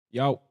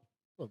Yo.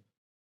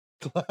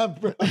 Clap,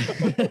 bro.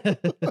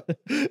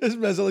 This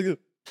mess like a...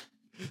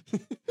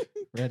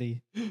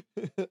 Ready.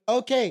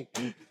 Okay.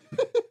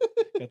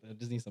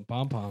 Just need some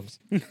pom poms.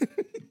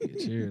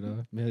 Cheer,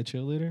 though. Man, a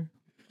cheerleader?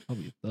 I'll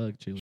be a thug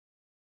cheerleader.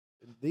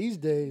 These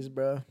days,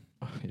 bro.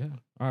 Oh, yeah.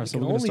 All right, You so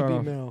can we're going to only start be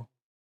off. male.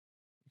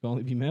 You can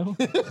only be male?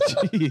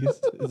 Jeez.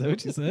 Is that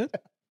what you said?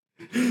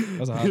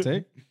 That's a hot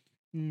take?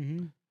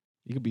 Mm-hmm.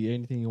 You could be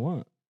anything you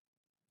want.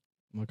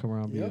 I'm going to come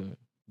around and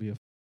be a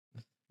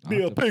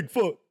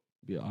Bigfoot.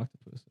 Be an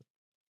octopus.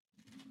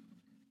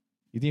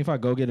 You think if I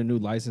go get a new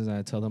license and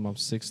I tell them I'm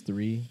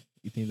 6'3",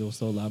 you think they'll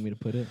still allow me to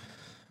put it?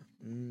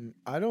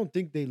 I don't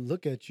think they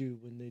look at you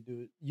when they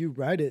do it. You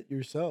write it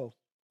yourself.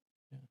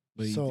 Yeah.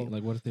 But you think,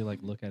 like, what if they like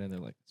look at it and they're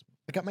like,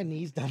 I got my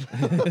knees down.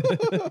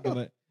 got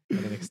an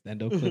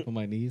extendo clip on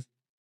my knees.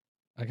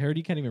 I heard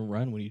you can't even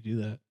run when you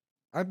do that.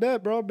 I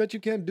bet, bro. I bet you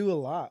can't do a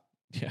lot.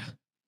 Yeah.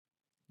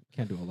 You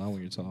can't do a lot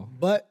when you're tall.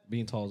 But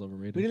being tall is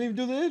overrated. We didn't even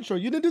do the intro.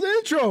 You didn't do the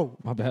intro.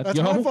 My bad. That's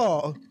my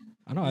fault.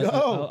 I know.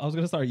 I was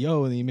going to start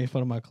yo, and then you made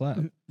fun of my clap.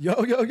 Yo.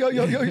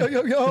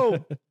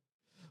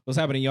 What's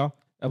happening, y'all?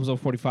 Episode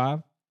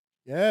 45.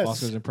 Yes.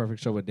 Oscars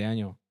Imperfect Show with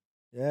Daniel.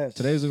 Yes.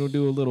 Today's going to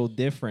do a little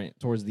different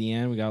towards the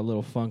end. We got a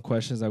little fun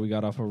questions that we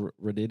got off of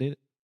Reddit.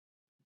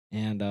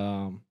 And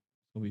it'll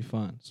be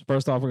fun. So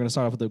first off, we're going to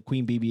start off with the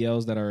Queen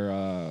BBLs that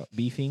are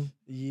beefing.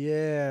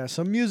 Yeah.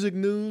 Some music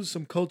news,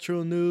 some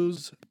cultural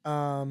news. You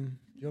want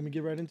me to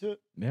get right into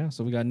it? Yeah.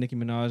 So we got Nicki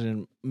Minaj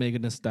and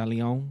Megan Thee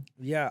Stallion.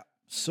 Yeah.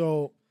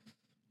 So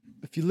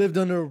if you lived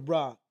under a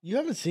rock, you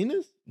haven't seen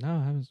this? No,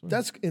 I haven't.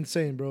 That's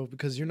insane, bro,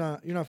 because you're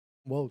not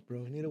woke, bro.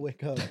 You need to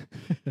wake up.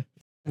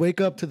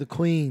 Wake up to the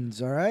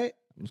queens, all right?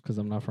 It's because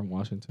I'm not from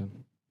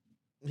Washington.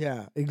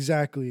 Yeah,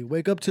 exactly.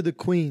 Wake up to the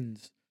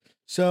queens.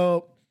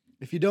 So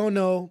if you don't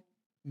know,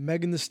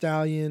 Megan Thee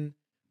Stallion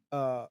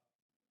and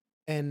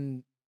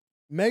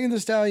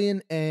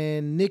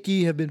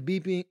Nicki have been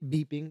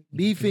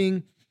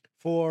beefing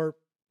for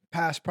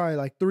past probably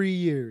like 3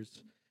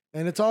 years.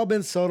 And it's all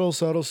been subtle.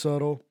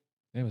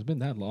 Damn, it's been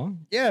that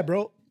long? Yeah,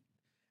 bro.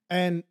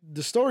 And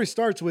the story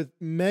starts with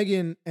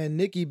Megan and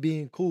Nicki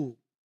being cool.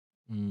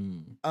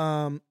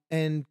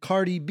 And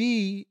Cardi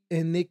B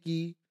and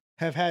Nicki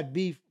have had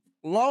beef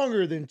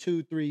longer than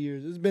 2-3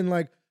 years. It's been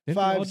like Didn't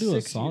 5, they all do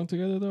 6 a song years.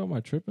 together, though? Am I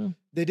tripping?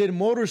 They did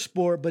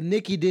Motorsport, but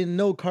Nicki didn't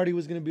know Cardi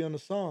was going to be on the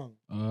song.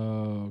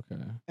 Oh,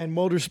 okay. And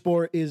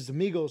Motorsport is the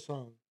Migos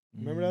song.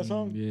 Remember that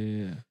song?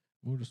 Yeah.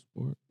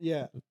 Motorsport.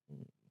 Yeah.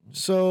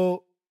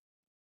 So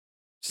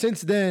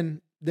since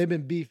then, they've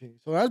been beefing.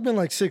 So that's been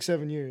like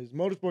 6-7 years.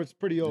 Motorsport's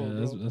pretty old.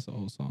 Yeah, bro. that's an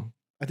old song.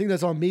 I think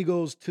that's on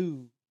Migos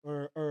 2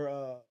 or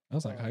that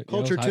was like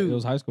Culture 2. It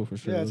was high school for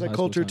sure. Yeah, it's like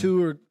Culture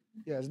 2 or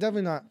it's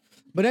definitely not.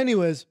 But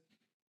anyways,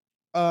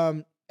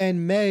 and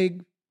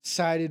Meg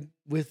sided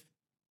with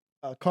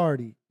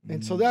Cardi.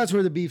 And so that's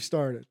where the beef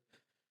started.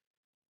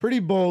 Pretty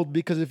bold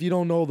because if you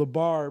don't know the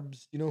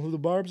Barbs, you know who the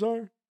Barbs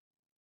are?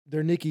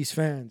 They're Nicki's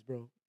fans,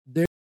 bro.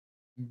 They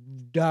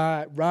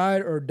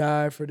ride or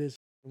die for this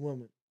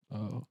woman.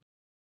 Oh.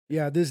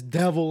 Yeah, this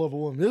devil of a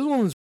woman. This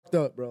woman's fucked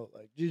up, bro.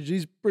 Like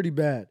she's pretty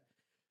bad.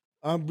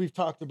 We've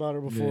talked about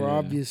her before,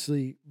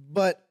 obviously.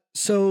 But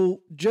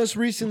so just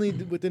recently,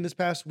 within this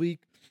past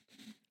week,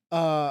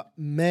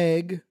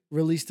 Meg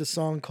released a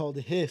song called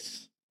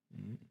Hiss,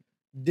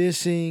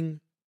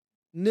 dissing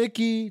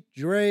Nicki,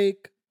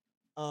 Drake,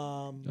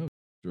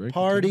 Drake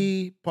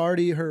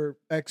Party, her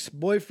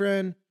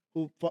ex-boyfriend,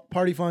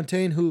 Party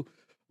Fontaine, who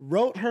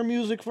wrote her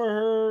music for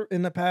her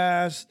in the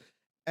past,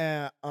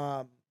 and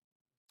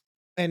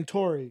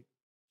Tory.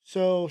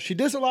 So she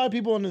dissed a lot of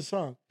people on this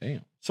song.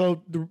 Damn.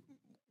 So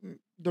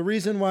the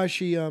reason why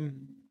she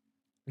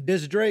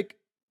dissed Drake,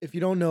 if you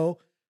don't know,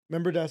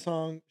 remember that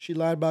song? She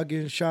lied about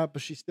getting shot,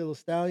 but she's still a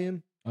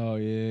stallion. Oh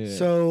yeah.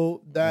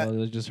 So that it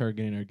was just her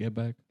getting her get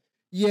back.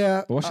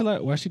 Yeah.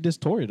 But why she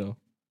dissed Tory though?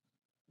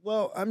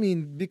 Well, I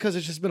mean, because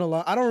it's just been a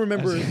lot. I don't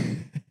remember.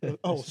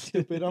 Oh,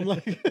 stupid! I'm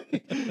like,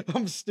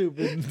 I'm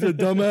stupid. The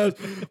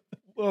dumbass.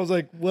 I was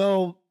like,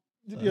 well,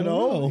 you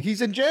know,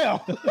 he's in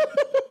jail.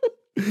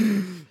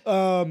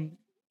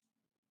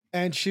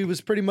 And she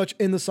was pretty much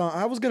in the song.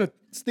 I was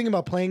thinking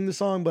about playing the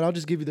song, but I'll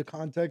just give you the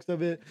context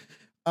of it.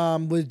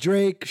 With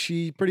Drake,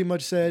 she pretty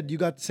much said, "You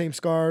got the same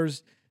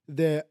scars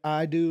that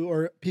I do,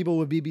 or people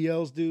with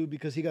BBLs do,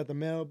 because he got the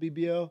male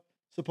BBL,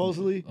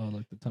 supposedly." Oh,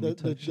 like the tummy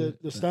tuck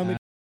shit, the stomach,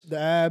 the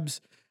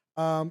abs.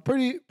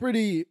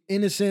 Pretty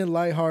innocent,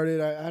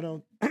 lighthearted. I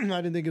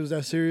didn't think it was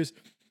that serious.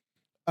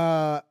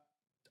 I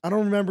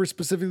don't remember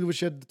specifically what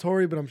she had to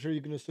Tory, but I'm sure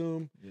you can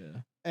assume.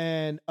 Yeah.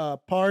 And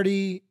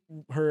Party,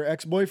 her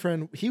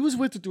ex-boyfriend, he was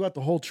with her throughout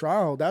the whole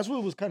trial. That's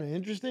what was kind of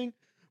interesting.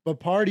 But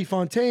Party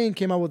Fontaine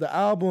came out with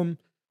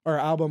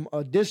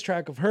a diss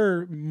track of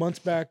her months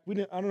back.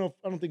 I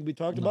don't think we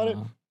talked about it.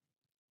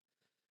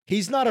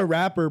 He's not a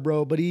rapper,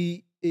 bro, but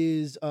he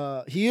is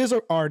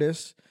an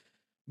artist,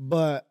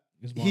 but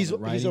he's a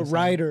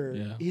writer.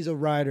 Yeah. He's a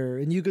writer,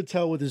 and you could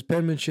tell with his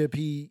penmanship,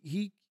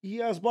 he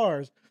has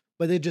bars,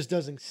 but it just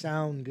doesn't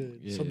sound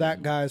good. So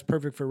that guy is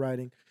perfect for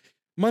writing.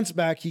 months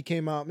back, he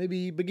came out,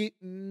 maybe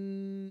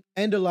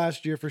end of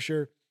last year for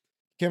sure.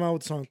 Came out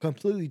with a song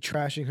completely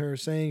trashing her,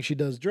 saying she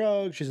does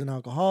drugs, she's an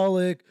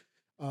alcoholic,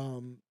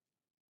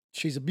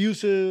 she's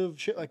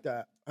abusive, shit like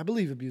that. I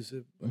believe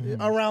abusive,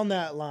 around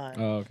that line.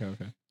 Oh,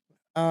 okay.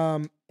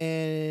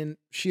 And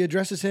she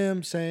addresses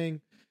him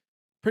saying,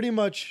 pretty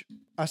much,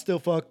 I still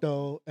fuck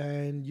though,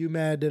 and you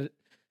mad that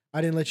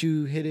I didn't let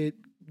you hit it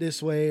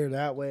this way or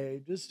that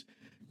way. Just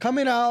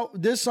coming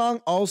out, this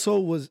song also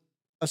was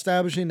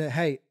establishing that,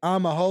 hey,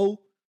 I'm a hoe,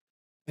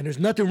 and there's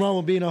nothing wrong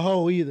with being a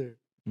hoe either.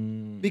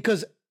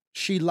 Because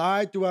she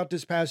lied throughout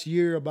this past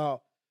year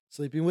about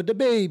sleeping with the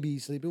baby,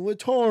 sleeping with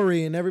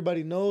Tori, and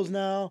everybody knows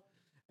now.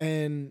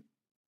 And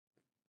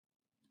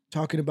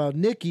talking about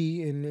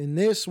Nicki, in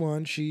this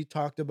one, she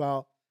talked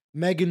about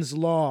Megan's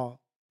Law.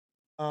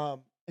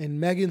 And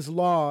Megan's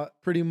Law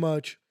pretty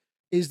much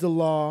is the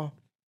law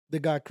that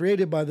got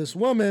created by this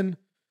woman,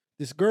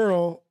 this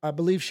girl. I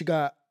believe she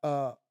got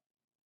not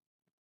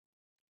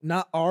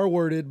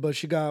R-worded, but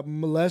she got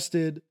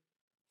molested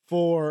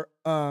for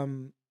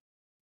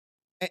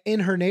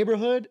in her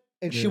neighborhood,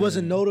 and she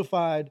wasn't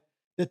notified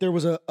that there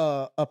was a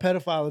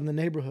pedophile in the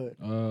neighborhood.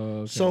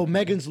 Okay, so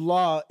Megan's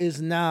Law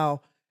is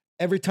now,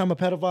 every time a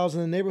pedophile's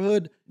in the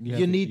neighborhood,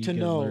 you need to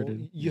know.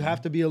 Alerted. You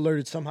have to be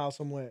alerted somehow,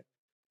 some way.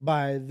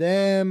 By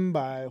them,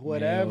 by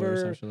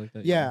whatever. Like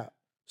that, yeah.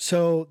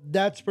 So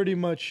that's pretty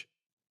much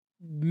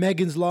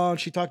Megan's Law, and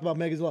she talked about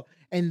Megan's Law.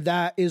 And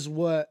that is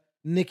what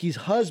Nicki's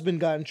husband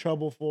got in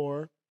trouble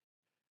for.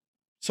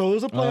 So it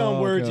was a play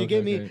on words. You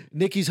get me?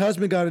 Nicki's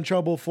husband got in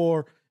trouble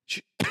for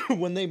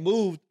when they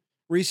moved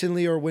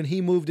recently, or when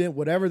he moved in,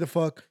 whatever the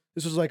fuck.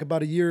 This was like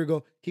about a year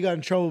ago. He got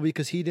in trouble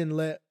because he didn't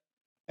let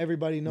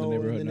everybody know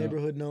in the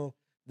neighborhood know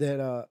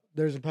that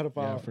there's a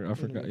pedophile. Yeah, I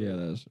forgot. Yeah,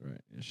 that's right.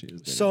 Yeah, she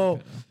is. So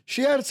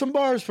she had some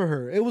bars for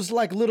her. It was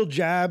like little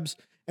jabs,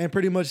 and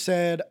pretty much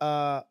said,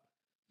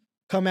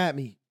 "Come at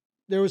me."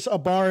 There was a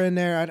bar in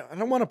there. I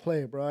don't want to play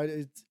it,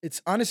 bro.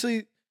 It's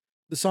honestly,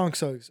 the song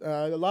sucks.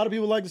 A lot of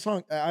people like the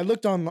song. I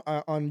looked on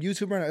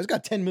YouTube right now. It's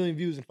got 10 million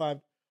views in 5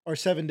 or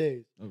 7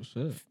 days. Oh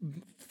shit!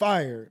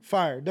 Fire,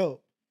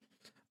 dope.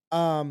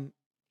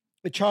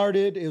 It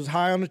charted. It was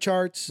high on the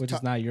charts. Which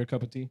is not your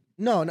cup of tea.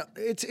 No.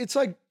 It's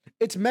like,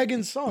 it's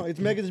Megan's song. It's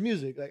Megan's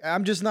music. Like,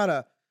 I'm just not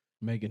a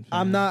Megan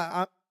fan.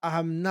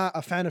 I'm not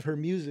a fan of her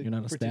music. You're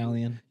not a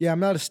stallion. Yeah,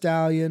 I'm not a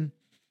stallion.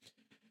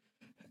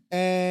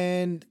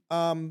 And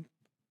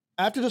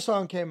after the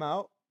song came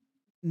out,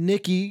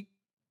 Nicki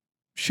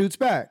shoots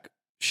back.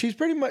 She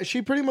pretty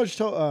much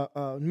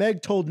told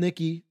Meg told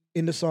Nicki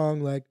in the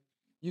song, like,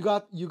 you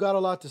got a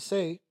lot to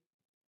say,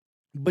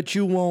 but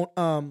you won't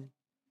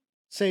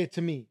say it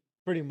to me,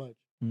 pretty much.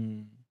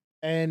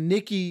 And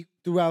Nicki,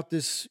 throughout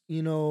this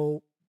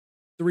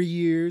 3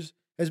 years,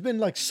 has been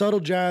like subtle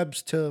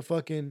jabs to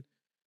fucking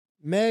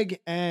Meg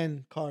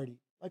and Cardi.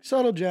 Like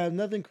subtle jabs,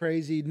 nothing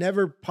crazy,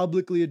 never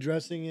publicly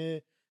addressing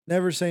it,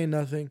 never saying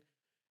nothing.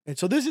 And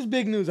so this is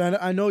big news.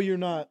 I know you're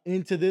not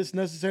into this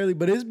necessarily,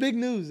 but it's big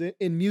news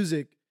in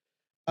music.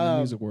 In the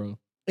music world.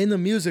 In the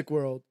music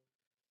world.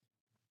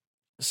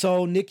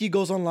 So Nicki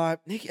goes on live.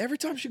 Nicki, every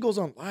time she goes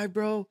on live,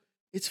 bro,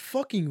 it's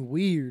fucking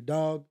weird,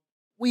 dog.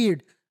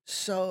 Weird.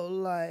 So,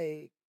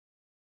 like,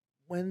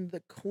 when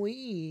the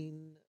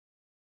queen,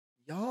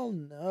 y'all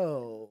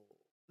know.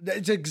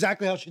 It's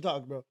exactly how she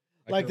talks, bro.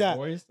 Like that.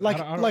 Voice? Like,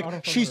 I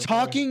don't she's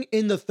talking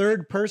in the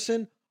third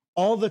person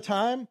all the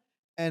time,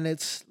 and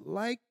it's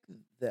like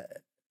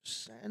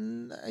this.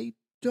 And I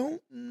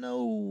don't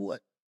know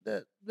what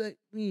that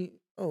means.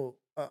 Oh,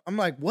 I'm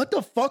like, what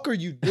the fuck are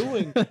you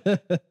doing?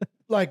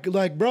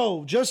 like,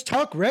 bro, just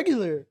talk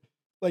regular.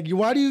 Like,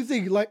 why do you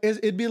think, like,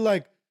 it'd be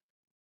like,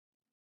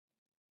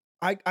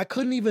 I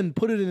couldn't even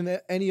put it in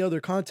any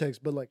other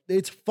context, but like,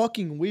 it's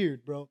fucking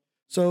weird, bro.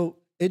 So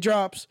it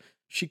drops.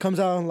 She comes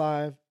out on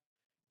live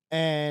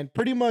and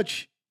pretty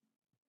much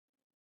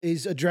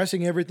is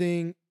addressing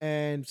everything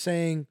and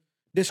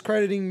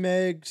discrediting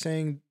Meg,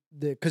 saying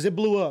that, because it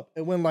blew up.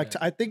 It went like,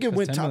 I think it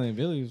went 10 million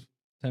views.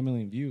 10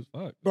 million views.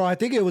 Fuck. Bro, I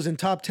think it was in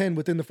top 10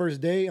 within the first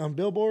day on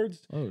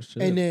billboards. Oh,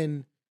 shit. And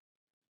then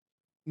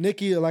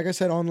Nicki, like I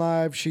said on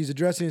live, she's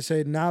addressing and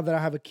saying, now that I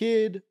have a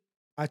kid,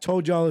 I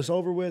told y'all it's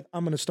over with.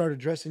 I'm going to start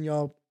addressing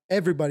y'all,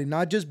 everybody,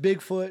 not just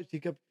Bigfoot.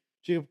 She kept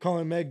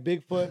calling Meg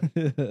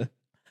Bigfoot.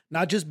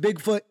 Not just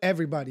Bigfoot,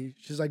 everybody.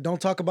 She's like, don't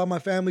talk about my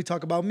family,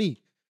 talk about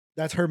me.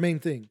 That's her main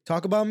thing.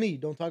 Talk about me,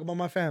 don't talk about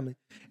my family.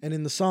 And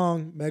in the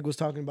song, Meg was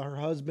talking about her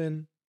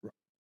husband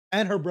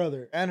and her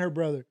brother.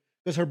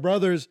 Because her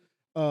brother's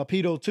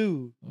pedo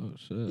too. Oh,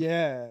 shit.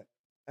 Yeah.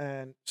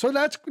 And so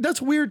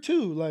that's weird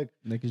too. Like,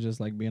 Nicki's just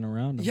like being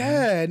around him.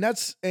 Yeah, and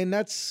that's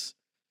It's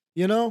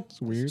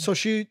weird. So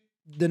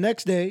the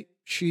next day,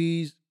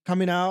 she's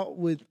coming out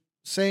with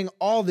saying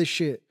all this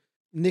shit.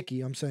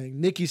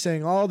 Nicki's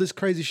saying all this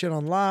crazy shit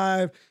on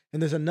live,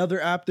 and there's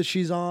another app that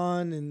she's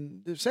on,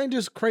 and they're saying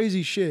just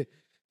crazy shit,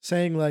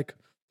 saying like,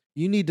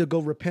 you need to go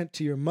repent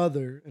to your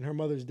mother, and her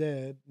mother's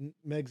dead.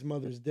 Meg's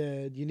mother's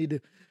dead. You need to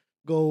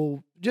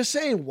go just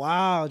saying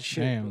wild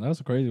shit. Damn, that was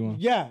a crazy one.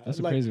 Yeah, That's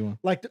a like, crazy one.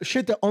 like the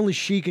shit that only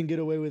she can get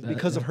away with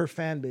because of her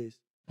fan base.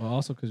 Well,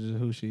 also because of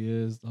who she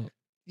is. Though.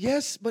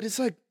 Yes, but it's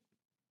like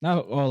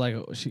Not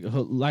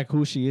like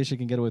who she is. She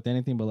can get away with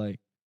anything, but like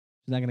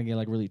she's not gonna get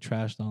like really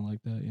trashed on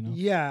like that. You know?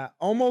 yeah,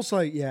 almost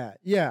like yeah.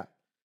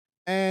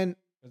 And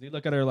They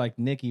look at her like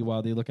Nicki,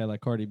 while they look at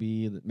like Cardi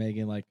B,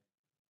 Megan, like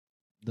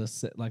the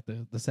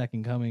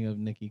second coming of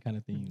Nicki kind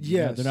of thing.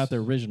 Yes. They're not the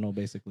original,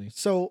 basically.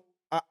 so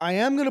I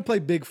am gonna play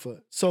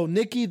Bigfoot. So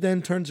Nicki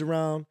then turns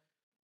around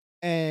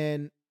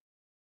and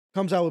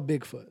comes out with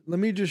Bigfoot. Let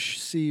me just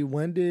see,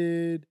 when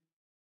did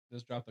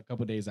This dropped a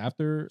couple days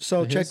after.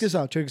 so the check Hiss. this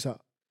out. Check this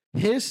out.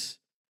 Hiss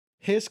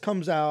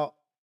comes out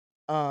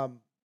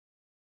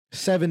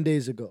 7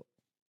 days ago,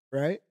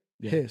 right?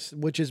 Yeah. Hiss,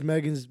 which is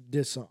Megan's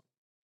diss song.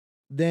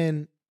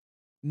 Then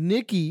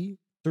Nicki,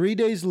 3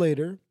 days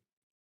later,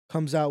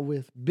 comes out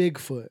with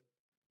Bigfoot.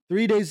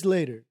 3 days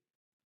later.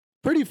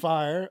 Pretty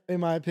fire, in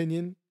my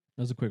opinion.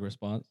 That was a quick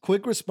response.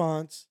 Quick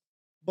response.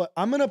 But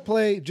I'm gonna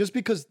play just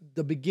because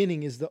the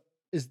beginning is the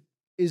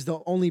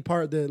only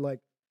part that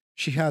like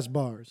she has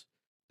bars.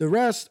 The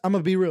rest, I'm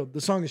gonna be real.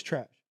 The song is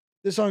trash.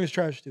 This song is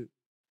trash too.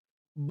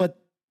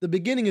 But the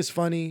beginning is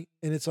funny,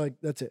 and it's like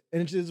that's it,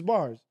 and it's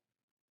bars.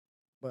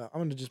 But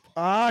I'm gonna just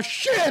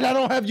shit. I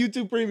don't have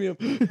YouTube Premium.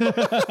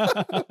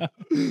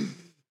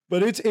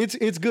 But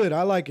it's good.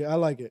 I like it. I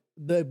like it.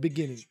 The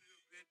beginning.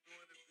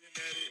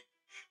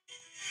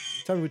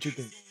 Tell me what you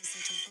think.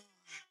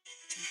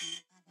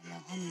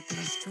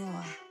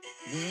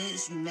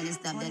 Bitch, you better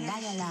stop the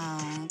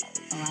dialogue.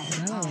 Or I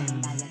hit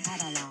home by your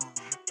catalog.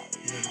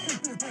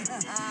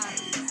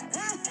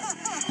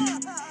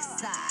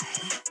 Sigh.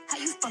 How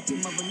you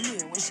fucking mother knew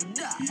when she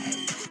died?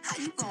 How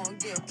you gonna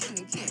get a king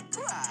and can't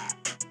cry?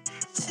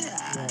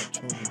 Child.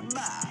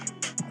 Bye.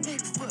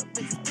 Bigfoot,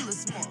 but you still a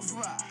small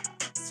fry.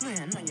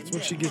 Swearing on your That's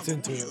what she gets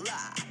into.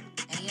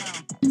 Hey yo,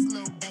 this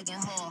little begging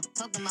whore,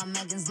 talking about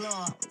Megan's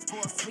law. For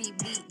a free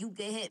beat, you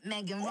can hit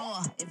Megan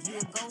Raw. If you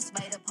a ghost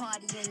fighter,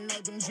 party in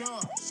Megan's jaw.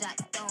 Shot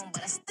stone,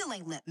 but I still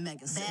ain't let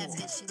Megan soar. Bad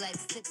bitch, she like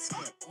 6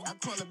 foot. I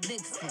call her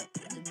Bigfoot.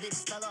 The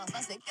bitch fell off.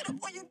 I said, get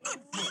up on your good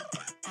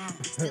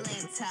foot. Still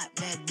ain't top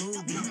red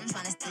booby.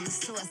 Trying to steal the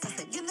source. I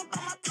said, get up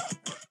on my good.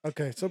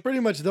 Okay, so pretty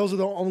much those are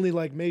the only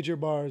like major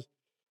bars.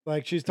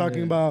 Like she's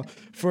talking about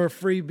for a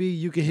free beat,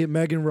 you can hit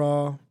Megan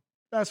Raw.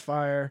 That's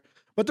fire.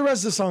 But the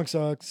rest of the song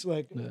sucks.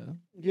 Like,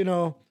 you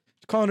know,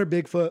 calling her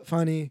Bigfoot,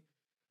 funny.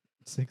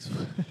 6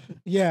 foot.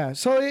 Yeah,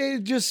 so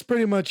it just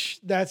pretty much,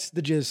 that's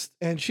the gist.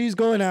 And she's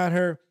going at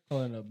her.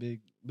 Calling a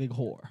big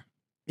whore.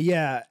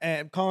 Yeah,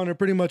 and calling her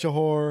pretty much a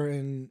whore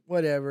and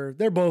whatever.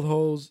 They're both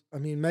hoes. I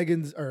mean,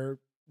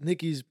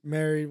 Nicki's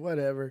married,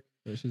 whatever.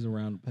 Yeah, she's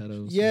around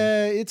pedos.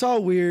 Yeah, it's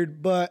all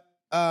weird. But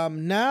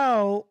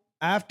now,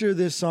 after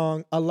this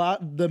song,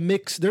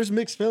 there's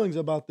mixed feelings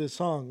about this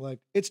song. Like,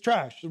 it's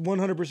trash.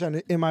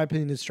 100%, in my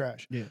opinion, it's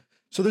trash. Yeah.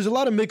 So there's a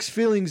lot of mixed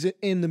feelings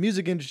in the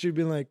music industry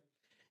being like,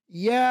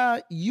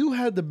 yeah, you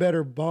had the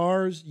better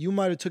bars. You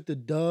might have took the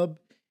dub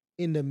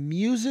in the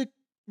music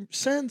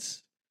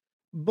sense,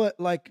 but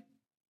like,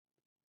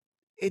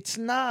 it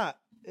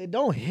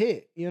don't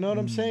hit. You know what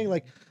I'm saying?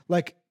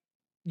 Like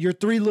your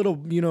 3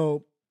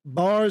 little,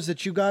 bars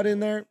that you got in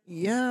there.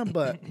 Yeah,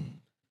 but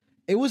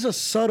it was a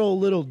subtle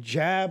little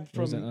jab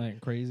Wasn't like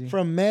crazy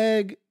from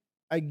Meg.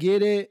 I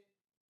get it.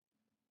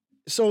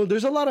 So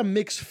there's a lot of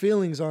mixed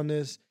feelings on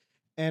this,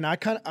 and I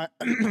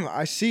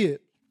I see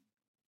it.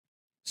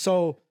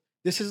 So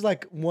this is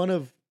like one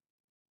of,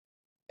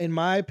 in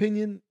my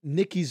opinion,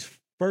 Nicki's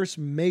first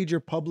major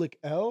public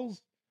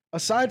L's.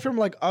 Aside from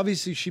like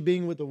obviously she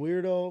being with a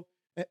weirdo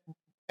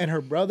and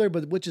her brother,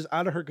 but which is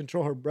out of her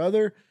control, her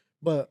brother,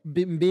 but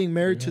being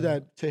married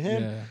to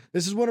him. Yeah.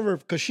 This is one of her,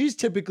 because she's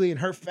typically, and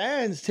her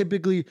fans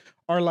typically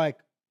are like,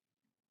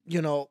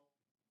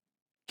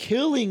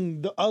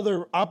 killing the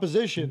other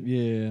opposition.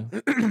 Yeah.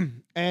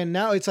 And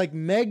now it's like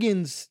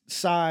Megan's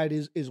side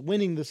is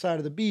winning the side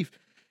of the beef.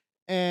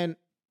 And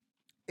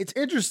it's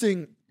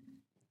interesting.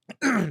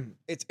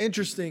 It's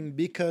interesting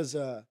because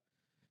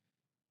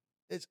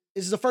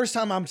it's the first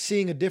time I'm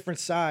seeing a different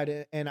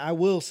side, and I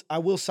will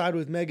side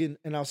with Megan,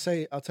 and I'll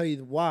tell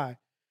you why.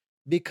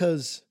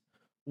 Because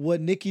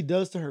what Nicki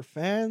does to her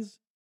fans,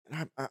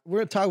 and we're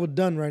gonna talk with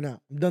done right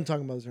now. I'm done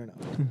talking about this right now.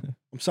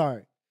 I'm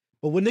sorry,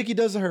 but what Nicki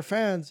does to her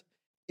fans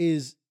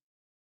is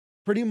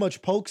pretty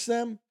much pokes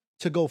them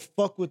to go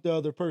fuck with the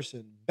other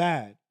person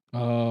bad.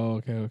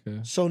 Oh,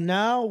 okay. So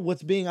now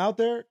what's being out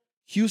there,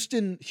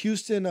 Houston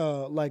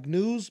like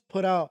news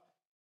put out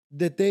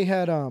that they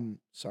had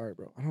sorry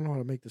bro, I don't know how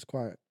to make this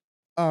quiet.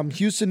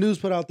 Houston news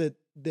put out that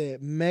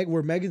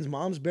where Megan's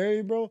mom's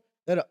buried, bro,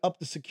 they had to up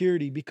the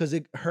security because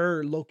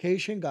her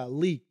location got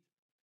leaked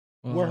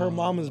where her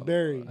mom is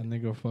buried. And they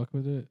go fuck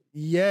with it?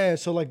 Yeah,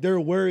 so like they're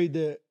worried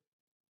that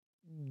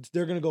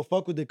they're gonna go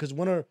fuck with it because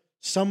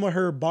some of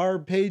her bar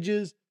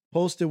pages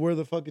posted where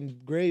the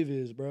fucking grave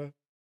is, bro.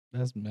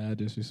 That's mad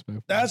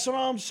disrespectful. That's what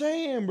I'm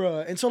saying, bro.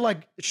 And so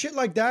like shit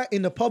like that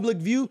in the public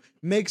view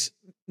makes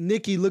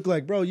Nicki look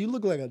like, bro, you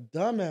look like a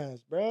dumbass,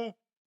 bro.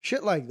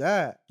 shit like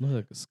that. Look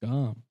like a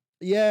scum.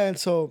 Yeah, and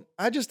so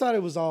I just thought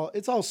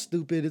it's all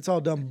stupid, it's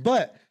all dumb.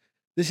 But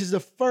this is the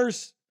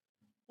first.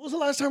 When was the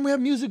last time we had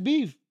music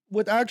beef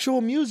with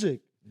actual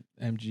music?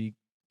 MGK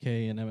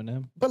and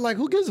Eminem. But like,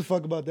 who gives a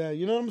fuck about that?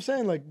 You know what I'm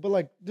saying? Like, but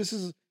like, this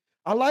is.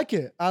 I like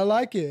it,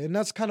 and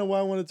that's kind of why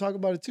I want to talk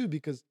about it too,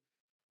 because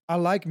I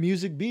like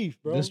music beef,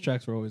 bro. Diss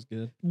tracks were always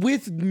good.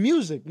 With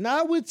music,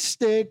 not with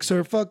sticks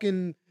or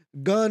fucking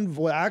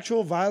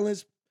actual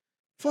violence.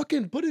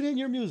 Fucking put it in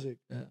your music.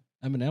 Yeah,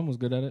 Eminem was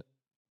good at it.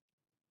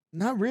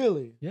 Not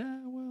really. Yeah,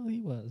 well, he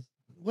was.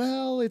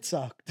 Well, it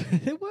sucked.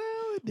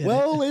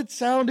 Well, It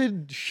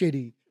sounded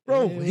shitty.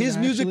 Bro, It was his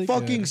music actually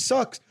fucking good.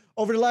 sucks.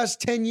 Over the last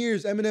 10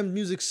 years, Eminem's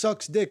music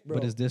sucks dick, bro.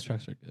 But his diss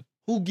tracks are good.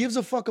 Who gives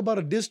a fuck about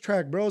a diss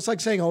track, bro? It's like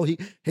saying, oh,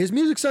 his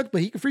music sucks,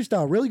 but he can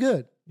freestyle really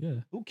good.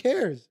 Yeah. Who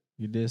cares?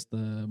 You dissed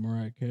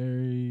Mariah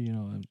Carey,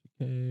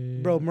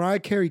 MGK. Bro, Mariah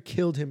Carey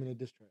killed him in a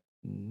diss track.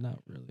 Not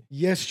really.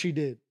 Yes, she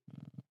did.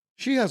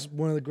 She has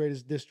one of the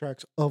greatest diss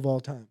tracks of all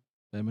time.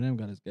 Eminem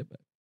got his get back.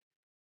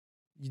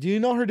 Do you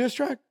know her diss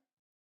track?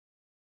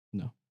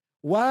 No.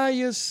 Why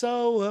you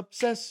so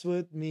obsessed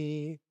with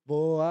me?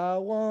 Boy, I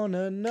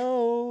wanna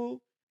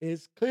know.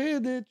 It's clear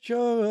that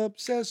you're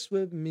obsessed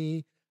with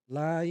me.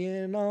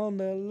 Lying on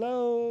the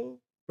low.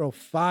 Bro,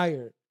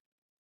 fire.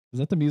 Is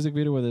that the music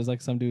video where there's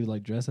like some dude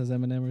like dressed as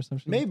Eminem or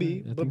something?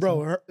 Maybe. But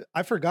bro,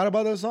 I forgot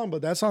about that song,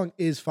 but that song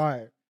is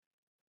fire.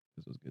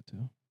 This was good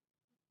too.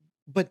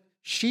 But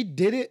she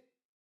did it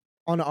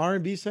on an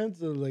R&B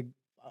sense of like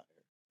fire.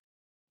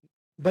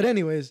 But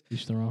anyways,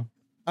 Each their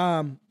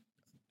own.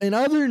 in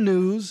other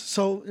news,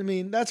 so I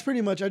mean, that's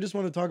pretty much, I just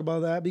want to talk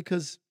about that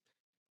because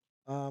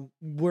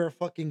we're a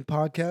fucking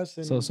podcast.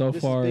 And So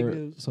this is big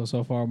news.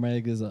 so far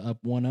Meg is up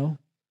 1-0.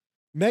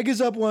 Meg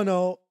is up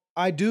 1-0.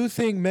 I do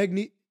think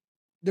Meg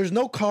there's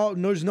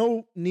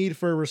no need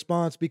for a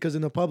response because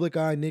in the public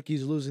eye,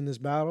 Nicki's losing this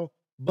battle.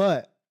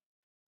 But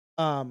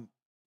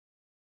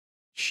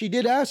she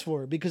did ask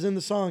for it because in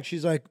the song,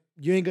 she's like,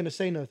 you ain't gonna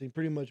say nothing.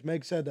 Pretty much.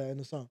 Meg said that in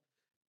the song.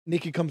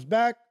 Nicki comes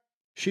back.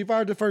 She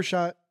fired the first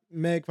shot.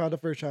 Meg fired the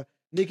first shot.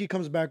 Nicki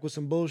comes back with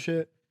some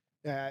bullshit.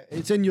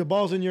 It's in your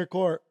balls in your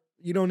court.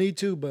 You don't need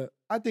to, but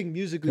I think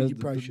musically you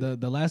probably should.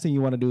 The last thing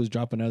you want to do is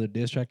drop another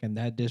diss track and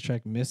that diss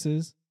track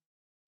misses.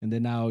 And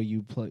then now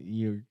you're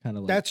kind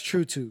of like. That's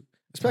true too.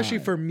 Especially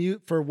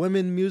for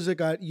women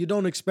music, you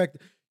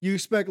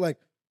expect like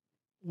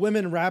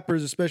women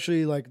rappers,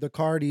 especially like the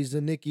Cardis, the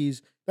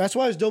Nickis. That's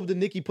why it's dope that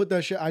Nicki put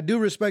that shit. I do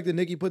respect that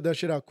Nicki put that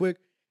shit out quick.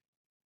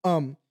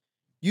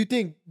 You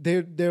think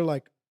they're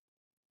like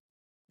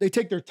they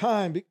take their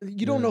time.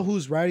 You don't know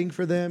who's writing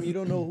for them. You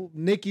don't know who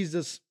Nicki's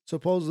just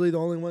supposedly the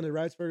only one that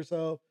writes for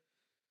herself.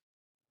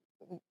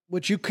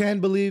 Which you can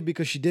believe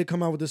because she did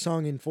come out with the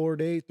song in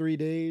 3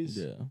 days.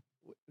 Yeah.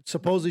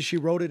 Supposedly she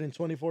wrote it in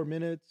 24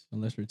 minutes.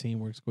 Unless your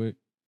team works quick.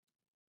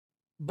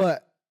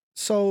 But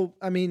so,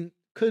 I mean,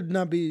 could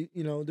not be,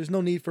 there's no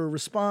need for a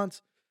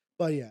response.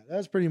 But yeah,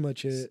 that's pretty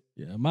much it.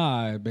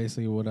 Yeah,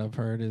 basically what I've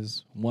heard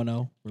is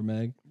 1-0 for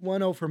Meg.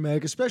 1-0 for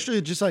Meg,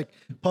 especially just like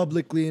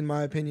publicly, in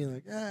my opinion.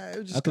 Like, it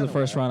was just after the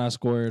first whack. round, I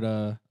scored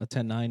a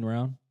 10-9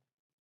 round.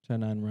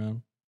 10-9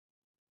 round.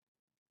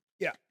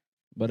 Yeah.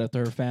 But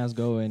after her fans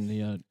go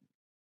and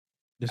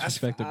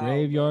disrespect the foul,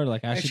 graveyard,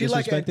 like And actually she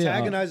like disrespect it.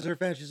 antagonizes her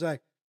fans. She's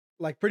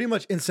like pretty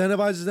much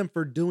incentivizes them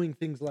for doing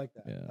things like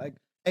that. Yeah.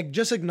 Like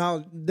just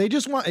acknowledge. They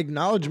just want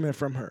acknowledgement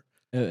from her.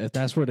 If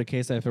that's were the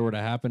case, if it were to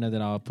happen,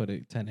 then I'll put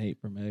it 10-8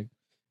 for Meg.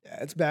 Yeah,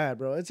 it's bad,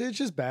 bro. It's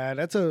just bad.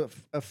 That's a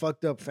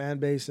fucked up fan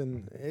base,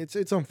 and it's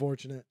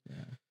unfortunate.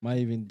 Yeah. Might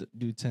even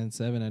do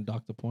 10-7 and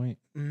dock the point.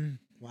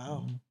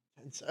 Wow, Mhm.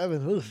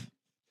 10-7. Oof.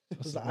 It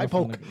was an eye rough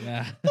on poke.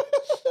 Yeah.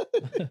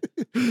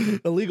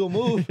 Illegal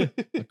move.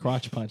 A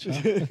crotch punch,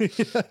 huh?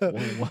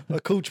 A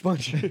coach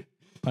punch.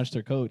 Punched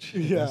her coach.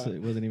 Yeah.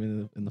 It wasn't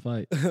even in the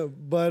fight.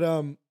 But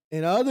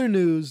in other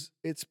news,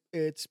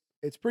 it's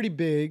pretty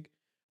big.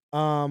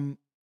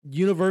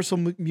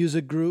 Universal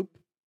Music Group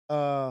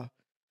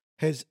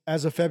has,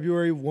 as of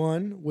February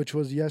 1, which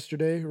was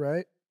yesterday,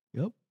 right?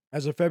 Yep.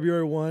 As of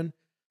February 1,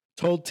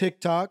 told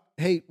TikTok,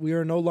 hey, we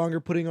are no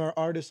longer putting our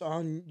artists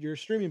on your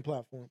streaming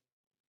platform.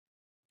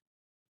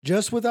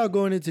 Just without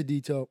going into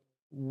detail,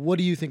 what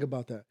do you think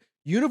about that?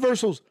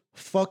 Universal's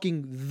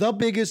fucking the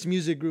biggest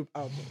music group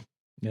out there.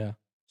 Yeah.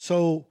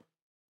 So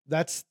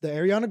that's the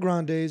Ariana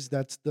Grandes,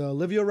 that's the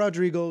Olivia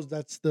Rodrigos,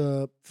 that's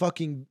the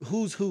fucking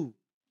who's who.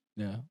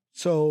 Yeah.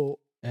 So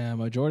And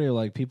majority of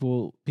like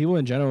people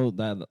in general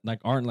that like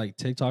aren't like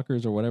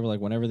TikTokers or whatever,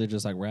 like whenever they're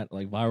just like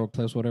like viral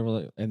clips, whatever,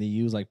 like, and they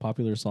use like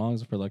popular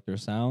songs for like their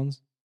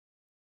sounds,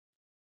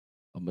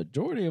 a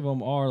majority of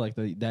them are like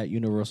that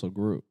Universal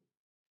group.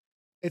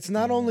 it's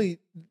not only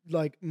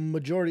like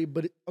majority,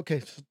 but okay,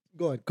 so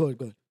go ahead.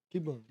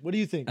 Keep going. What do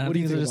you think? And What I do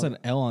you think think? it's just about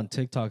an L on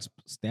TikTok's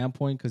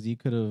standpoint because you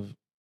could have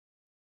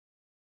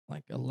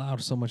like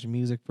allowed so much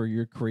music for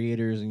your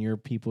creators and your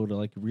people to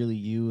like really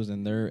use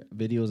in their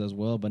videos as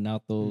well, but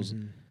now those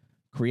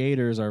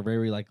creators are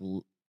very like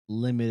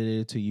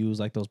limited to use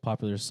like those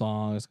popular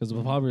songs because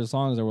the popular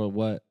songs are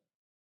what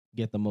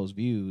get the most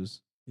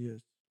views. Yes.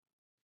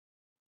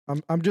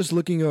 I'm just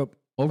looking up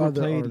other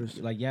Overplayed, artists.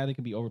 like they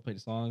could be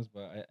overplayed songs,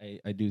 but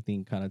I do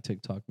think kind of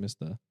TikTok missed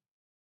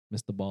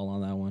the ball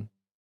on that one.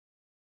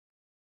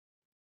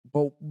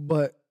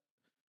 But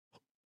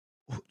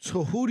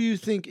so who do you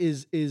think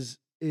is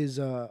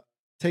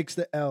takes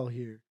the L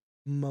here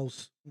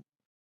most?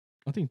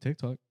 I think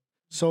TikTok.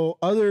 So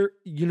other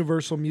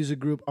Universal Music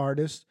Group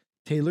artists: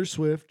 Taylor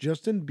Swift,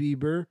 Justin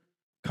Bieber,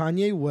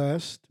 Kanye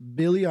West,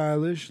 Billie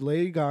Eilish,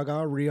 Lady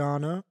Gaga,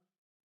 Rihanna,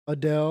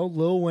 Adele,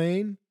 Lil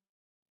Wayne,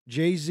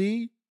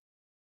 Jay-Z,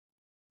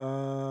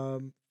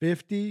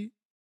 50,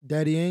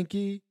 Daddy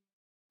Yankee.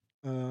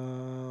 There's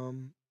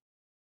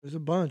a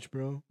bunch,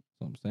 bro. That's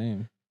what I'm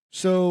saying.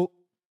 So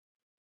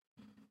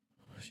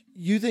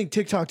you think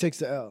TikTok takes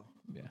the L?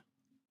 Yeah.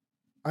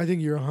 I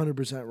think you're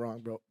 100% wrong,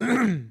 bro.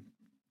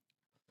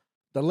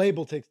 The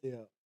label takes the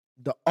L.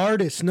 The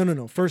artist,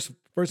 no. First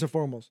and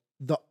foremost,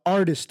 the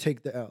artists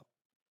take the L.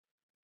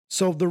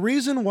 So the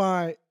reason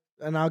why,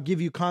 and I'll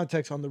give you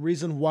context on the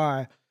reason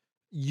why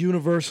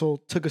Universal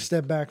took a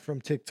step back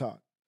from TikTok,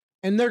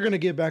 and they're gonna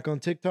get back on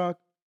TikTok.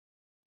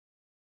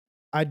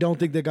 I don't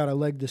think they got a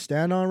leg to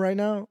stand on right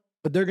now,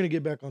 but they're gonna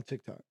get back on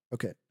TikTok.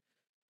 Okay.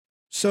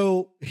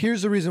 So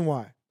here's the reason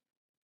why.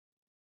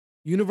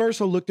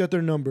 Universal looked at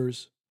their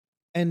numbers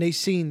and they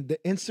seen the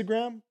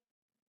Instagram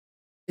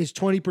is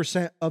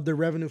 20% of their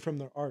revenue from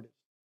their artists.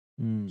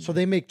 So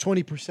they make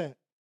 20%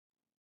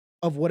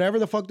 of whatever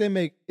the fuck they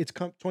make.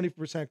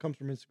 20% comes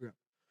from Instagram.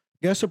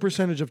 Guess the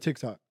percentage of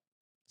TikTok?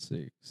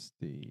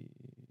 60.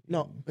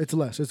 No, it's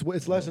less. It's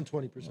less than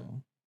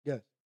 20%.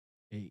 Yes.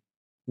 8.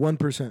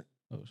 1%.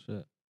 Oh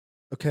shit.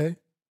 Okay.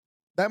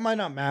 That might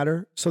not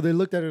matter. So they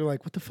looked at it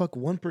like, what the fuck?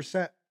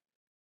 1%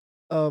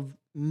 of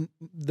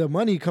the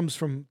money comes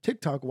from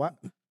TikTok. What?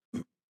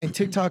 And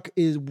TikTok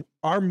is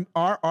our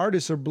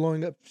artists are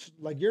blowing up.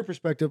 Like your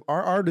perspective,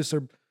 our artists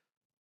are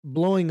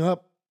blowing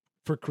up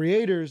for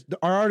creators.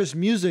 Our artists'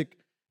 music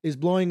is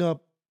blowing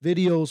up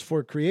videos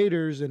for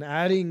creators and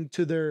adding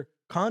to their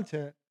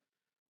content.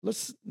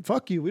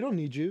 Fuck you. We don't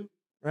need you,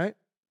 right?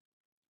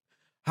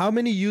 How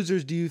many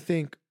users do you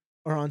think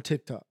are on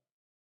TikTok?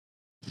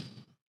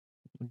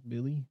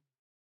 Billy?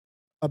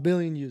 1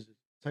 billion users.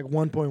 It's like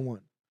 1.1.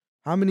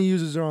 How many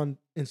users are on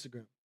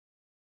Instagram?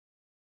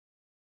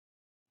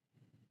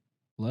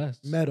 Less.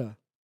 Meta.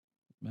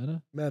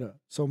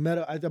 So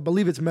Meta, I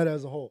believe it's Meta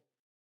as a whole.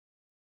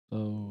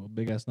 So a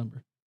big ass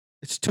number.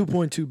 It's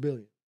 2.2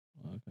 billion.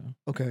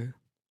 Okay.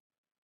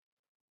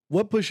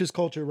 What pushes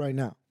culture right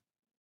now?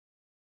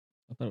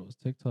 I thought it was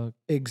TikTok.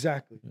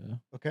 Exactly. Yeah.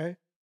 Okay.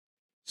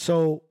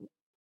 So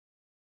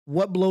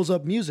what blows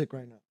up music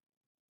right now?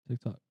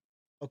 TikTok.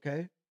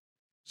 Okay.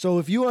 So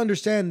if you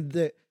understand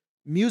that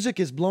music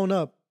is blown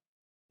up,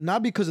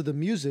 not because of the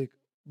music,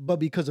 but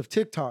because of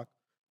TikTok,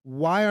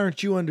 why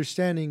aren't you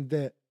understanding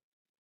that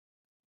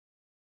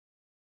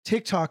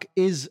TikTok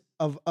is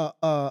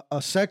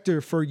a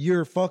sector for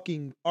your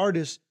fucking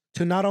artists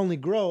to not only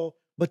grow,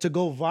 but to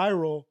go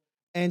viral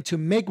and to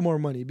make more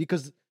money?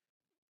 Because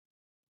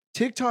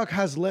TikTok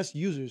has less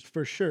users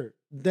for sure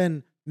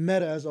than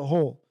Meta as a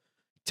whole.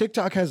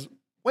 TikTok has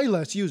way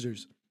less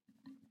users.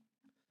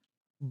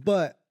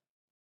 But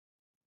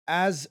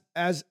as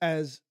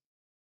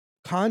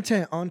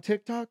content on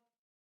TikTok,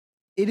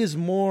 it is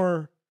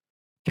more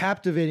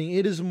captivating.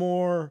 It is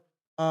more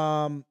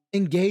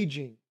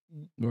engaging.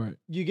 Right.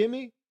 You get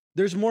me?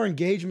 There's more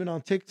engagement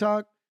on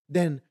TikTok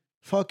than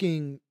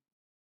fucking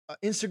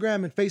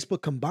Instagram and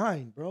Facebook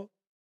combined, bro.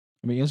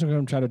 I mean,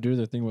 Instagram tried to do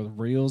their thing with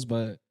Reels,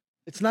 but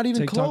it's not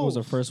even TikTok close.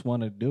 was the first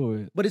one to do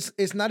it. But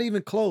it's not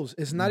even close.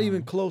 It's not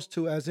even close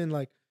to, as in,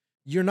 like,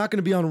 you're not going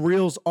to be on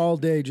Reels all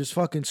day just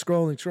fucking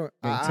scrolling.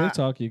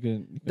 TikTok, you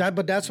can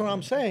but that's what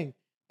I'm saying.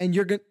 And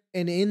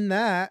in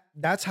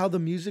that's how the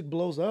music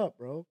blows up,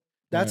 bro.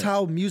 That's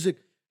how music,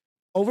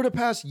 over the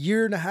past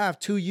year and a half,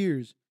 2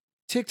 years,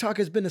 TikTok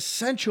has been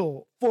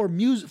essential for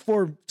music,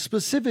 for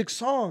specific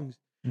songs,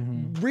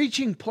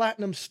 reaching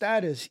platinum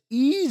status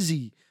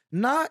easy.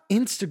 Not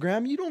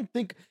Instagram. You don't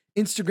think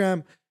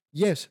Instagram?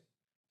 Yes.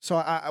 So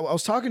I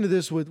was talking to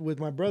this with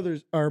my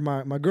brother's, or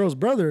my girl's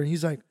brother, and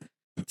he's like,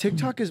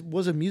 TikTok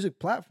was a music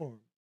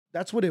platform.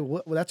 That's what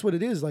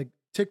it is. Like,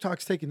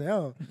 TikTok's taking the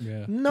L.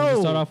 Yeah. No.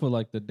 You start off with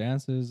like the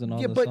dances and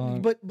all the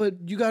songs.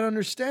 But you gotta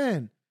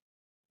understand,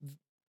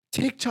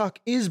 TikTok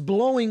is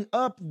blowing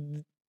up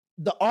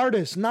the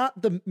artist,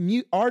 not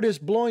the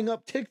artist blowing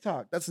up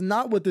TikTok. That's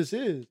not what this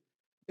is.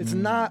 It's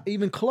not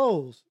even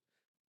close.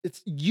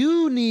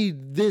 You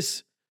need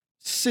this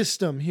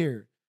system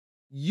here.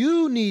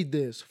 You need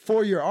this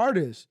for your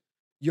artist.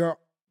 The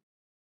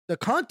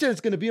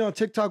content's gonna be on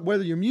TikTok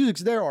whether your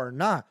music's there or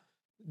not.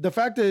 The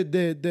fact that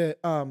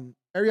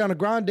Ariana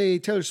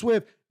Grande, Taylor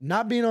Swift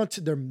not being on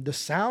the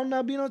sound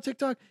not being on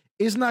TikTok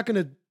is not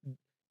gonna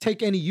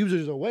take any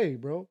users away,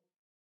 bro.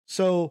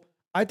 So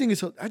I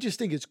just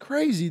think it's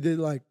crazy that,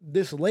 like,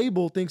 this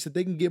label thinks that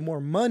they can get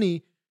more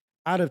money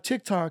out of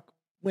TikTok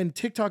when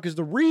TikTok is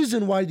the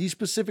reason why these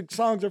specific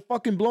songs are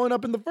fucking blowing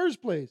up in the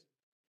first place.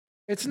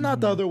 It's not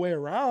the other way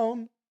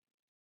around.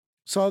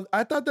 So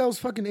I thought that was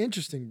fucking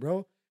interesting,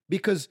 bro.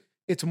 Because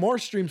it's more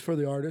streams for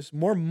the artists,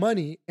 more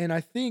money, and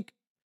I think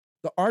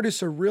the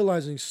artists are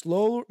realizing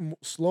slower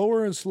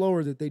and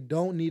slower that they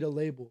don't need a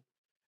label,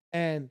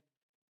 and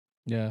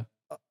Yeah.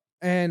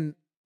 and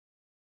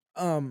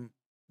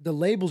the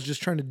label's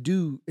just trying to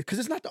do because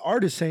it's not the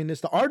artists saying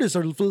this. The artists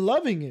are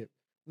loving it,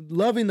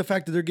 loving the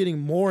fact that they're getting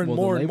more and Well,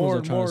 more the and labels more are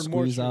and trying more to and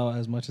more. squeeze out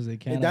as much as they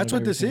can. That's out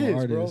what of this every is,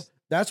 single bro. artist.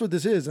 That's what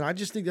this is, and I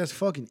just think that's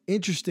fucking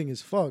interesting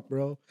as fuck,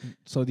 bro.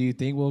 So do you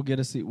think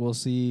we'll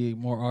see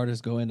more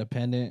artists go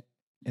independent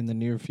in the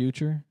near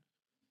future?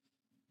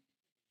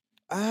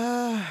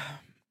 No.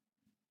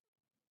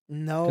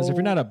 Because if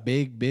you're not a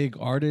big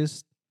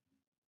artist,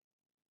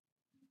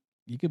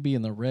 you could be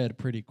in the red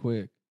pretty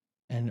quick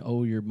and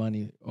owe your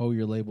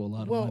label a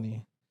lot of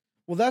money.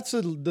 Well, that's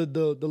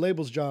the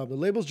label's job. The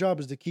label's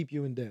job is to keep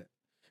you in debt,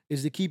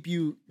 is to keep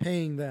you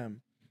paying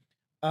them,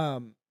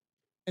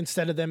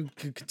 instead of them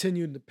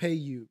continuing to pay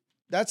you.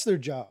 That's their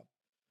job.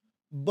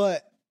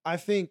 But I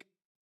think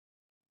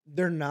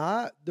they're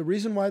not. The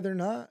reason why they're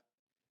not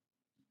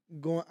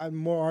going,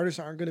 more artists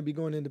aren't going to be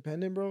going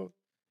independent, bro,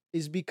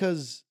 is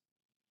because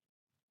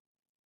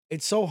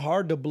it's so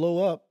hard to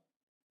blow up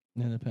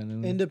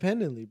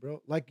independently,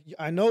 bro. Like,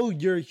 I know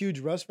you're a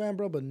huge Russ fan,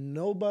 bro, but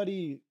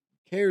nobody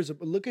cares.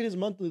 Look at his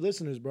monthly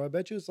listeners, bro. I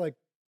bet you it's like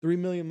 3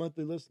 million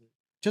monthly listeners.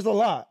 Just a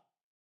lot.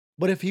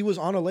 But if he was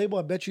on a label,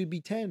 I bet you he'd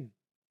be 10.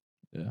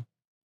 Yeah.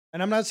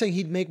 And I'm not saying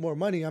he'd make more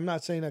money. I'm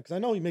not saying that because I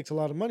know he makes a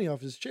lot of money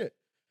off his shit.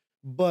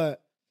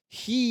 But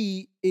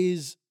he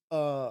is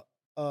kind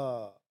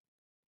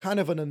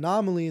of an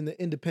anomaly in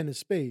the independent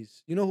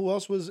space. You know who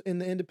else was in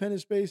the independent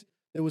space?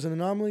 There was an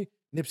anomaly.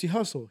 Nipsey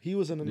Hussle. He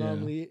was an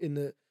anomaly in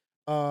the.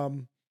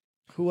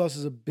 Who else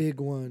is a big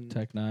one?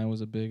 Tech Nine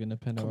was a big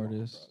independent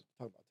artist.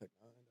 Talk about Tech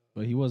Nine.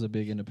 But he was a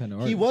big independent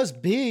artist. He was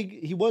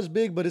big. He was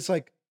big, but it's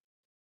like,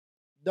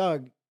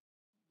 dog.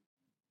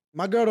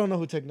 My girl don't know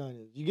who Tech Nine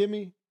is. You get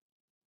me?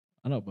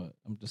 I know, but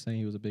I'm just saying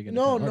he was a big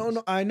independent artist.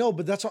 No. I know,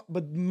 but that's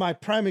but my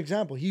prime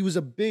example. He's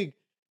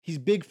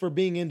big for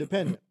being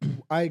independent.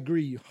 I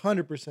agree,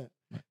 100%.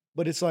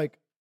 But it's like,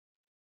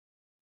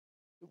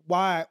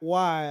 why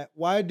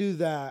do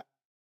that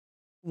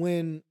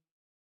when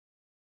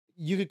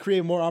you could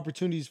create more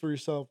opportunities for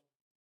yourself?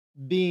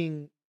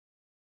 Being,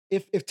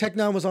 if Tech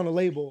Nine was on a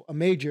label, a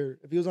major,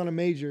 if he was on a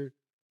major,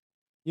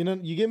 you know,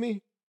 you get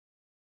me?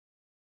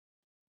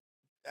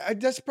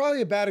 That's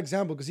probably a bad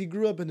example because he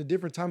grew up in a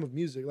different time of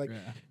music. Like,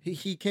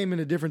 he came in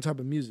a different type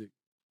of music.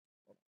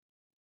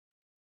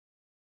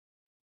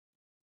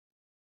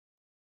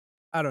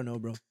 I don't know,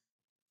 bro.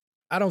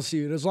 I don't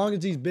see it. As long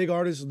as these big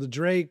artists, the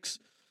Drakes,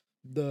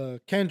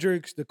 the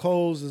Kendricks, the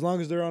Coles, as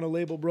long as they're on a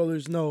label, bro,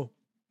 there's no,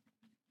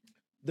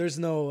 they're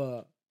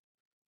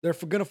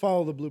gonna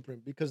follow the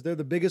blueprint because they're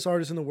the biggest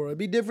artists in the world. It'd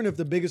be different if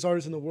the biggest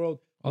artist in the world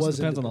also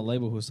depends on the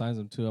label who signs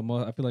them too.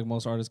 I feel like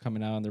most artists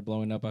coming out and they're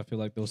blowing up, I feel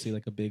like they'll see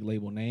like a big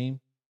label name,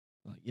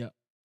 like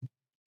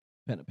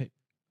pen and paper.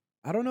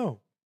 I don't know.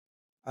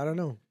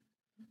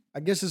 I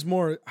guess it's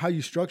more how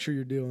you structure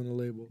your deal on the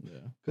label. Yeah,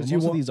 because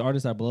most of these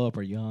artists that blow up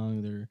are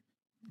young.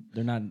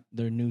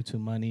 They're new to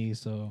money.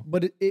 So,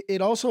 but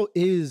it also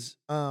is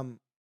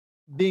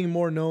being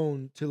more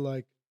known to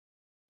like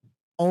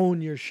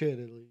own your shit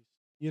at least.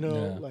 You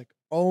know, like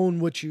own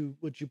what you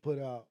put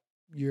out.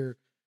 Your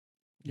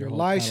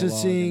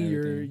licensing,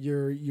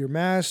 your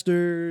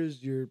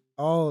masters, your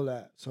all of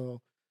that.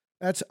 So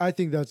I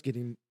think that's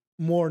getting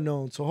more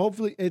known. So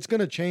hopefully it's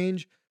gonna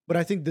change, but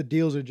I think the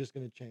deals are just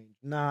gonna change,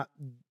 not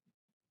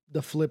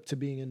the flip to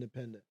being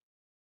independent.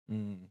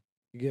 You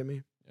get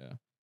me? Yeah.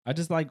 I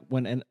just like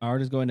when an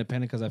artist go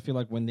independent because I feel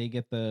like when they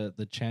get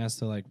the chance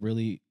to like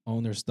really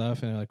own their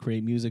stuff and like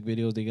create music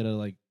videos, they gotta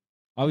like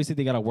obviously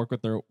they gotta work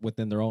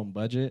within their own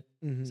budget,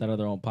 out of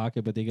their own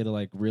pocket, but they gotta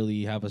like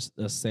really have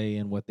a say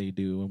in what they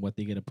do and what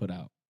they get to put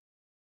out.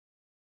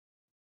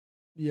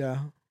 Yeah,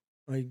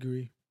 I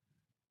agree.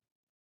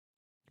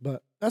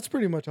 But that's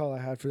pretty much all I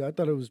had for that. I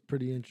thought it was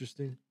pretty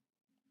interesting.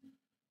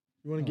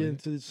 You want to get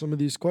into some of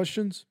these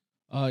questions?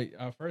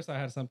 First, I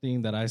had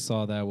something that I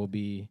saw that will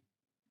be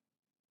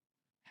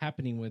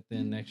happening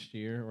within next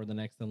year or the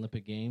next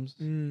Olympic Games.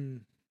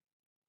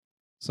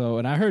 So,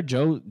 and I heard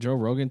Joe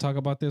Rogan talk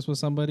about this with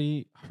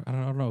somebody. I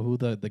don't know who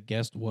the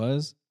guest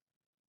was,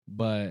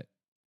 but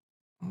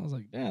I was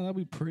like, damn, that'd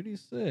be pretty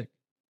sick.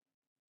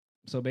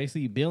 So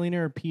basically,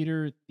 billionaire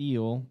Peter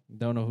Thiel,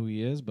 don't know who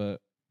he is,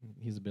 but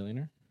he's a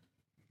billionaire,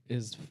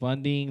 is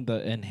funding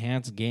the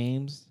enhanced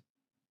games,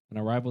 an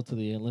arrival to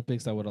the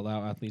Olympics that would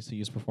allow athletes to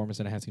use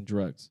performance-enhancing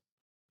drugs.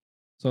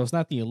 So it's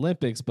not the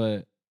Olympics,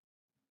 but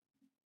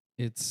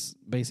it's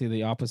basically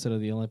the opposite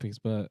of the Olympics,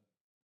 but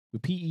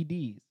with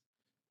PEDs.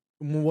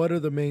 What are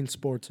the main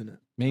sports in it?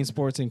 Main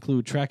sports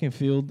include track and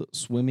field,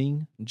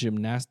 swimming,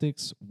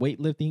 gymnastics,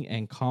 weightlifting,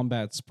 and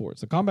combat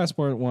sports. The combat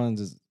sport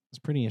ones is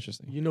pretty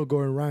interesting. You know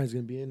Gordon Ryan's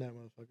going to be in that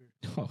motherfucker.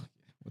 Oh,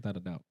 without a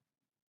doubt.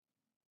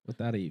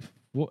 Without a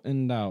foot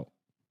in doubt.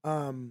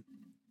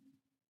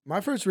 My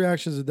first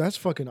reaction is that's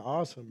fucking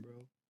awesome,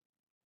 bro.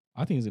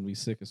 I think it's going to be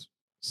sick as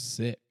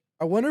sick.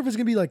 I wonder if it's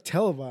going to be like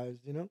televised,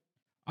 you know?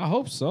 I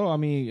hope so. I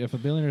mean, if a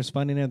billionaire is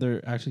funding it,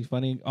 they're actually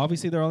funding.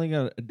 Obviously, they're only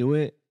gonna do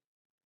it.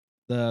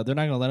 They're not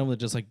gonna let them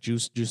just like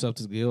juice up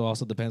this deal.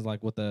 Also depends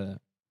like what the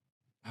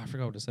I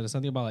forgot what it said. It's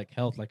something about like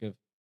health. Like if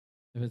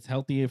it's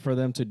healthy for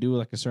them to do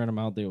like a certain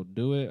amount, they'll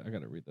do it. I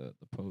gotta read the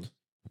post.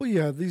 Well,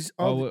 yeah, these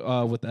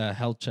With a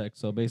health check.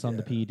 So based on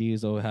the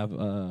PEDs, they'll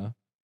have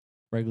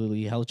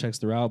regularly health checks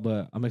throughout.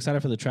 But I'm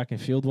excited for the track and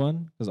field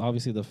one because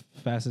obviously the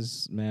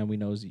fastest man we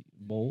know is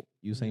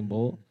Usain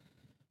Bolt.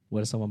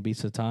 What if someone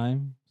beats the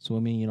time?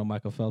 Swimming, you know,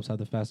 Michael Phelps had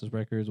the fastest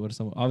records. What if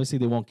someone? Obviously,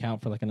 they won't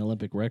count for like an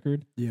Olympic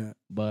record. Yeah,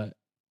 but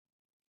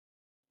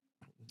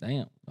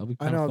damn, that'll be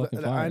I know.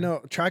 I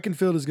know. Track and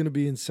field is going to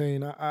be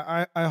insane.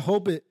 I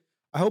hope it.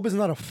 I hope it's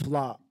not a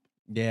flop.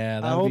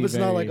 Yeah, I hope it's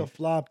not like a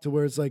flop to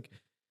where it's like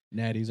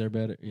natties are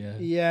better. Yeah,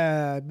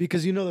 yeah,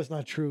 because you know that's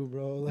not true,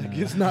 bro. Like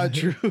it's not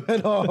true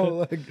at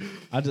all. Like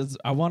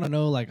I want to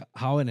know like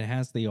how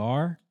enhanced they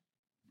are.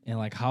 And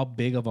like how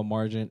big of a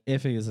margin,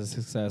 if it is a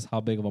success,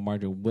 how big of a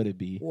margin would it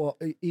be? Well,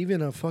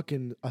 even a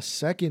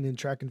second in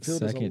track and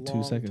field is a long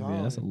 2 seconds, time.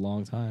 Yeah, that's a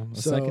long time. A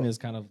second is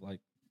kind of like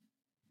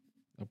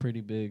a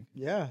pretty big.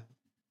 Yeah.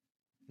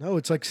 No,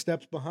 it's like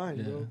steps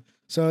behind, bro.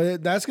 So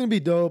that's gonna be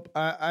dope.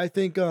 I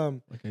think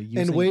like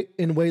in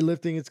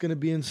weightlifting, it's gonna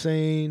be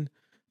insane.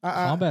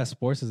 Combat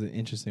sports is an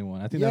interesting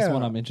one. I think that's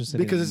one I'm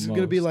interested in because it's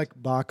gonna be like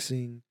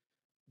boxing,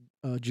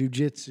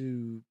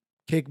 jiu-jitsu,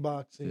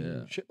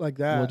 kickboxing, shit like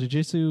that. Well,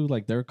 jiu-jitsu,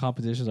 like their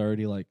competitions are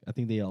already like I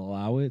think they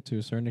allow it to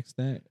a certain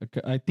extent.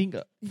 I think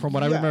from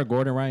what I remember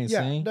Gordon Ryan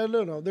saying.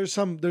 No. There's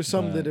some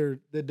that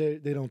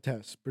they don't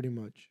test pretty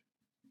much.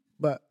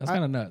 But that's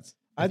kind of nuts.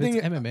 I think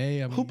it's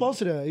MMA. I mean, who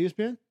posted it?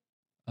 ESPN?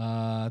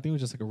 I think it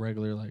was just like a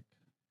regular like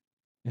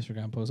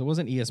Instagram post. It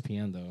wasn't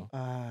ESPN though.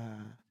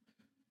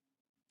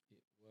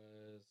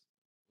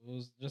 It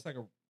was just like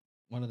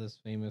one of those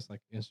famous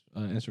like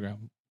Instagram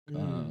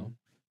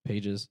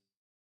pages.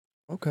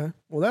 Okay.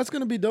 Well, that's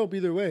going to be dope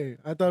either way.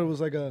 I thought it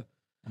was like a...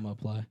 I'm going to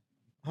apply.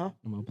 Huh?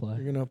 I'm going to apply.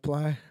 You're going to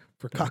apply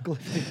for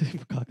cocklifting?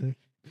 For cocklifting.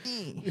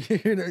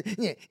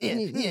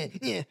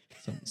 Yeah.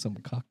 Some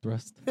cock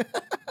thrust.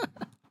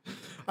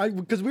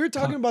 Because we were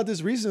talking about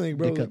this recently,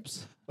 bro.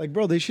 Like,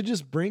 bro, they should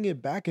just bring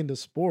it back into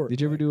sport.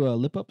 Did you ever do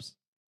lip ups?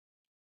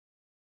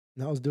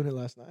 No, I was doing it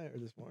last night or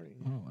this morning.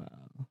 Oh, wow.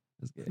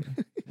 That's good.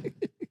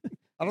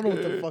 I don't know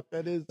what the fuck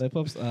that is. Lip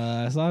ups,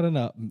 I saw it in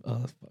it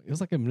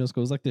was like in middle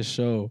school. It was like this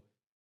show.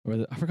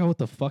 I forgot what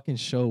the fucking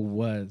show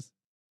was.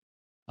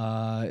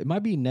 It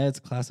might be Ned's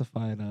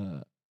Classified.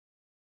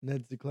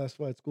 Ned's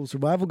Declassified School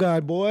Survival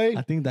Guide, boy.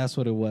 I think that's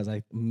what it was.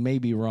 I may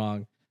be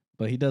wrong,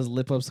 but he does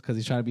lip ups because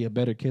he's trying to be a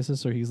better kisser.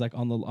 So he's like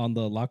on the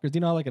lockers. Do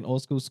you know how, like in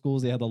old school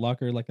schools they have the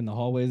locker like in the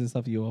hallways and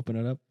stuff? You open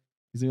it up.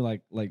 He's doing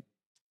like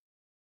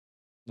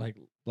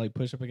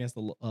push up against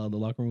the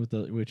locker room with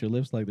your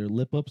lips, like they're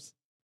lip ups.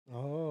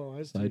 Oh,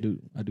 I see. So I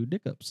do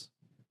dick ups.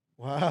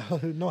 Wow,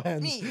 no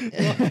hands.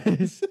 No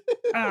hands.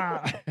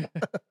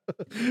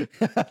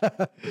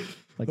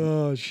 Like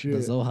oh shit. The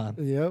Zohan.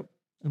 Yep.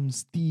 I'm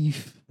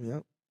Steve.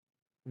 Yep.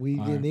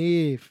 Vegan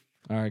Eve.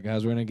 All right,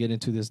 guys, we're gonna get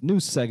into this new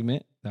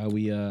segment that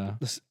we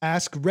Let's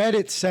Ask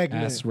Reddit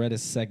segment. Ask Reddit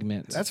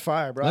segment. That's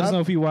fire, bro. Let us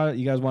know if you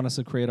guys want us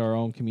to create our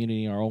own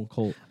community, our own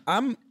cult.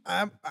 I'm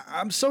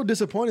so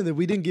disappointed that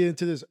we didn't get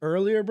into this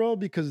earlier, bro,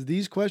 because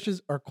these questions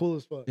are cool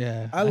as fuck.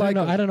 Yeah. I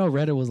don't know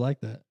Reddit was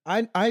like that.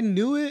 I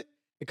knew it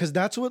because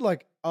that's what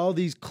like all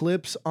these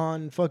clips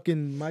on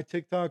fucking my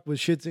TikTok with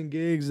shits and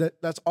gigs.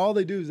 That's all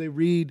they do is they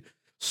read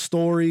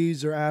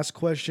stories or ask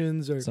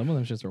questions or some of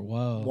them shits are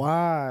wild.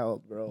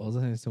 Wild, bro. I was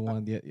listening to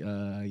one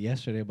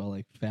yesterday about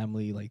like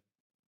family like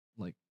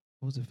what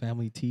was it,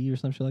 family tea or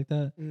some shit like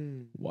that.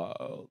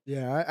 Wow.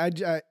 Yeah,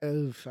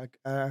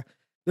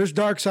 there's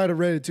dark side of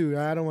Reddit too.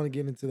 I don't want to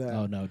get into that.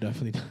 Oh no,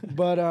 definitely not.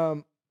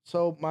 But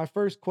so my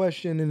first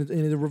question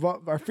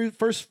our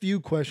first few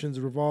questions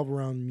revolve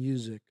around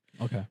music.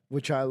 Okay.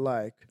 Which I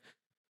like.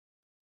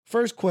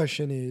 First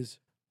question is,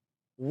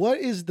 what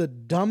is the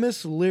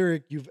dumbest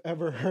lyric you've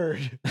ever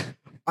heard?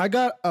 I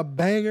got a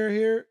banger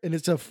here, and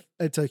it's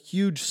a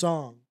huge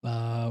song.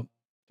 So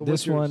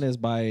this one is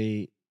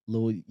by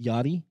Lil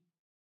Yachty.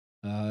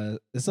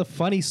 It's a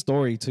funny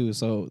story too.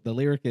 So the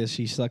lyric is,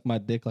 "She sucked my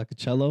dick like a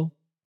cello,"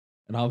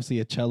 and obviously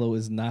a cello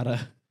is not an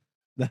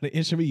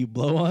instrument you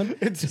blow on.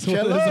 It's a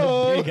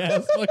cello. It's a big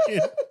ass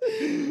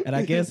fucking. And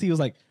I guess he was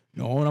like,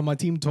 "No one on my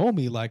team told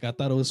me. Like I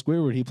thought it was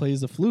Squidward. He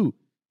plays the flute."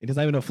 It's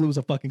not even a flute, it's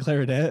a fucking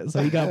clarinet.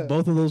 So he got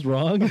both of those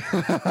wrong.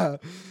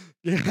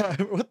 Yeah,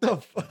 what the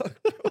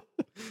fuck, bro?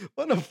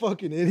 What a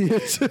fucking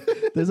idiot.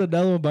 There's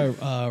another one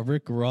by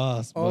Rick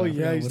Ross. Oh,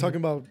 yeah, he's talking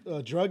about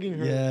drugging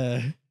her.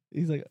 Yeah.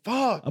 He's like,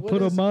 fuck. I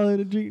put a Molly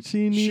in a drink.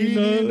 She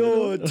didn't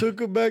know. I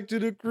took her back to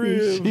the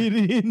crib. She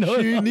didn't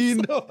know. She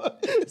didn't know.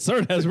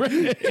 Sir, that's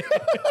right.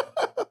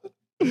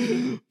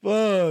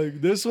 Fuck.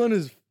 This one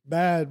is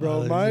bad,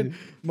 bro.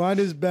 Mine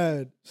is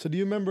bad. So do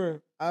you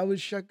remember, I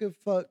wish I could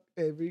fuck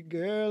every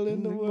girl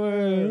in the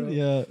world?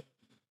 Yeah.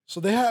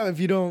 So they have, if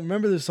you don't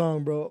remember the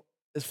song, bro,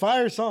 it's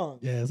fire song.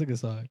 Yeah, it's a good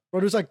song.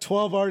 Bro, there's like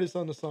 12 artists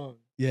on the song.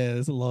 Yeah,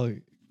 it's a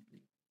long.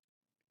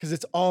 because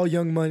it's all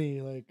Young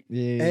Money, like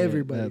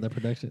everybody. The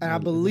production. And I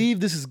believe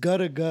this is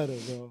Gutta Gutta,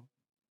 bro.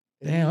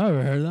 Damn, I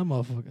haven't heard that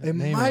motherfucker. It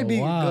might be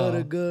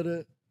Gutta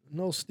Gutta.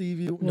 No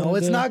Stevie. No, Wonder.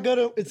 it's not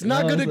Gutta. It's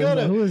not Gutta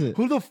Gutta. Who is it?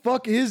 Who the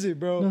fuck is it,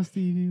 bro? No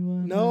Stevie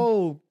Wonder.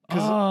 No.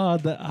 I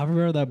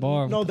remember that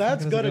bar. No,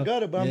 that's Gutta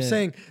Gutta. But I'm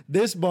saying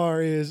this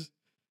bar is.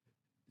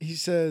 He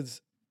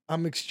says,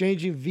 "I'm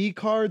exchanging V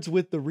cards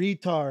with the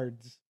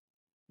retards."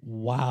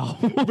 Wow,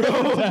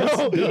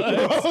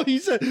 bro. He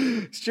said,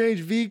 "Exchange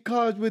V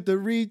cards with the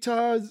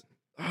retards."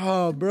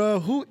 Oh, bro,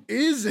 who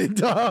is it,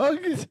 dog?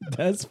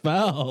 That's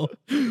foul.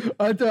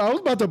 I was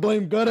about to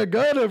blame Gutta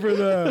Gutta for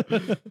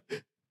that.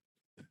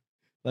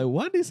 Like,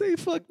 what did he say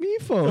fuck me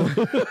for? Every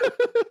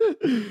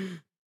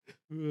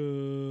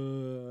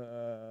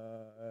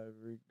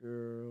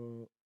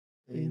girl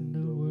in the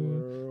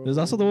world. There's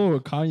also the one where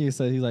Kanye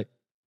said he's like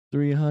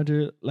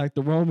 300 like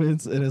the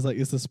Romans, and it's like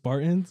it's the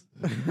Spartans.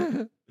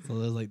 So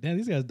it's like, damn,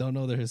 these guys don't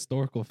know their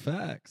historical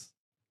facts.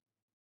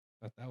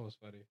 I thought that was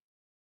funny.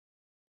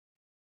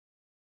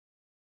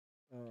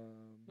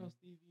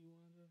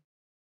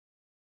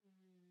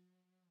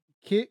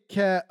 Kit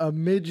Kat, a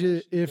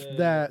midget, if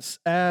that's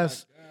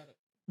ass.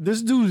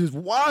 This dude is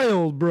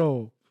wild,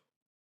 bro.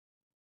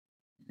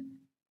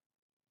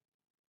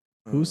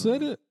 Who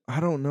said it?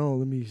 I don't know.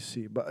 Let me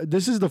see. But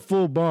this is the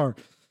full bar.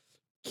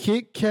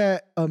 Kit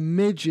Kat, a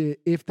midget,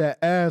 if that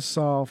ass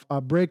off, I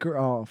break her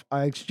off.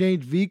 I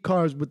exchange V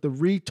cards with the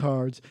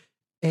retards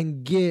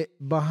and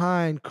get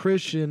behind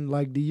Christian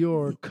like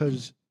Dior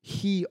because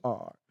he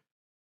are.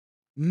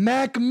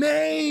 Mac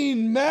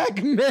Main,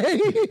 Mac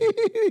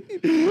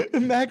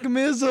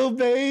Mizzle,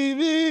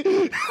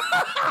 baby.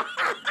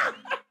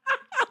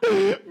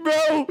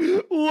 Bro,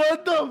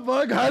 what the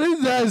fuck? How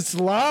did that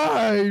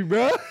slide,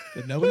 bro?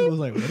 And nobody was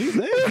like, what do you say?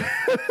 Even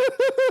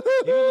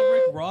the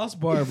Rick Ross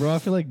bar, bro. I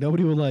feel like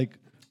nobody would like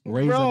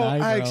raise an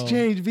eyebrow. I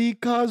exchange V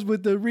cards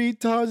with the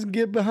retards and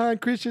get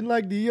behind Christian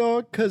like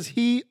Dior because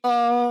he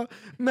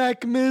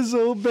Mac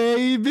Mizzle,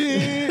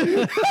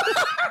 baby.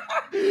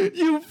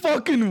 You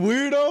fucking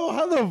weirdo.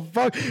 How the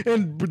fuck?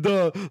 And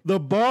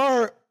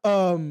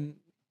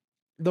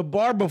the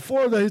bar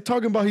before that, he's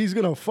talking about he's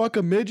gonna fuck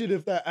a midget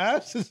if that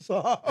ass is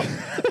off.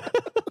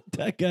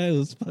 That guy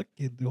was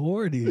fucking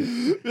horny.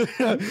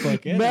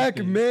 Mac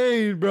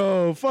Main,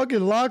 bro.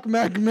 Fucking lock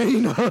Mac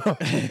Main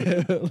up.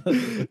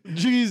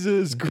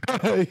 Jesus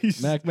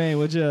Christ. Mac Main,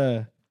 what'd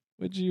you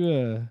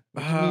mean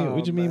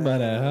by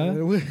that, huh?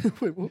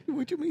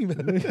 What you mean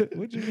by that?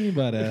 What'd you mean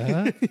by that,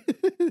 huh?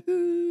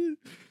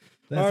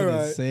 That's all an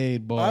right.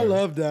 insane bar. I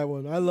love that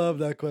one. I love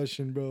that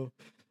question, bro.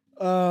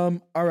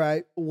 All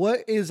right.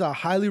 What is a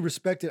highly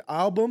respected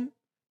album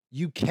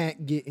you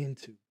can't get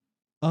into?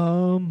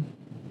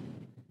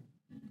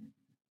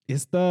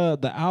 It's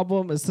the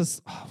album. It's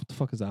this. Oh, what the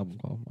fuck is the album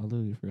called? I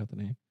literally forgot the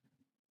name.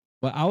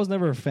 But I was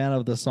never a fan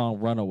of the song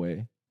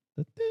 "Runaway."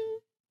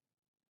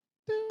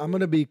 I'm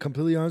gonna be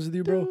completely honest with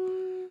you, bro.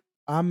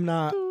 I'm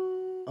not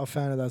a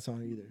fan of that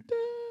song either.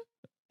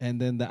 And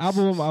then the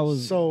album I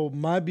was so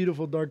My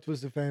Beautiful Dark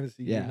Twisted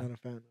Fantasy. Yeah. You're not a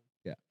fan of.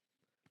 Yeah,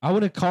 I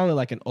wouldn't call it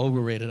like an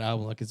overrated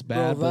album. Like it's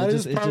bad. Bro, that but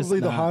is probably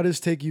the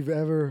hottest take you've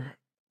ever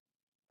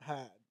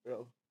had,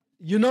 bro.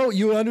 You know,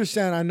 you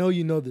understand. I know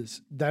you know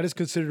this. That is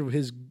considered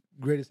his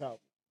greatest album.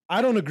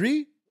 I don't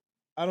agree.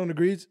 I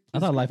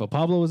thought Life of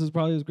Pablo was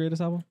probably his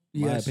greatest album.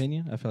 In my Yes.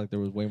 opinion, I feel like there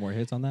was way more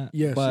hits on that.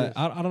 Yes, but yes.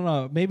 I don't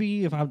know.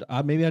 Maybe if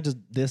maybe I just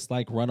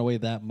dislike Runaway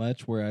that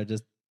much, where I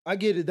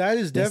get it. That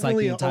is Dislike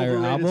definitely the an entire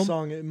overrated album,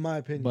 song, in my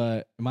opinion.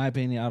 But in my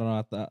opinion, I don't know.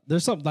 I thought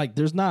there's some like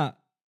there's not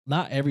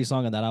every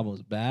song on that album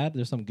is bad.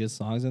 There's some good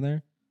songs in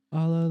there.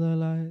 All of the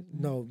lights.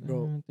 No,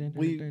 bro. Do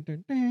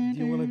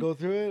you want to go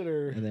through it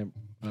or? And then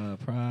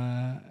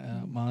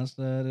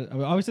Monster. I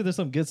mean, obviously, there's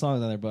some good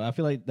songs in there, but I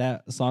feel like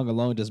that song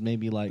alone just made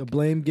me like The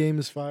Blame Game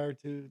is fire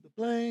too. The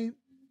Blame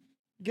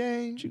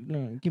Game.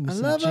 give me I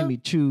some love Jimmy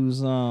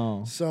Choo's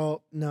on.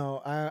 So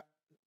no,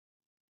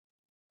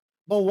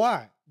 But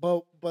why?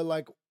 But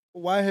like,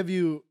 why have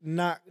you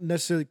not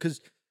necessarily?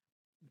 Because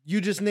we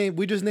just named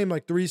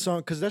like 3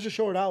 songs. Because that's a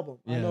short album.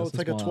 I know it's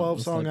like a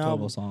 12-song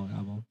album. 12-song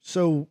album.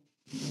 So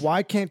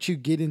why can't you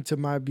get into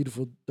My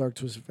Beautiful Dark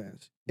Twisted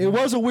Fantasy? It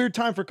was a weird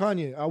time for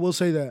Kanye. I will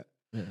say that.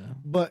 Yeah.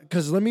 But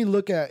because let me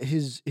look at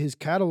his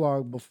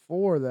catalog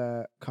before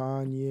that.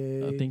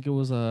 Kanye. I think it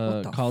was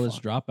What the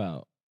College fuck?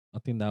 Dropout. I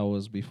think that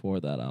was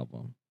before that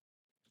album.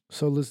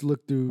 So let's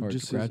look through Or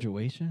just his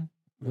Graduation.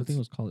 I think it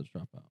was College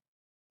Dropout.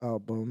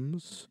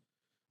 albums.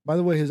 By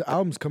the way, his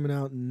album's coming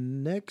out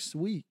next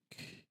week.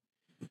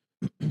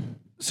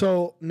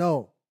 So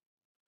no.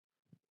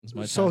 Is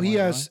my So he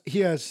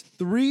timeline has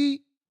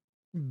 3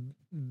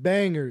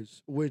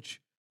 bangers,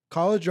 which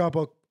College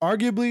Dropout,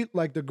 arguably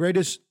like the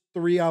greatest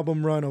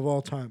 3-album run of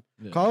all time.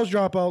 Yeah. College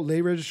Dropout,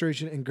 Late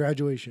Registration, and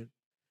Graduation.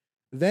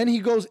 Then he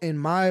goes, in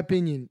my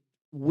opinion,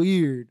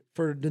 weird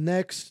for the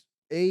next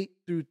 8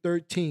 through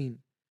 13.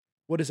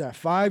 What is that?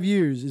 5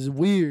 years is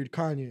weird,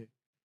 Kanye.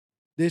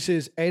 This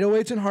is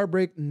 808s and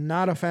Heartbreak.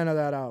 Not a fan of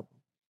that album.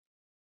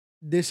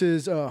 This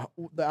is the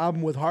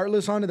album with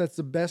Heartless on it. That's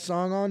the best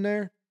song on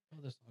there.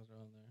 Other songs are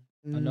on there.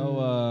 I know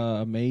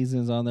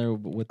Amazing's on there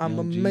with I'm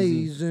Young Jeezy.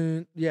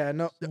 amazing. Yeah,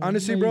 no. So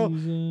Honestly, bro,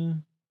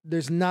 amazing.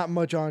 there's not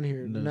much on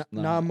here. There's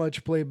Not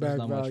much playback There's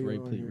not much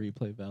value on here.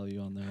 replay value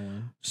on that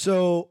one.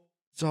 So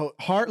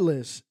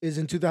Heartless is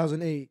in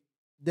 2008.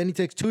 Then he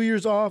takes 2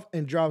 years off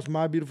and drops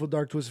My Beautiful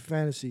Dark Twisted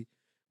Fantasy,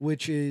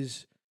 which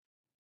is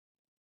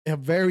a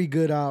very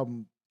good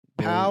album.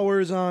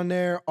 Powers on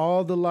there,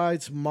 All the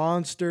Lights,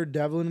 Monster,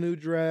 Devil in a New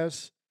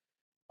Dress,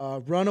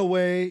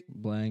 Runaway.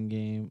 Blame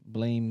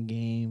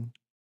game.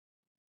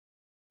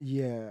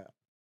 Yeah,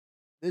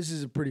 this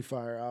is a pretty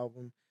fire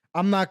album.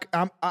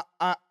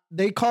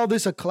 They call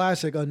this a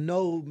classic, a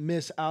no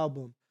miss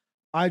album.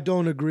 I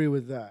don't agree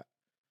with that.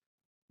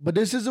 But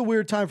this is a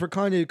weird time for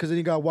Kanye because then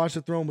he got Watch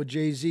the Throne with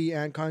Jay-Z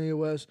and Kanye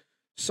West.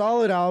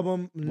 Solid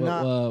album.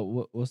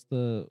 What's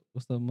the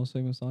most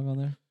famous song on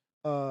there?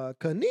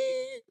 Kanye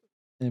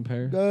In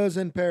Paris. Does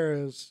in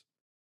Paris.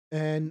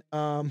 And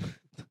I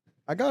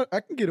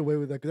can get away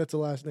with that because that's the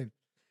last name.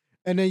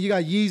 And then you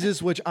got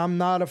Yeezus, which I'm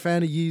not a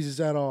fan of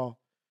Yeezus at all.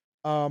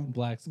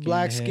 Black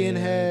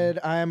Skinhead,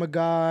 I Am a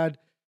God,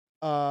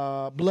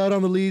 Blood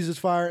on the Leaves is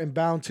fire, and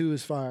Bound 2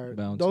 is fire.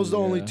 Those are the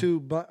only two.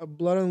 Blood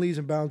on the Leaves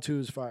and Bound 2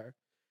 is fire.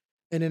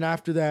 And then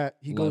after that,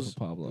 he goes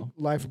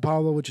Life of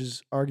Pablo, which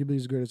is arguably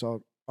his greatest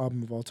album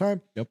of all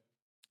time. Yep.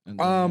 And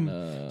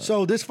then,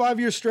 so this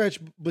 5-year stretch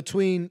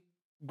between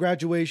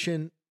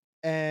Graduation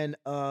and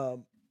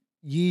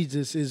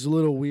Yeezus is a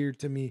little weird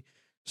to me.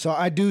 So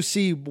I do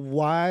see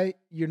why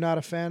you're not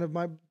a fan of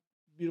My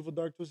Beautiful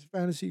Dark Twisted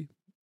Fantasy.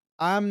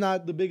 I'm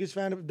not the biggest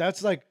fan of it.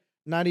 That's like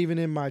not even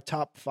in my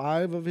top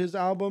 5 of his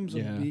albums,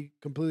 to be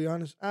completely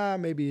honest.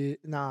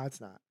 It's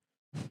not.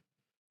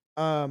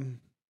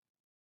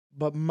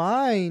 But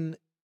mine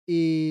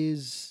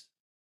is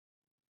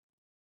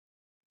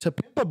To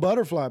Pimp a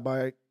Butterfly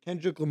by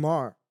Kendrick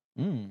Lamar.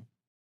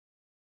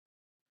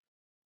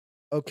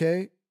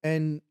 Okay?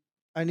 And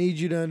I need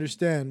you to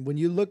understand, when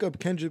you look up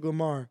Kendrick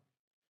Lamar,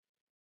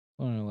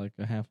 like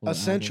a handful of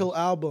essential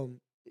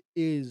album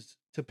is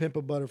To Pimp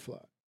a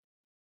Butterfly.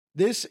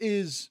 This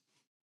is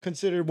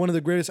considered one of the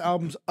greatest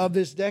albums of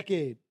this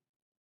decade.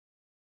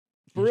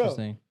 For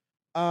real.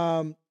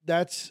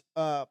 That's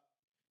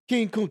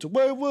King Kunta.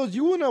 Where was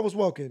you when I was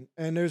walking?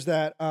 And there's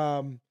that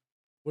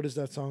what is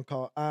that song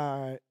called?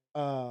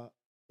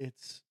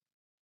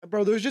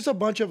 There's just a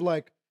bunch of,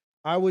 like,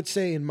 I would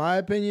say, in my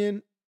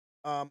opinion,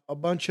 a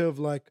bunch of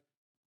like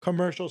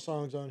commercial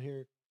songs on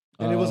here.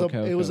 And it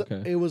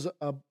was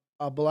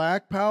a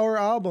Black Power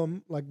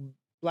album, like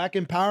Black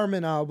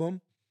Empowerment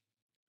album.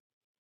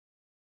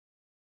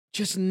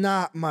 Just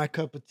not my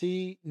cup of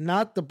tea.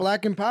 Not the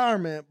Black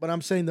Empowerment, but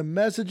I'm saying the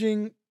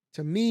messaging,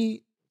 to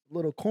me, a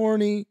little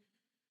corny.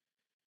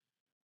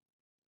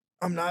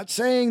 I'm not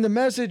saying the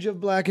message of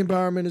Black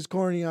Empowerment is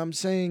corny. I'm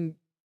saying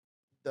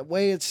the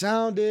way it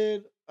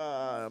sounded.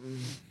 When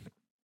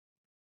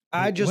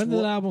did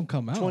the album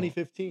come out?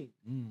 2015.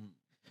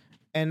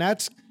 And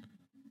that's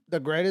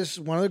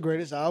one of the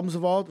greatest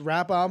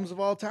rap albums of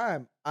all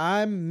time.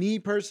 Me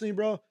personally,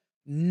 bro,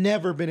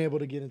 never been able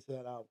to get into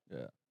that album.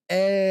 Yeah.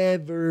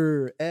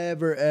 Ever.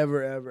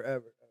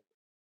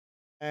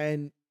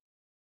 And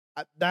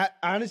that,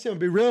 honestly, I'm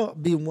gonna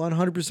be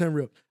 100%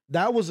 real.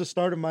 That was the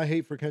start of my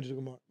hate for Kendrick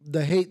Lamar.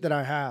 The hate that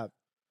I have.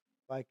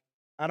 Like,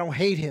 I don't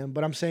hate him,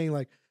 but I'm saying,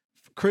 like,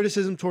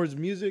 criticism towards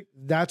music,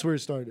 that's where it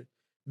started.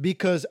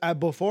 Because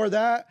before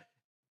that,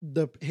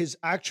 his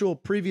actual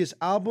previous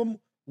album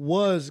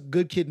was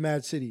Good Kid,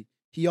 Mad City.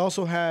 He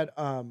also had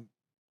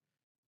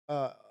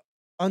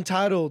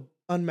Untitled,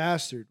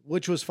 Unmastered,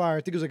 which was fire.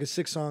 I think it was like a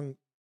 6-song.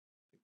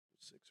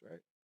 6, right?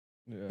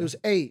 Yeah. It was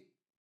 8.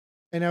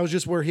 And that was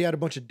just where he had a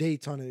bunch of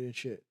dates on it and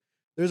shit.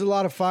 There's a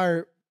lot of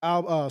fire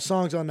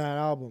songs on that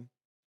album.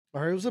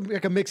 Or it was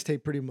like a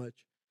mixtape, pretty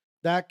much.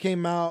 That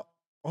came out.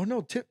 Oh,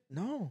 no.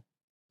 No.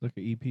 Like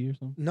an EP or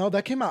something? No,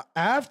 that came out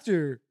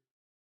after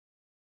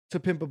To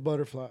Pimp a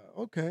Butterfly.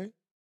 Okay.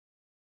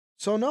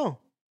 So, no.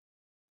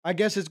 I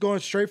guess it's going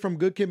straight from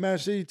Good Kid, Mad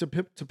City to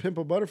Pimp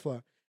a Butterfly.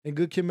 And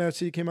Good Kid, Mad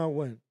City came out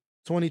when?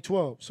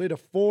 2012. So he had a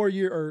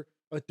 4-year or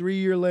a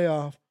 3-year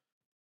layoff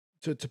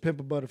to Pimp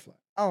a Butterfly.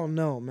 I don't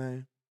know,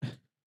 man.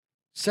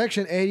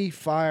 Section 80,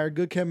 fire.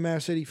 Good Kid,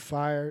 Mad City,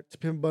 fire. To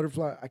Pimp a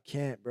Butterfly, I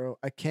can't, bro.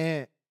 I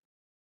can't.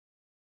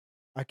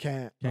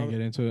 Can't get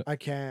into it. I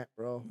can't,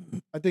 bro.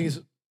 I think it's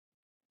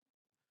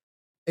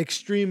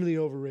extremely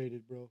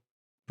overrated, bro.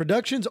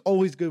 Production's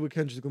always good with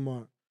Kendrick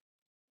Lamar.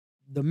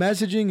 The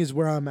messaging is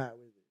where I'm at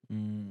with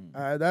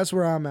it. That's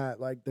where I'm at.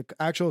 Like, the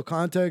actual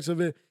context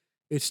of it,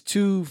 it's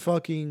too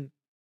fucking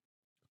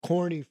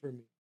corny for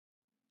me.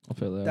 I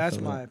feel that. That's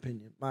my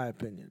opinion. My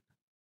opinion.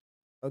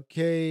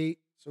 Okay,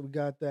 so we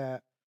got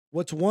that.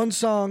 What's one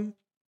song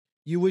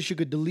you wish you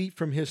could delete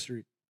from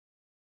history?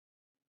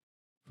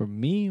 For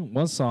me,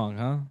 one song,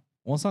 huh?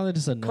 One song that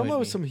just annoyed me. Come on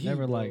with some heat,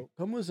 Never bro. like.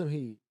 Come with some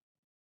heat.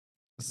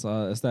 It's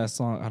that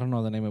song. I don't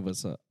know the name of it.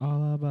 It's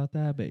all about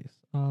that bass.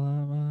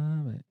 All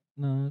about it.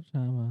 No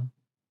drama.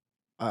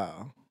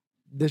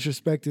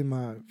 Disrespecting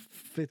my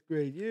 5th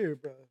grade year,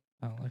 bro.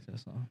 I don't like that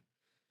song.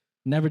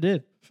 Never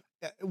did.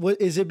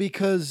 What is it?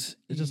 Because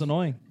it's just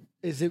annoying.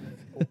 Is it?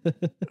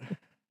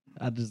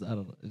 I don't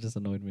know. It just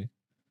annoyed me.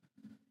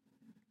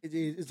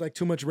 It's like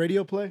too much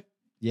radio play.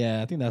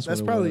 Yeah, I think that's what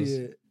it probably was.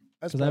 it.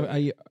 That's Because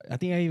probably I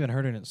think I even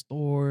heard it in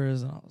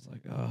stores, and I was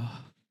like,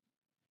 oh,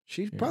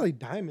 she's yeah. probably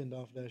diamond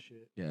off that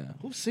shit. yeah.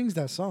 Who sings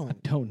that I song?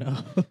 don't know.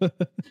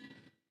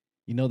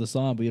 You know the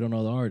song, but you don't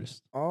know the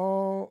artist.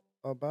 All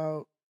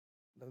about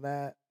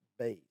that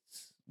bass.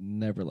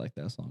 Never liked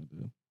that song,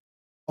 dude.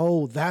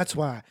 Oh, that's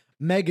why.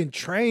 Megan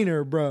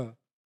Trainor, bruh.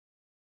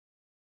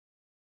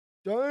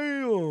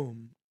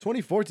 Damn.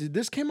 2014.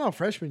 This came out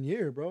freshman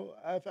year, bro.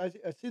 I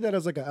see that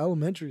as like an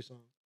elementary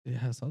song. Yeah,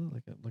 I saw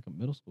that like a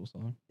middle school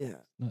song. Yeah.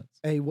 Nuts.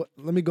 Hey, what?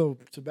 Let me go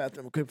to the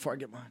bathroom quick before I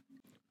get mine.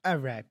 All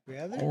right,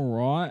 brother. All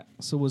right.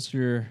 So what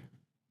song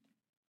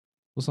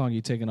are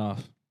you taking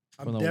off?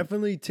 I'm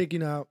definitely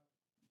taking out.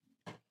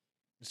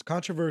 It's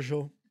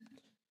controversial.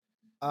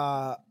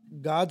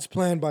 God's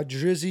Plan by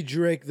Drizzy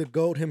Drake, the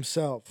GOAT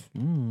himself.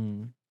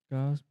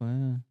 God's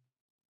Plan.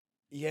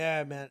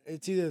 Yeah, man.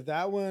 It's either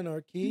that one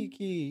or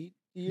Kiki,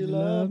 Do You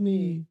Love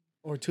Me?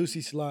 Or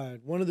Tootsie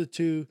Slide. One of the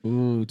two.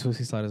 Ooh,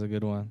 Tootsie Slide is a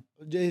good one.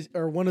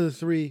 Or one of the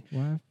three.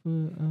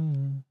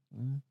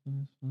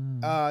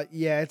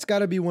 Yeah, it's got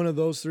to be one of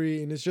those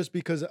three. And it's just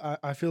because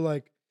I feel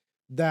like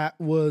that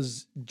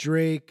was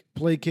Drake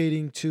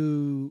placating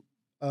to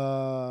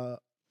that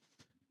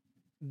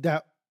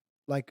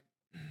like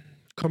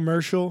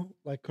commercial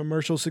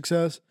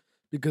success,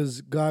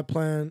 because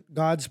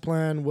God's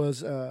Plan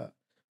was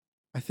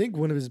I think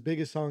one of his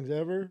biggest songs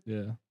ever.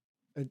 Yeah.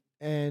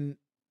 And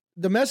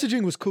the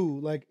messaging was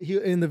cool. Like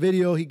in the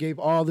video, he gave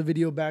all the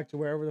video back to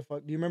wherever the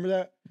fuck. Do you remember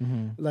that?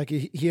 Mm-hmm. Like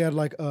he had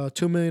like a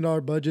 $2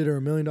 million budget or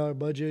 $1 million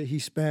budget. He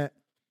spent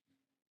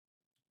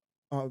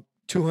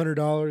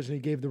 $200 and he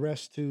gave the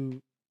rest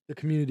to the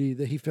community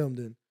that he filmed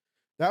in.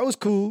 That was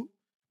cool.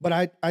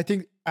 But I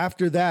think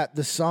after that,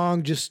 the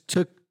song just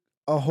took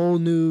a whole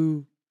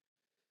new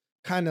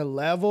kind of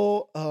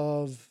level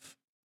of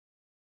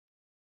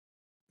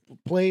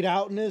played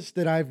outness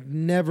that I've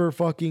never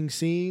fucking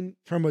seen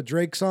from a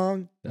Drake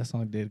song. That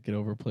song did get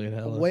overplayed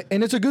hella.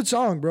 And it's a good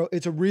song, bro.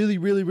 It's a really,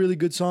 really, really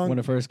good song. When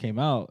it first came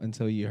out,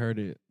 until you heard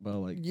it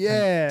about like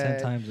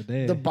 10 times a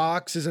day. The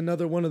Box is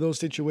another one of those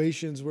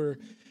situations where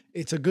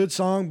it's a good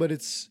song, but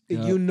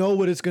you know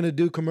what it's gonna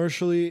do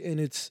commercially, and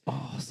it's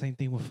same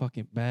thing with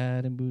fucking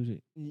Bad and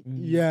Bougie.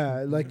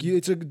 Yeah, like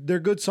they're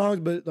good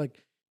songs, but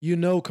like you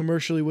know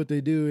commercially what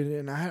they do,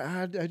 and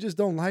I just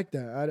don't like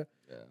that.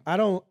 I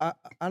don't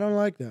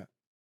like that.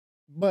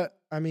 But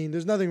I mean,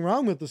 there's nothing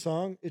wrong with the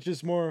song. It's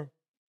just more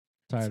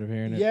tired of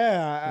hearing it.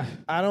 Yeah,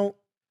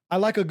 I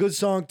like a good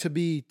song to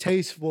be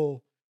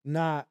tasteful,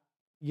 not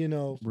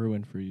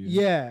ruined for you.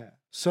 Yeah.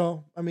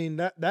 So I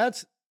mean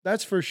that's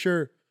for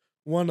sure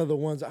one of the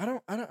ones. I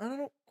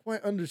don't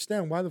quite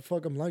understand why the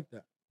fuck I'm like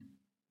that.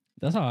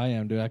 That's how I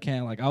am, dude. I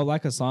can't I'll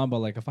like a song, but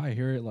like if I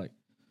hear it too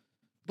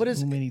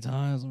many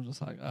times, I'm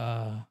just like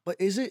But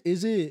is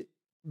it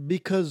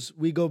because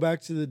we go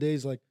back to the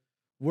days like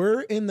we're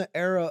in the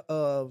era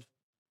of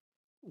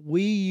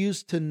we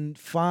used to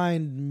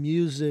find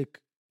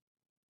music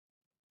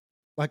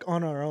like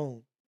on our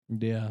own.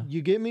 Yeah.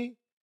 You get me?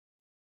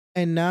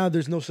 And now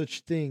there's no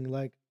such thing.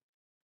 Like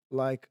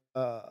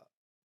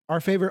our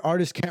favorite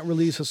artist can't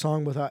release a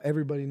song without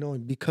everybody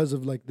knowing because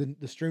of like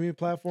the streaming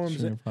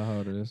platforms and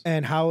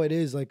how it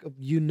is. Like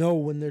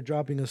when they're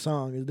dropping a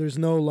song. There's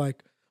no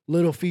like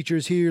little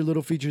features here,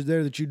 little features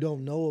there that you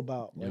don't know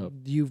about. Like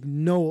you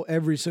know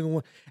every single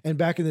one. And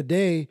back in the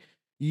day,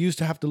 you used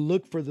to have to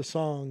look for the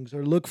songs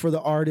or look for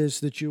the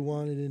artists that you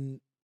wanted, and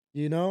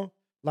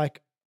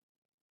like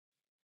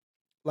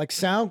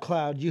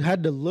SoundCloud, you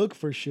had to look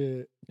for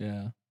shit.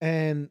 Yeah.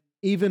 And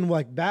even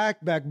like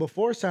back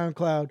before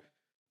SoundCloud,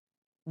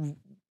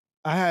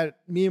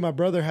 me and my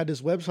brother had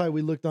this website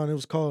we looked on. It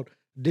was called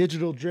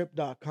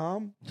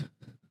digitaldrip.com.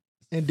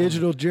 And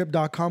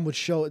digitaldrip.com would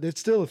show,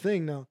 it's still a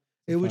thing now.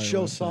 It would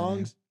show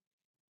songs.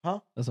 Name. Huh?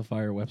 That's a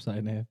fire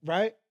website name.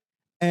 Right?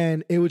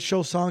 And it would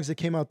show songs that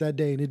came out that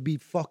day, and it'd be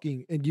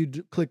fucking, and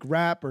you'd click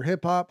rap or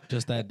hip hop.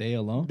 Just that day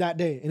alone? That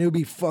day. And it would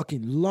be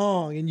fucking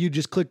long, and you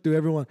just click through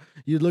everyone.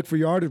 You'd look for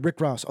your artist, Rick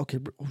Ross. Okay,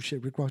 oh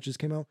shit, Rick Ross just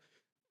came out.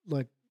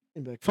 Like,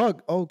 and be like,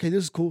 fuck, okay,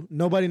 this is cool.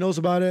 Nobody knows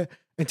about it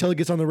until it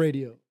gets on the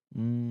radio.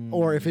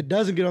 Or if it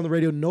doesn't get on the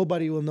radio,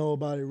 nobody will know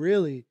about it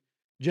really.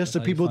 Just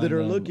the people that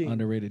are looking.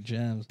 Underrated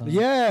gems. Huh?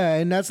 Yeah,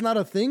 and that's not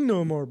a thing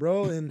no more,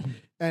 bro. And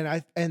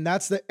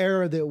that's the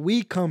era that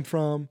we come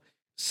from.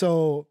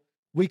 So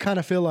we kind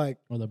of feel like,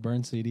 or the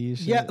burn CDs.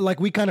 Yeah, like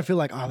we kind of feel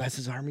like, oh, this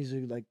is our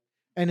music. Like,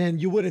 and then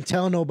you wouldn't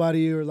tell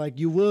nobody, or like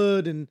you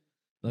would, and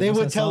like, they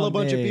would tell a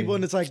bunch of people,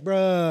 and it's like,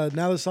 bruh,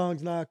 now the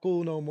song's not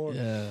cool no more.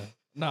 Yeah.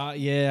 Nah,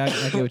 yeah,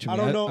 I get what you mean.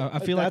 I don't know. I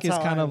feel like it's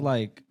kind of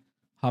like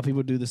how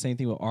people do the same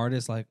thing with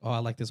artists. Like, oh, I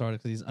like this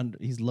artist because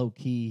he's low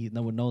key.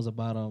 No one knows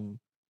about him.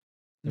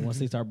 And once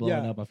they start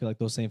blowing up, I feel like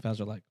those same fans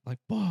are like,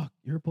 fuck,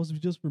 you're supposed to be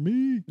just for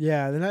me.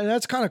 Yeah, and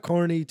that's kind of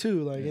corny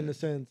too, like in a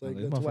sense. Like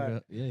that's why.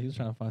 Yeah, he was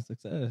trying to find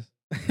success.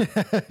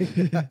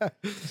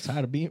 He's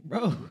tired of being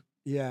broke.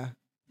 Yeah.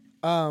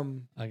 I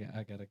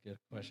got a good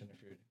question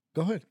if you're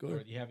Go ahead. Go Or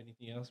ahead. do you have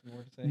anything else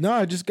more to say? No,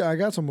 I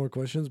got some more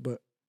questions,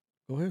 but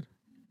go ahead.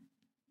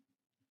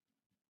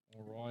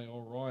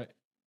 All right.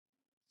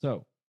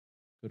 So,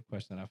 good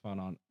question I found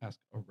on Ask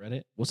a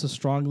Reddit. What's a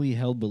strongly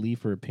held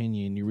belief or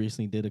opinion you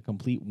recently did a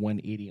complete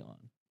 180 on?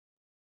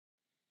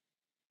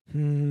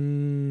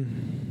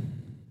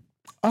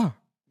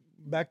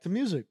 Back to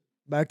music.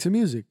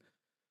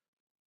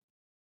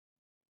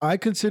 I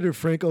consider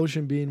Frank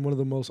Ocean being one of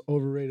the most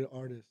overrated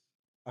artists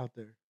out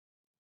there.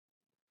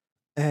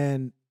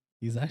 And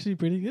He's actually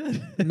pretty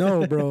good.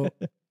 no, bro.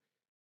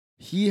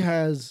 He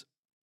has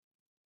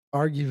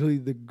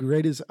arguably the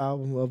greatest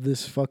album of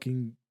this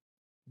fucking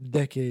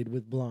decade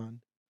with Blonde.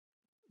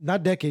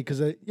 Not decade, because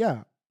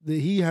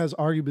he has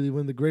arguably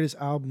one of the greatest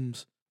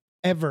albums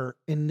ever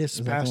in this Is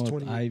that the past one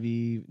with 20 years.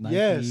 Ivy, Nikes?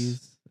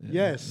 Yes. Yeah,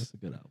 Yes. That's a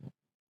good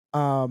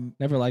album.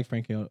 Never liked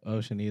Frank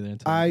Ocean either.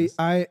 Until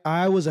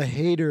I was a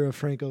hater of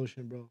Frank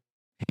Ocean, bro.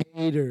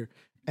 Hater.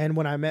 And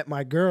when I met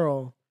my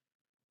girl,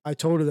 I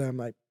told her that I'm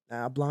like,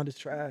 nah, Blonde is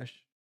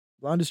trash.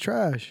 Blonde is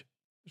trash.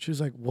 She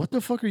was like, what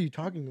the fuck are you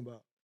talking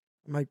about?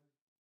 I'm like,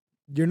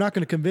 you're not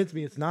going to convince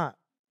me it's not.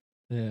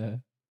 Yeah.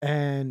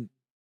 And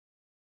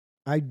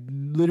I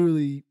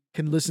literally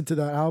can listen to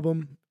that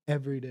album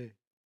every day.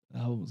 The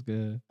album's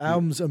good.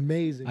 Album's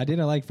amazing. I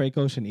didn't like Frank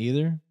Ocean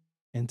either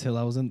until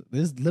I was in.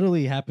 This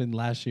literally happened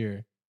last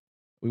year.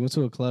 We went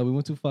to a club. We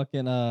went to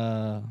fucking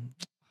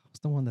what's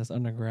the one that's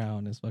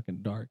underground? It's fucking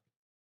dark.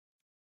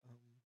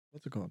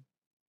 What's it called?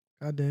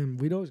 Goddamn,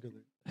 we'd always go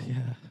there.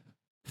 Yeah.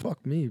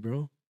 Fuck me,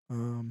 bro.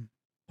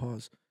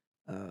 Pause.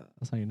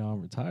 That's how you know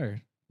I'm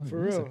retired. Like,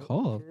 For what's real. it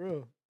called? For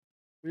real.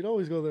 We'd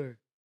always go there.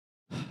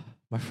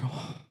 My friend.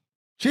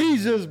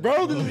 Jesus,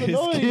 bro, this is It's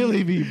annoying.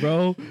 killing me,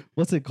 bro.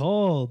 What's it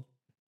called?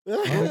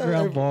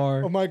 Underground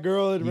bar. Oh, my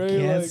girl and You Ray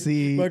can't like,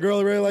 see. my girl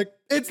and Ray like,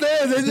 it's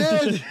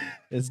this.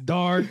 It's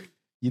dark.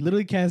 You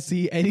literally can't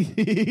see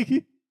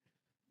anything.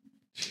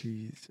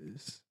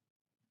 Jesus.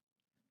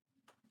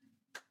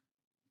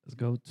 Let's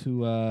go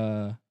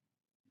to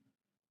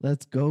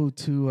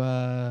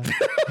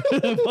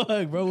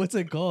fuck, bro. What's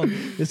it called?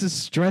 This is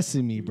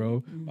stressing me,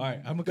 bro. All right,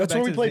 I'm gonna come That's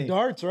back where to we the played thing.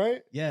 darts,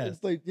 right? Yes.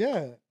 It's like,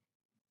 yeah.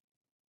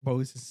 Bro,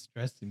 this is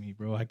stressing me,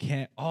 bro. I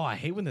can't. Oh, I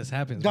hate when this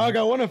happens. Dog,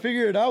 bro. I want to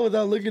figure it out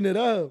without looking it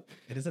up.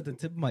 It is at the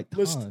tip of my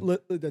Let's, tongue.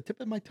 the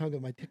tip of my tongue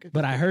of my ticket.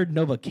 But I heard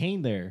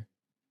Novocaine there.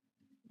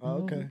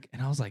 Oh, okay.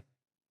 And I was like,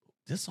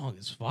 this song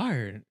is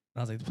fire. And I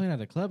was like, playing at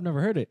the club,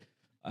 never heard it.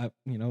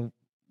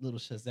 Little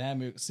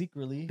Shazam it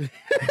secretly.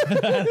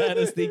 I had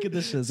to sneak in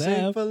the Sink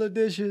Shazam. full of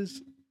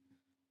dishes.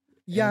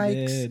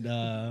 Yikes. And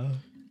then,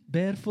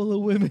 bed full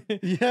of women. Yeah.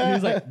 And he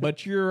was like,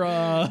 but you're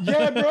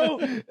Yeah, bro.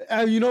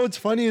 You know what's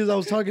funny is I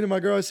was talking to my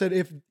girl. I said,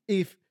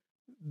 if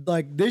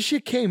like this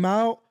shit came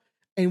out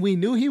and we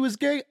knew he was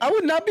gay, I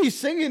would not be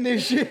singing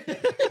this shit.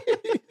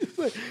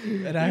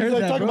 And I heard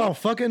like that, talking bro. about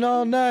fucking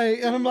all night,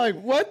 and I'm like,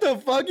 what the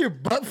fuck? You're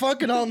butt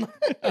fucking all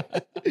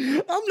night.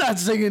 I'm not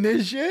singing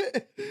this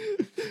shit.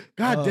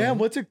 God damn,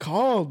 what's it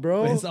called,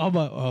 bro? It's all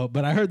about,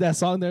 but I heard that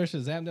song there,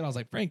 Shazam. Then I was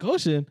like, Frank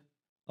Ocean. I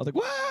was like,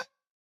 what?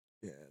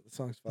 Yeah, the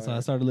song's fire. So I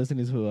started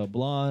listening to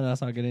Blonde. I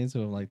started getting into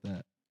him like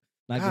that.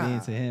 Not getting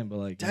into him, but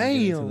like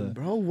getting into Damn,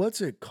 bro,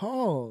 what's it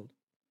called?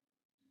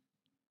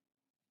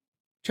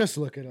 Just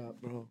look it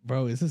up, bro.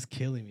 Bro, this is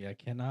killing me. I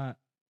cannot.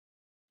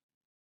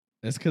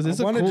 It's because it's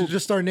I a wanted cool. to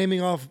just start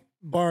naming off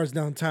bars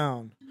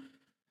downtown.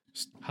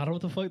 What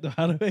the fuck?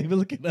 How do I even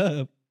look it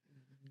up?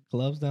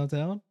 Clubs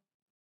downtown?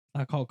 It's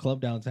not called Club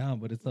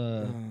Downtown, but it's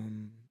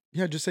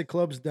Yeah, just say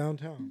clubs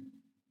downtown.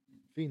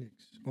 Phoenix.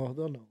 Well,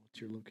 they'll know what's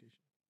your location.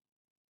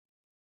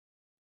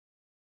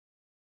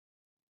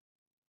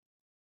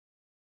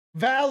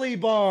 Valley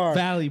Bar.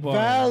 Valley Bar.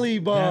 Valley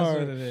Bar. That's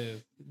what it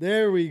is.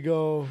 There we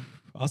go.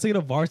 I was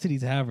thinking of Varsity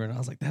Tavern. I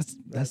was like,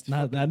 that's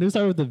not. I knew it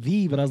started with the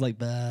V, but I was like,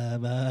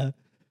 bah.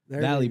 There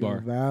Valley we go. Bar.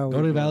 Valley Go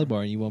to Bar. Valley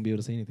Bar and you won't be able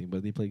to say anything,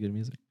 but they play good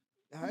music.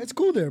 It's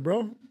cool there,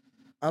 bro.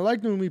 I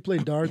liked when we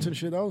played darts and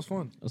shit. That was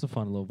fun. That was a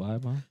fun little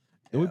vibe, huh?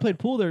 And we played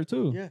pool there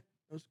too. Yeah, that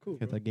was cool.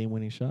 Get Bro. that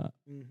game-winning shot.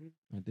 Mm-hmm.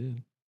 I did.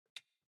 I'm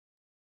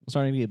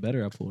starting to get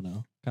better at pool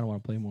now. Kind of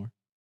want to play more.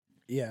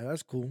 Yeah,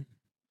 that's cool.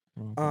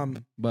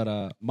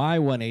 But my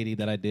 180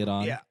 that I did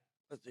on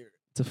Let's hear it.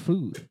 to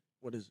food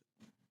What is it?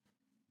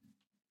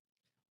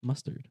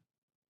 mustard.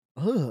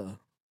 Ugh.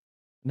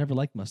 Never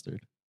liked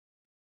mustard,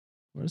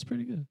 but it's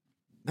pretty good.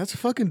 That's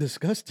fucking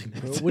disgusting,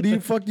 bro. What do you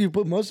fuck? Do you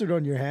put mustard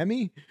on your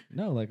hammy?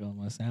 No, like on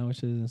my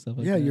sandwiches and stuff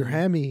like Yeah, that. your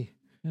hammy.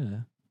 Yeah,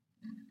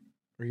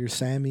 Or your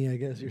Sammy, I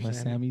guess. Your my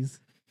Sammy. Sammys.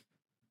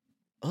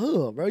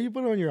 Oh, bro, you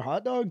put it on your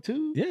hot dog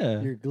too? Yeah,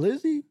 Your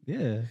glizzy?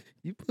 yeah,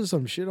 You put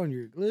some shit on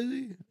your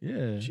glizzy?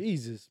 yeah.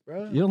 Jesus,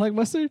 bro. You don't like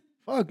mustard?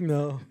 Fuck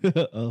no.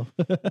 Oh,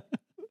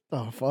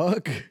 The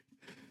fuck?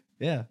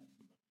 yeah.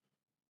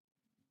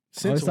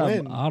 Since I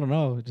when? I don't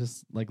know.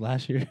 Just like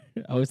last year,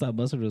 I always thought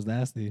mustard was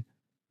nasty.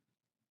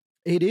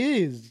 It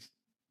is.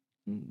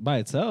 By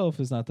itself,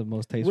 it's not the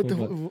most tasteful,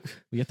 What the? but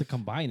we have to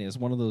combine it. It's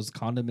one of those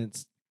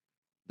condiments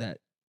that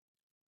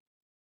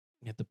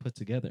you have to put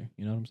together.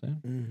 You know what I'm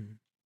saying?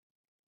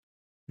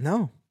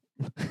 No.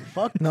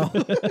 Fuck no.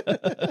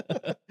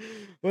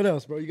 What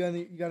else, bro? You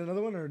got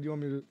another one, or do you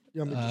want me to?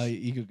 You want me to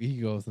You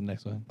could go with the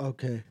next one.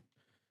 Okay.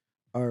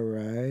 All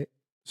right.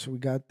 So we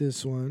got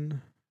this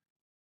one.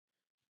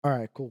 All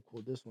right, cool.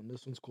 This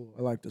one's cool.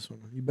 I like this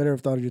one. You better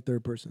have thought of your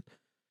third person.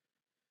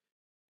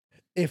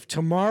 If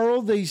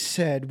tomorrow they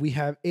said we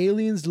have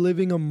aliens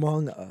living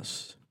among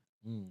us,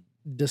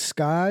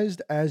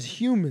 disguised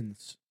as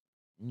humans,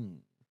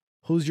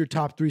 who's your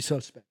top 3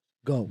 suspects?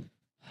 Go.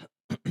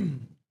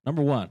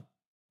 Number 1,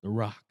 The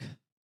Rock.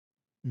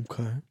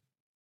 Okay.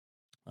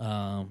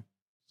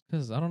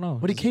 Because I don't know.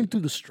 But he came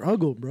through the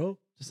struggle, bro.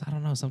 Just I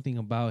don't know, something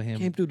about him.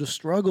 Came through the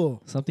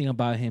struggle. Something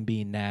about him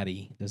being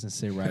natty doesn't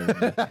sit right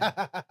with me.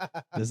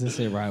 Doesn't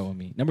sit right with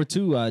me. Number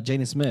 2,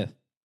 Jaden Smith.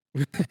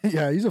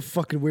 Yeah, he's a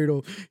fucking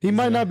weirdo. He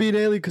might not be an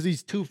alien because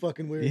he's too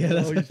fucking weird.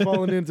 Yeah, he's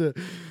falling into.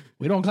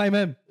 We don't claim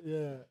him.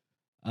 Yeah.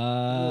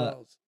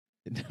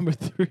 Number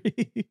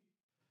 3,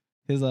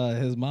 his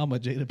mama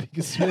Jada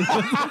Pinkett Smith.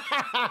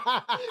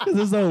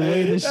 There's no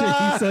way the shit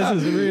he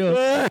says is real.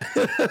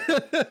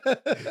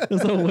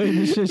 There's no way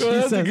the shit she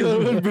says is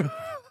real. Bro.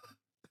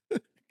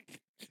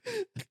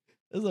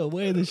 There's a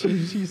way the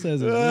shit she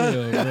says is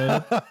real,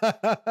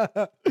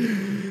 bro.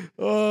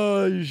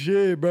 Oh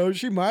shit, bro.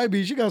 She might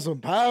be. She got some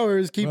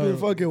powers keeping her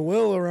fucking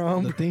will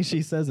around. The thing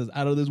she says is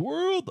out of this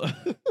world.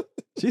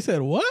 She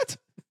said what?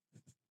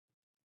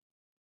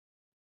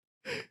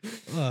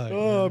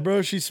 Oh,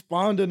 bro, she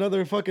spawned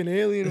another fucking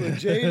alien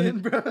with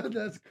Jaden, bro.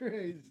 That's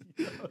crazy.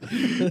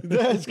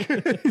 That's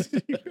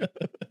crazy.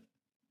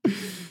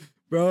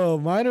 Bro,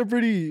 mine are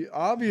pretty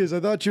obvious. I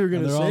thought you were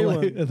gonna say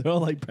one. They're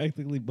all like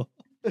practically bald.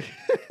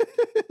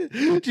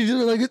 She's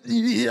just like,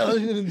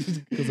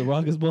 because The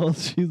Rock is bald,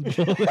 she's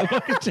bald.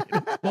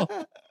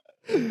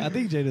 I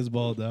think Jada's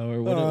bald though,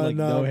 or whatever. Like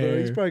no hair.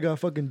 He's probably got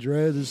fucking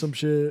dreads or some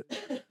shit.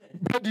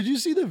 Bro, did you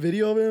see the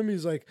video of him?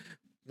 He's like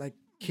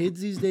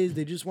kids these days,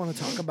 they just want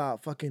to talk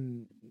about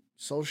fucking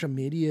social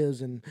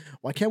medias and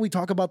why can't we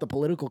talk about the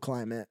political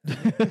climate?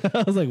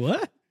 I was like,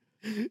 what?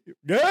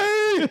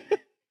 Gay!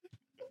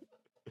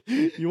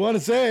 You want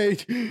to say,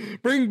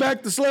 bring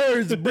back the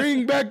slurs,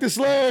 bring back the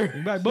slur.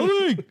 Bring back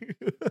bullying.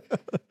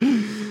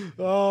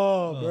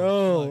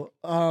 Bro.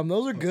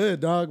 Those are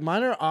good, dog.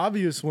 Mine are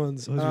obvious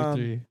ones. Those are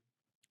 3.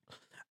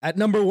 At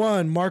number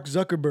 1, Mark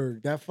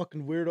Zuckerberg, that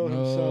fucking weirdo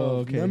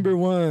himself. Okay. Number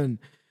 1.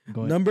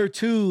 Number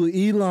 2,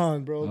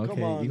 Elon, bro. Okay.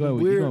 Come on. You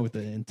going with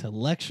the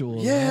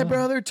intellectual. Yeah,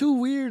 bro. They're too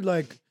weird.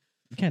 Like,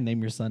 you can't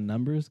name your son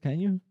numbers, can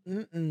you?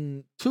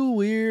 Too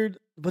weird.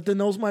 But then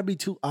those might be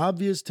too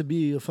obvious to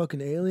be a fucking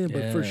alien. Yeah.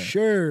 But for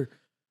sure,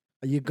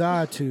 you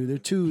got to. They're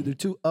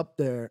too up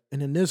there.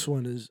 And then this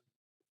one is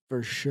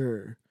for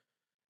sure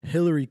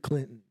Hillary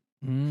Clinton.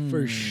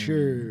 For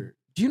sure.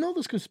 Do you know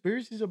those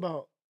conspiracies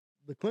about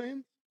the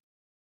Clintons?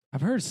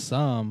 I've heard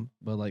some,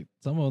 but like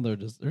some of them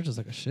they're just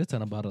like a shit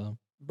ton about them.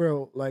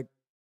 Bro, like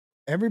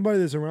everybody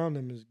that's around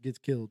them gets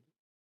killed.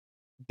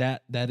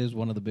 That is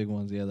one of the big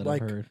ones, yeah, that I've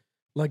heard.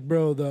 Like,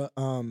 bro, the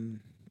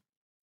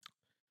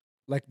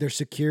like their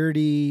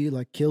security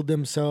like killed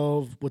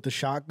themselves with a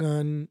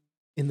shotgun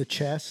in the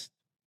chest.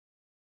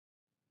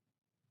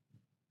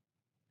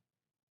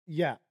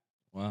 Yeah.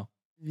 Wow.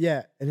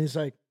 Yeah, and it's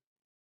like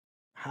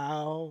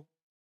how,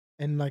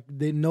 and like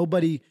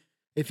nobody.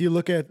 If you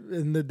look at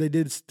they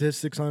did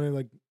statistics on it,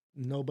 like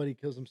nobody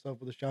kills himself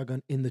with a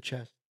shotgun in the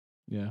chest.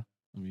 Yeah.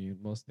 I mean,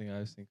 most thing I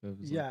always think of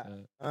is yeah, like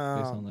that,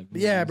 based on like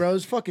yeah, bro.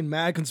 There's fucking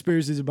mad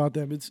conspiracies about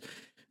them. It's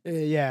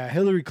yeah,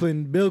 Hillary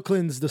Clinton, Bill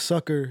Clinton's the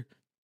sucker.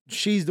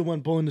 She's the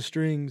one pulling the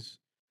strings.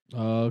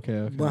 Oh,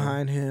 okay.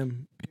 Behind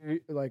him,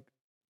 like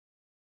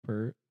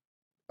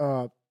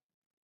throughout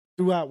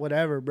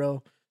whatever,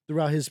 bro.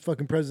 Throughout his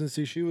fucking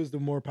presidency, she was the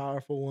more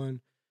powerful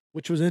one,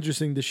 which was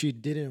interesting that she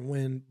didn't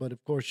win, but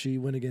of course she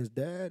went against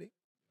Daddy.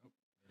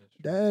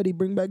 Daddy,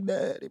 bring back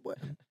Daddy, boy.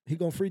 He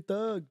gonna free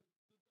Thug.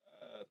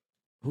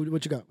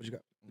 What you got? What you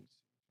got?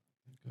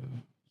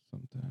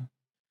 Something.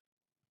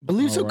 But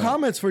leave some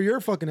comments for your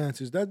fucking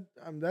answers.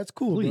 That's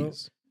cool,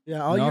 please. Bro.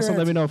 Yeah. Also,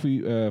 let me know if we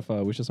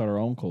should start our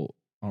own cult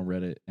on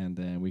Reddit, and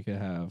then we could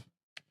have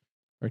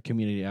our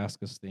community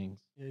ask us things.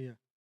 Yeah.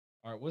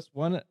 All right. What's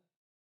one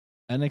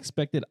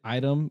unexpected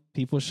item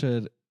people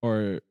should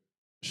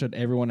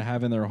everyone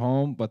have in their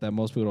home, but that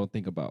most people don't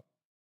think about?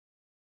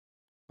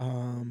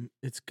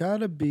 It's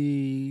gotta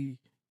be.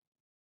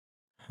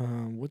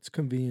 What's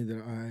convenient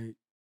that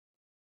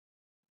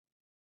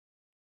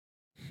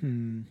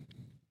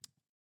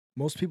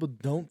most people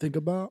don't think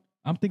about?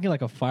 I'm thinking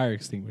like a fire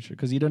extinguisher,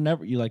 because you don't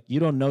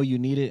know you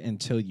need it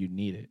until you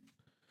need it.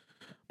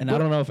 And I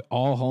don't know if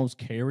all homes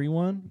carry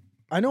one.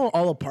 I know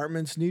all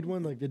apartments need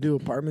one. Like they do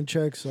apartment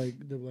checks. Like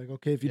they're like,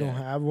 okay, if you don't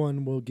have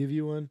one, we'll give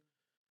you one.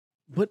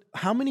 But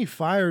how many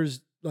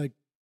fires? Like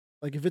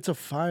if it's a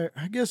fire,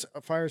 I guess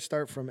a fire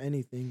start from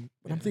anything.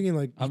 But I'm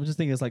thinking I'm just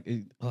thinking it's like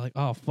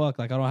oh fuck,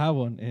 like I don't have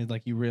one, and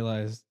like you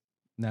realize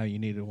now you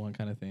needed one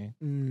kind of thing.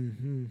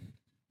 Mm-hmm.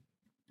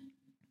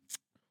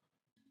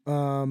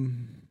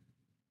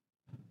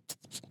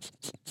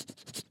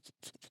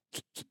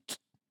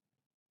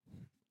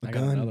 I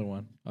got another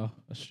one. Oh,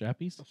 a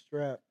strappies? A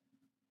strap.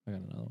 I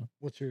got another one.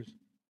 What's yours?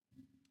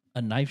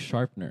 A knife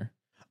sharpener.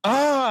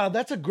 Ah,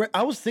 that's a great.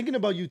 I was thinking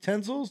about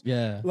utensils.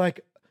 Yeah.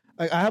 Like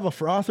I have a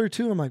frother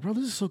too. I'm like, bro,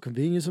 this is so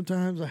convenient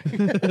sometimes. Like,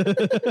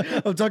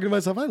 I'm talking to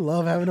myself. I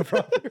love having a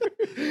frother.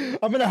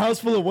 I'm in a house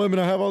full of women.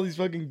 I have all these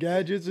fucking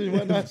gadgets and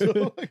whatnot.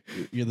 So like,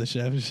 You're the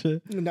chef and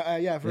shit.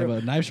 yeah, for Yeah, real.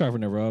 but a knife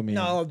sharpener, bro. I mean,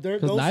 No,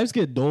 because those knives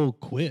get dull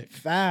quick.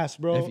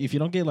 fast, bro. If you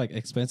don't get like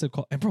expensive,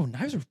 and bro,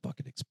 knives are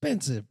fucking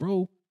expensive,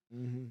 bro.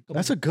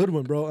 That's a good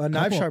one, bro. A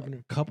knife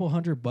sharpener. Couple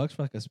 $100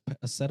 for like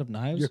a set of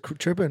knives. You're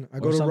tripping. I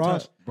Or go to sometimes-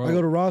 Ross. bro. I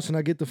go to Ross and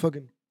I get the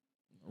fucking.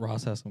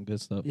 Ross has some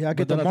good stuff. Yeah, I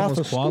get But the they're not moth most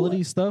of school.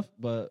 quality stuff,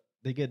 but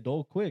they get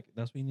dull quick.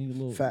 That's when you need a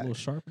little Fact.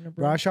 sharpener,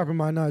 Bro, bro. I sharpen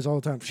my knives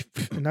all the time,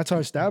 and that's how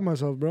I stab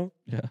myself, bro.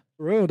 Yeah.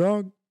 For real,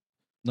 dog.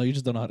 No, you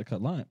just don't know how to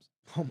cut limes.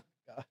 Oh my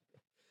god.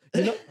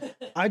 You know,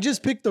 I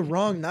just picked the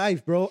wrong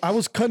knife, bro. I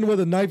was cutting with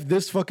a knife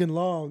this fucking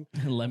long,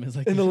 Lemons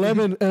like in the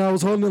lemon, and I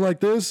was holding it like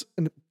this,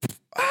 and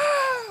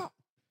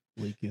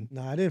leaking.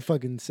 nah, I didn't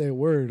fucking say a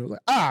word. I was like,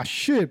 ah,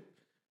 shit,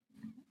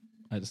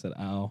 I just said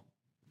ow.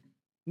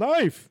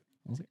 knife,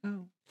 I was like,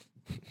 ow.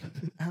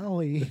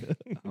 owie.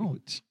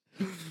 Ouch.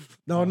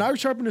 No, knife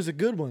sharpener is a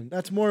good one.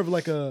 That's more of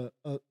like a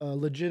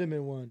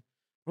legitimate one,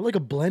 or like a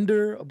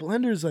blender. A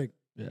blender is like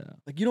Yeah.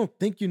 you don't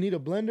think you need a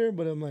blender,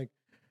 but I'm like,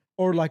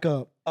 or like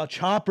a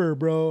chopper,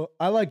 bro.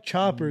 I like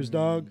choppers,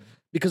 dog,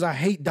 because I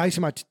hate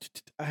dicing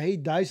I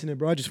hate dicing it,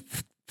 bro. I just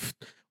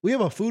we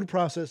have a food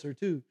processor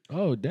too,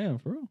 Oh, damn,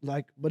 for real.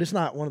 like, but it's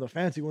not one of the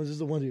fancy ones. It's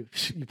the one you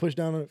push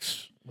down on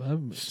it. Well,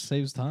 that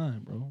saves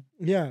time, bro.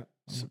 Yeah,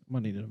 I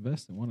might need to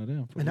invest in one of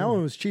them. For and that real.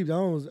 one was cheap. That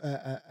one was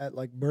at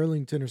like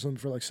Burlington or something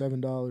for like $7.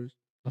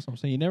 That's what I'm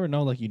saying. You never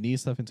know, like, you need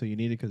stuff until you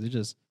need it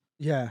because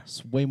Yeah.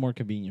 it's way more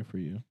convenient for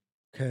you.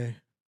 Okay.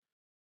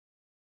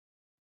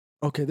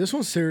 Okay, this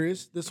one's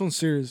serious.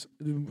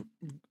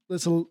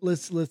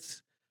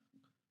 Let's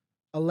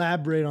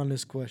elaborate on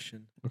this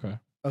question. Okay.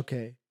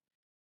 Okay.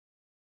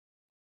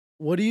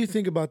 What do you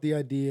think about the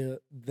idea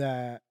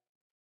that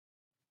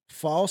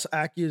false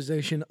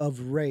accusation of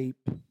rape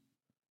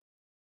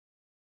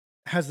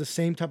has the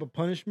same type of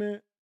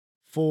punishment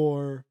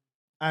for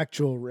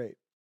actual rape?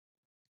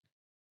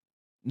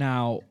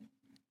 Now,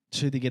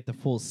 should they get the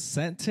full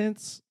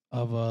sentence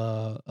of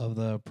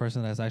the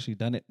person that's actually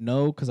done it?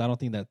 No, because I don't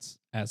think that's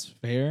as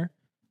fair.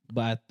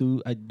 But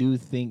I do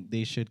think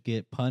they should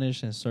get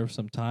punished and serve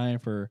some time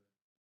for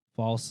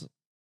false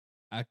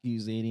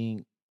accusating.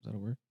 Is that a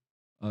word?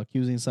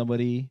 Accusing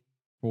somebody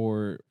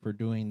for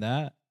doing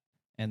that.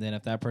 And then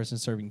if that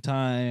person's serving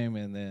time,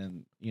 and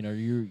then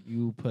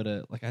you put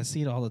like, I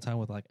see it all the time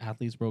with like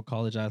athletes, bro,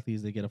 college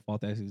athletes, they get a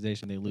false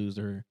accusation, they lose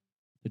their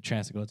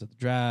chance to go to the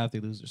draft, they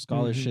lose their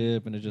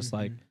scholarship, and it's just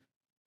like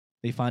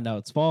they find out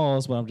it's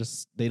false, but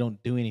they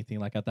don't do anything.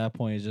 Like at that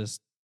point, it's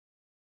just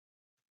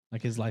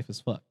like his life is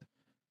fucked.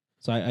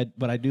 So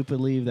I do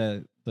believe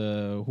that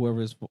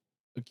whoever is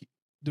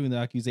doing the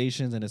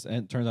accusations and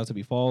it turns out to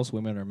be false,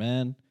 women or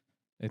men,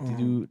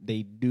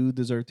 they do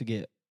deserve to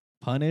get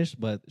punished,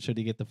 but should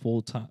he get the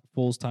full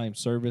time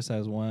service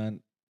as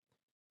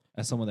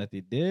someone that they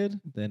did?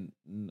 Then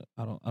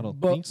I don't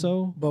think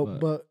so.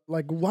 But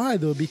like, why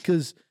though?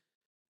 Because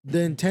the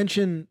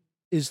intention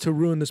is to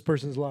ruin this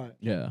person's life.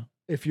 Yeah.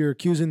 If you're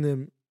accusing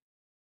them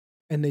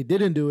and they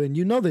didn't do it, and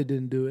you know they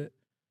didn't do it,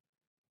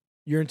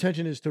 your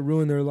intention is to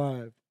ruin their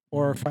life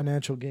or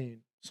financial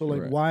gain. So like,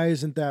 Correct. why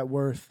isn't that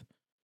worth?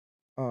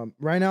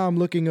 Right now, I'm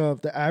looking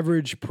up the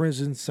average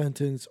prison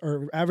sentence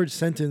or average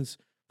sentence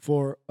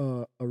for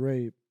a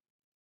rape.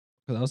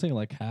 Because I was thinking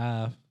like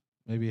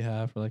maybe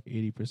half, or like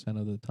 80%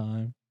 of the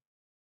time.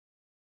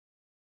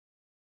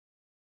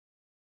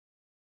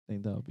 I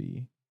think that would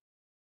be.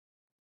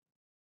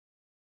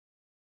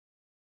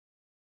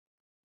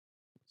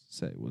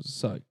 What's the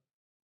site?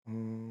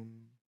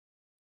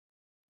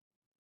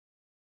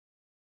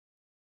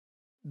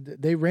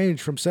 They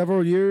range from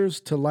several years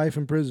to life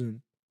in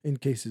prison in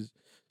cases.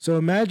 So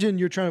imagine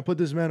you're trying to put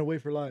this man away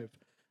for life.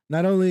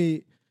 Not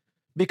only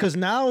because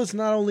now it's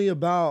not only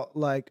about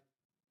like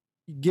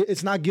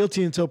it's not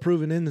guilty until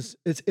proven innocent.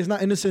 It's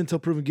not innocent until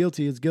proven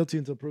guilty. It's guilty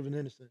until proven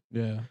innocent.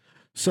 Yeah.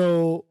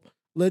 So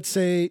let's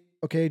say,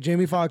 okay,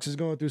 Jamie Foxx is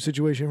going through a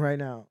situation right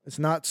now. It's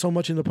not so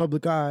much in the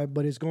public eye,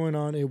 but it's going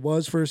on. It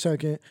was for a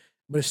second,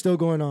 but it's still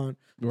going on.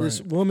 Right. This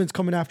woman's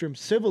coming after him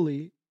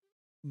civilly.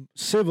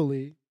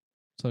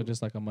 So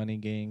just like a money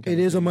gain. It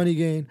is a money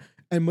gain.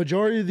 And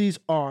majority of these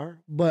are,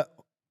 but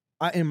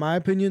in my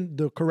opinion,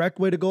 the correct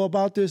way to go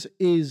about this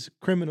is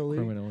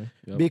criminally.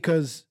 Yep.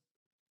 Because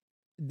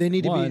they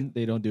need to be.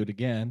 They don't do it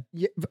again.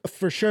 Yeah,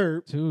 for sure.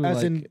 Two, as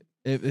like, in,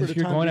 if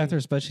you're going after,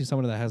 especially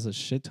someone that has a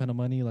shit ton of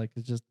money, like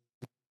it's just,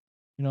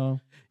 yeah,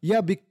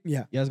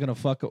 it's gonna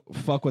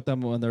fuck with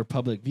them on their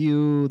public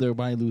view. They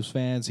might lose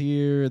fans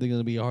here. They're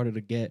gonna be harder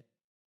to get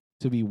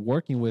to be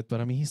working with.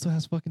 But I mean, he still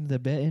has fucking the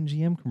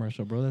BetMGM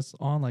commercial, bro. That's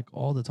on like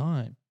all the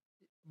time.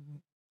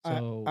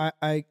 So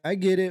I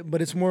get it,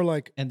 but it's more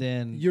like, and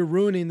then you're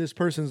ruining this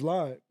person's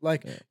life.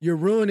 Like you're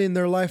ruining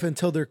their life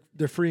until they're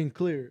free and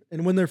clear.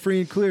 And when they're free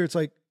and clear, it's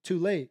like too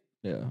late.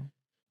 Yeah.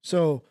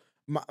 So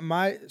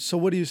so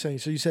what are you saying?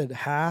 So you said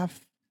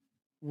half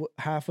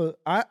half of.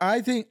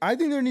 I think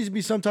there needs to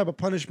be some type of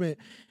punishment,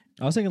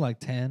 I was thinking like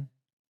 10,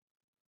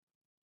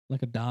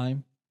 like a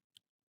dime.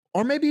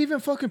 or maybe even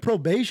fucking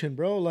probation,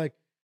 bro. Like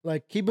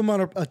keep him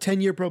on a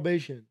 10-year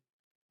probation.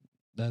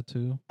 That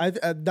too.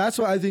 That's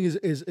what I think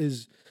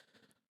is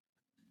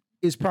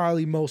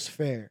probably most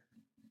fair.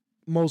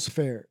 Most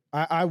fair.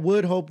 I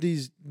would hope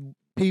these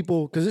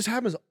people, because this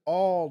happens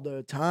all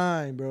the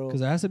time, bro.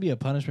 Because there has to be a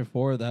punishment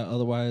for that.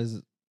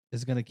 Otherwise,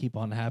 it's gonna keep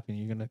on happening.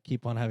 You're gonna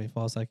keep on having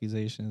false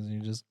accusations, and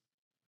you're just.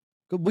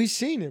 We've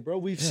seen it, bro.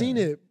 We've seen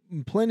it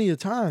plenty of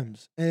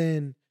times,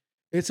 and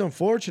it's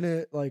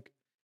unfortunate. Like,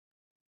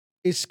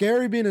 it's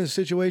scary being in a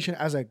situation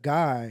as a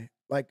guy.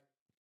 Like,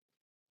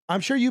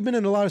 I'm sure you've been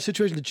in a lot of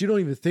situations that you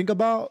don't even think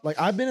about. Like,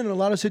 I've been in a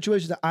lot of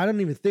situations that I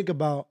don't even think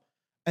about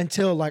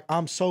until like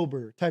I'm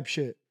sober type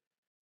shit.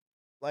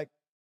 Like,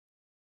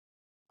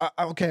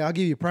 okay, I'll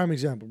give you a prime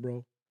example,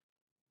 bro.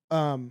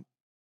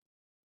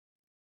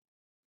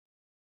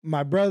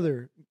 My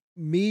brother,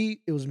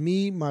 it was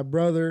me, my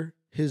brother,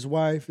 his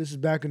wife. This is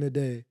back in the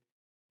day.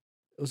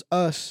 It was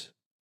us,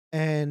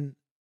 and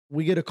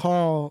we get a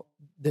call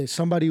that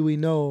somebody we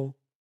know,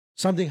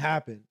 something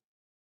happened,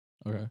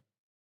 Okay.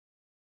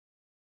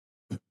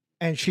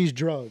 and she's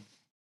drugged.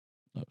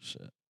 Oh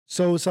shit.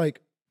 So it's like,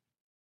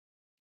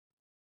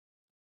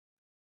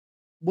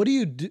 what do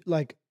you do?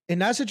 Like, in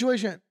that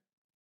situation,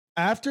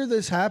 after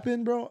this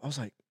happened, bro, I was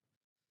like,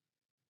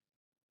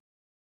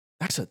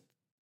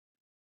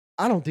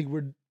 I don't think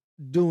we're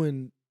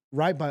doing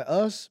right by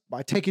us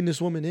by taking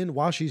this woman in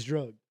while she's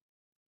drugged.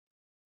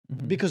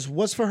 Mhm. Because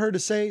what's for her to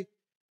say?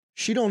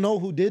 She don't know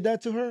who did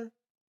that to her,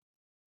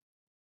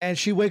 and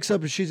she wakes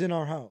up and she's in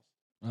our house,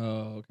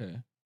 Oh,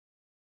 okay.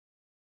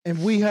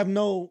 and we're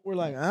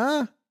like,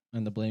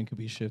 And the blame could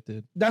be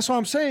shifted. that's what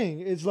I'm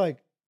saying. It's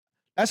like,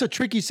 that's a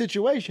tricky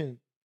situation,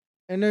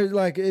 and there's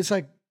like, it's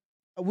like,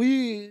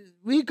 we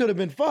could have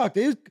been fucked.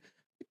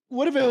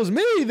 What if it was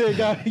me that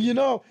got,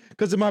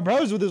 because my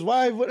brother's with his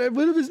wife, what if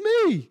it's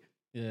me?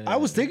 Yeah. I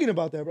was thinking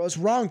about that, bro. It's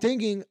wrong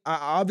thinking. I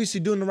obviously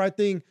doing the right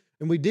thing,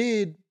 and we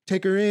did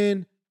take her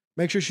in,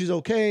 make sure she's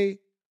okay,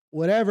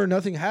 whatever.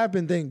 Nothing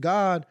happened, thank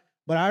God.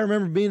 But I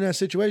remember being in that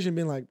situation,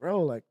 being like,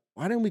 bro, like,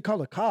 why didn't we call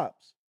the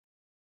cops?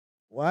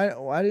 Why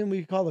didn't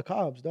we call the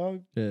cops,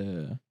 dog?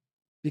 Yeah.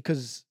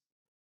 Because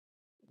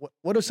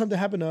what if something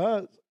happened to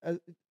us?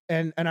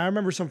 And I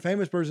remember some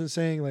famous person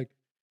saying, like,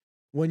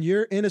 when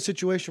you're in a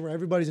situation where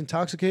everybody's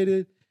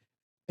intoxicated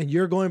and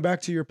you're going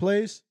back to your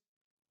place,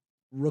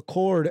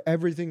 record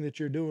everything that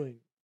you're doing.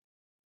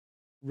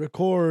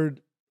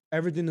 Record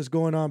everything that's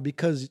going on,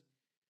 because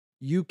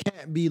you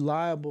can't be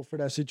liable for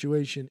that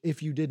situation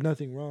if you did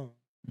nothing wrong.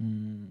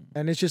 Mm.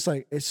 And it's just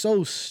like, it's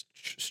so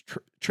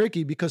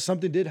tricky, because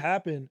something did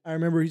happen. I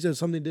remember he said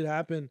something did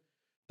happen.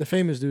 The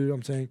famous dude,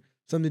 I'm saying,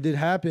 something did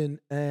happen,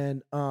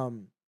 and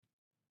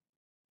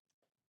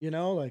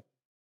like,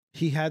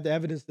 he had the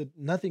evidence that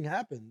nothing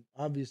happened,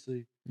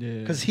 obviously. Yeah.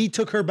 Because he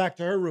took her back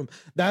to her room.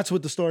 That's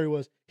what the story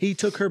was. He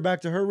took her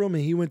back to her room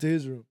and he went to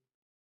his room.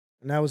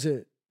 And that was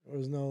it. There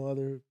was no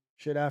other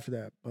shit after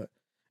that. But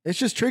it's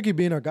just tricky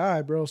being a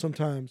guy, bro,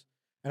 sometimes.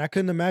 And I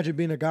couldn't imagine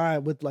being a guy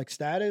with like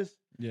status.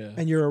 Yeah.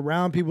 And you're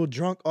around people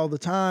drunk all the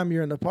time.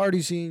 You're in the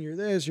party scene. You're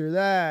this, you're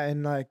that.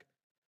 And like,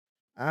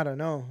 I don't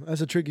know.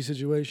 That's a tricky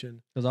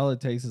situation. Because all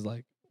it takes is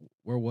like,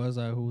 where was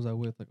I? Who was I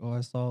with? Like, oh,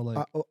 I saw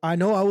like. I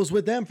know I was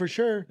with them for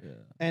sure. Yeah.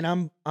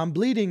 And I'm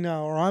bleeding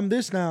now, or I'm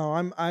this now.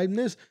 I'm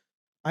this.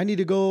 I need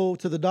to go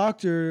to the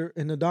doctor,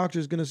 and the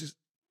doctor's gonna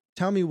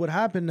tell me what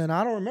happened, and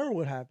I don't remember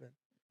what happened.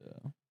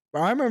 Yeah. But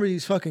I remember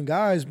these fucking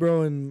guys,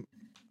 bro, and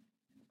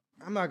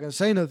I'm not gonna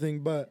say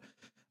nothing, but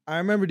I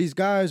remember these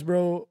guys,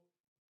 bro.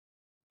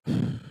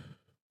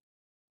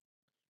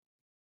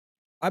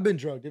 I've been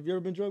drugged. Have you ever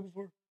been drugged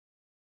before?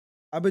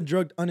 I've been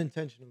drugged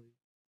unintentionally.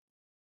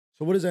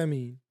 So what does that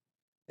mean?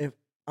 If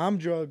I'm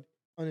drugged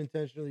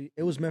unintentionally,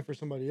 it was meant for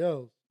somebody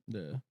else.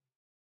 Yeah.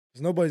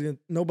 Because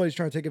nobody's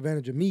trying to take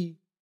advantage of me.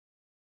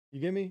 You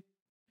get me?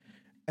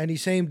 And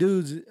these same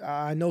dudes,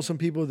 I know some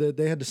people that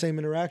they had the same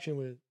interaction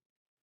with.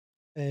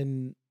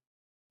 And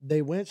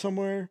they went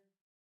somewhere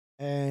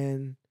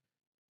and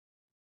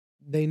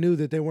they knew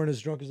that they weren't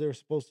as drunk as they were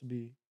supposed to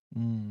be.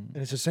 Mm. And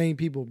it's the same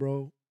people,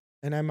 bro.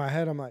 And in my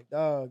head, I'm like,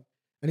 dog.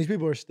 And these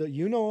people are still,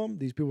 you know them.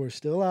 These people are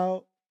still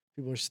out.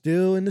 People are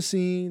still in the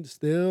scene.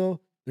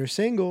 Still, they're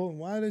single.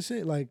 Why are they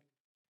single? Like,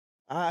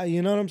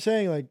 you know what I'm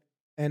saying? Like,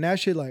 and that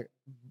shit like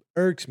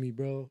irks me,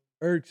 bro.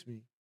 Irks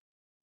me.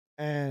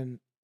 And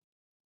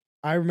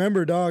I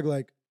remember, dog,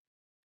 like,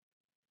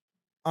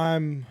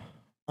 I'm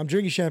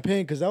drinking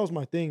champagne because that was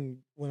my thing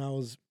when I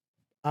was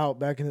out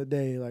back in the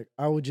day. Like,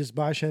 I would just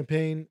buy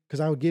champagne because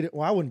I would get it.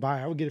 Well, I wouldn't buy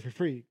it. I would get it for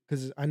free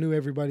because I knew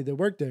everybody that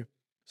worked there.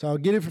 So I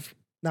would get it for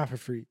not for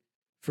free,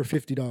 for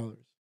 $50,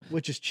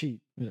 which is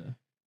cheap. Yeah.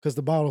 Because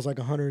the bottle's like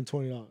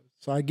 $120.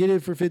 So I get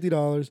it for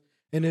 $50,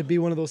 and it'd be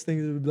one of those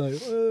things that would be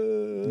like,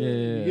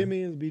 you get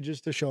me? It'd be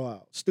just to show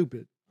out.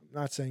 Stupid.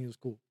 I'm not saying it was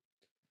cool.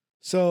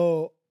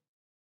 So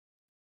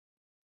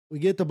we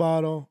get the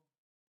bottle.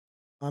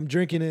 I'm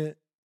drinking it,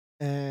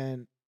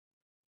 and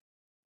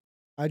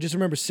I just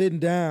remember sitting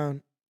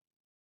down,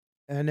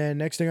 and then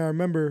next thing I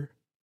remember,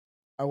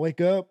 I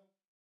wake up,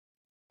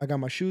 I got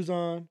my shoes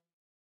on,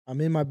 I'm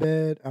in my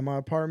bed at my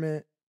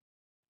apartment,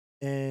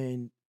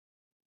 and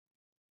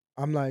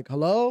I'm like,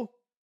 hello?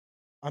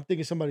 I'm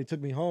thinking somebody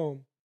took me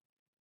home.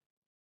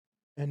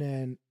 And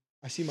then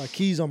I see my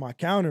keys on my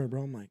counter,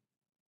 bro. I'm like,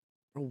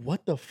 bro,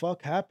 what the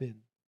fuck happened?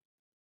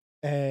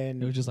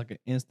 And It was just like an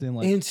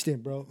instant,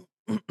 instant, bro.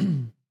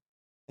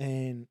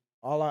 And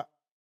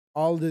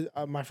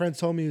my friends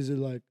told me is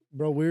like,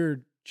 bro,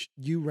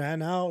 you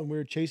ran out and we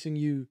were chasing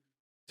you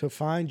to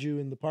find you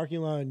in the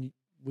parking lot, and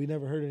we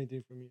never heard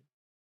anything from you.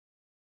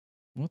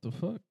 What the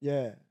fuck?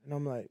 Yeah. And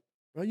I'm like,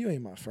 bro, you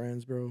ain't my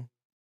friends, bro.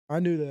 I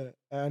knew that.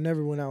 I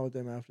never went out with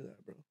them after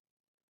that, bro.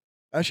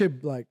 That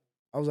shit, like,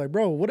 I was like,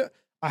 bro, what?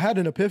 I had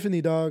an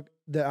epiphany, dog,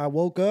 that I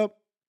woke up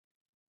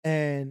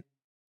and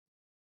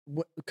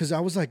because I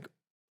was like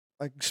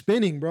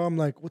spinning, bro. I'm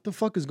like, what the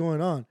fuck is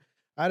going on?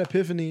 I had an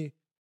epiphany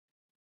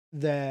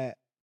that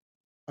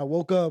I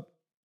woke up,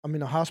 I'm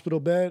in a hospital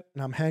bed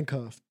and I'm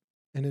handcuffed.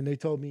 And then they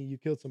told me you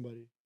killed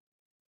somebody.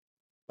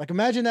 Like,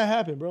 imagine that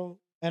happened, bro.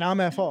 And I'm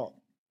at fault.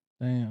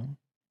 Damn.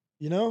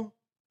 You know?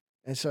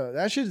 And so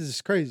that shit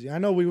is crazy. I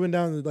know we went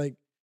down the like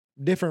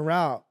different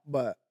route,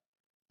 but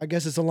I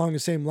guess it's along the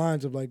same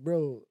lines of like,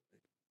 bro,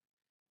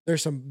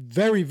 there's some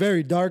very,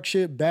 very dark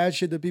shit, bad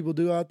shit that people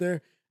do out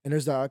there. And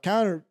there's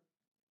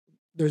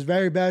there's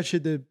very bad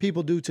shit that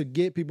people do to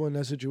get people in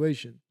that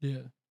situation.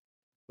 Yeah.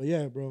 But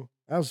yeah, bro,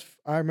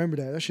 I remember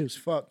that. That shit was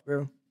fucked,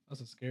 bro.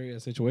 That's a scary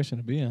ass situation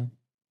to be in.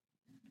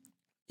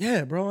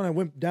 Yeah, bro. And I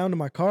went down to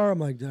my car. I'm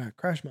like, did I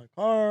crash my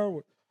car?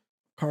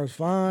 Car's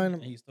fine.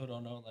 And you still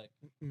don't know, like,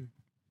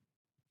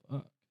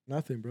 fuck.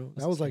 Nothing, bro.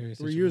 That's that a was like scary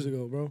 3 years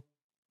ago, bro.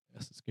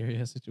 That's a scary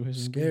ass situation.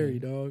 Scary,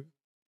 dog.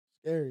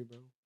 Scary, bro.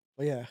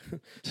 But yeah,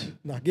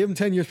 nah, give him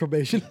 10 years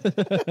probation. Give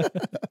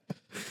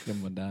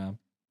him a dime.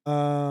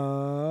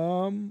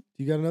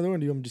 You got another one? Or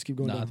do you want me to just keep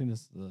going? No, down? I think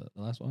this is the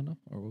last one, no?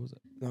 Or what was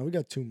it? No, we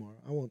got two more.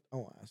 I won't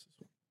ask this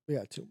one. We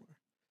got two more.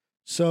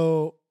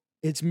 So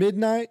it's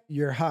midnight.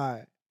 You're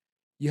high.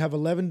 You have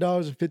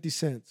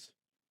 $11.50.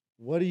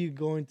 What are you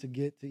going to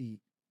get to eat?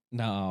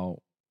 Now,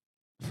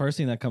 first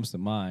thing that comes to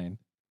mind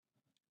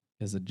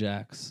is a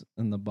Jack's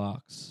in the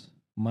Box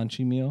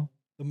munchie meal.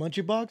 The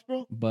munchie box,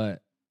 bro?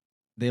 But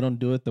they don't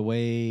do it the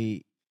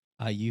way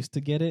I used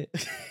to get it.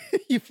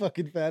 You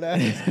fucking fat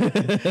ass.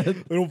 They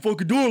don't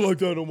fucking do it like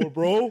that no more,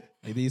 bro.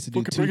 Like they used to do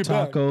Fucking bring two it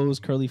back.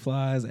 tacos, curly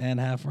fries, and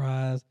half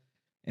fries.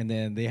 And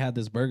then they had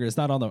this burger. It's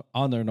not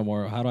on there no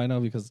more. How do I know?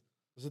 Because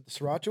Was it the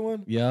sriracha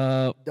one?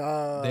 yup, they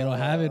don't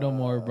have it no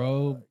more,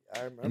 bro. I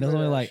remember And it was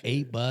only that like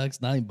shit. $8,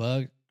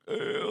 $9.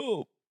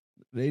 Ew.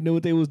 They knew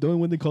what they was doing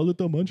when they called it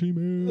the munchie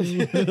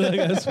meal. Like,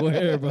 I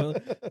swear, bro.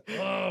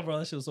 Oh, bro,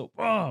 that shit was so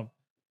bomb.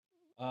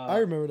 I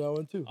remember that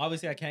one too.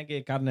 Obviously, I can't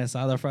get carne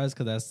asada fries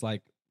because that's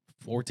like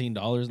 $14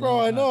 Bro,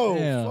 now. I know.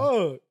 Damn.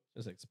 Fuck.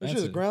 It's There's expensive.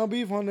 just ground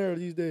beef on there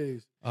these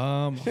days.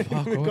 Fuck,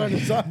 what would Carne I-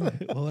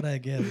 asada. what would I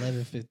get?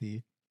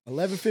 $11.50.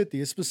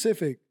 $11.50. It's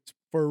specific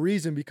for a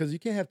reason because you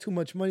can't have too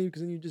much money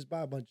because then you just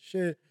buy a bunch of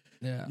shit.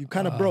 Yeah. You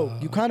kind of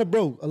broke. You kind of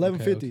broke.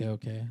 $11.50.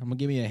 Okay. I'm gonna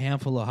give me a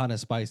handful of hot and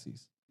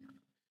spices.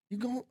 You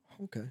go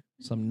okay.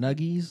 Some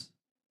nuggies.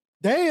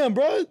 Damn,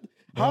 bro.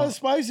 Bro. Hot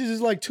spices is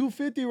like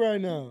 $2.50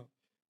 right now.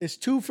 It's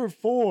 2 for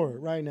 $4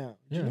 right now.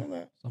 Did you Yeah. know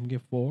that? So I'm gonna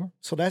get 4.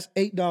 So that's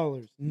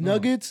 $8.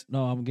 Nuggets,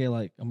 No, I'm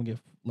gonna get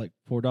like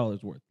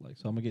 $4 worth. Like,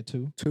 so I'm gonna get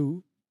 2.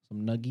 2.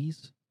 Some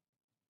nuggies.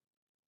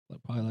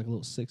 Like probably like a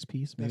little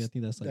 6-piece. Maybe I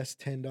think that's like That's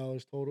 $10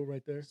 total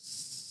right there.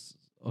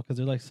 because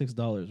they're like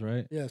 $6,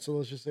 right? Yeah, so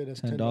let's just say that's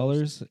 $10.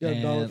 $10. You got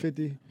and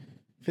 $1.50.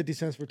 50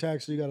 cents for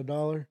tax, so you got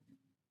 $1.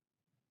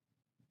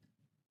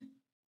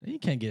 you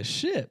can't get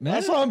shit, man.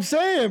 That's what I'm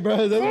saying,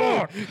 bro.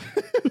 That's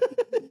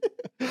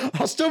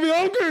I'll still be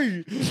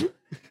hungry.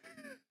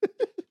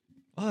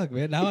 Fuck,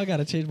 man. Now I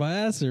gotta change my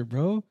answer,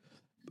 bro.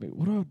 Wait,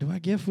 what do I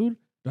get food?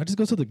 Do I just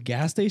go to the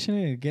gas station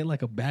and get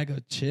like a bag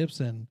of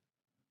chips and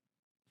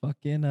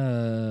fucking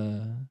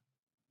I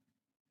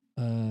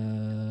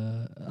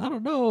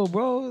don't know,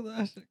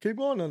 bro. Keep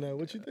going on that.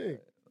 What you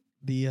think?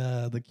 The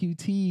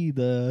QT,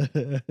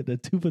 the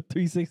 2 for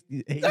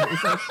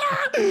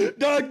 $3.68.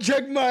 Dog,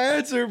 check my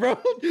answer, bro.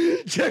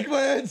 Check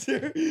my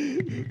answer.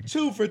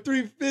 2 for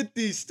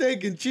 $3.50,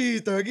 steak and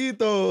cheese,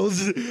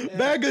 taquitos,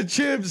 bag of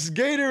chips,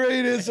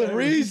 Gatorade, and some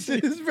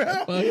Reese's, bro.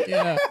 Fuck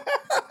yeah.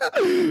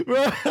 bro,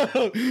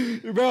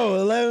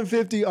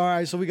 $11.50. All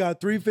right, so we got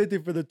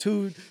 $3.50 for the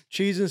 2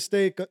 cheese and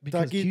steak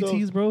Because taquitos.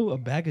 QT's, bro, a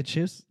bag of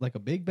chips, like a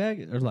big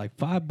bag, are like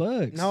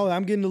 $5. No,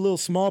 I'm getting the little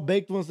small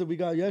baked ones that we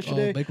got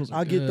yesterday. baked ones are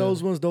I'll get good. those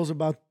ones. Those are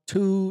about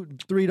 $2,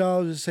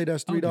 $3. Just say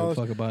that's I don't give a $3.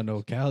 fuck about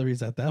no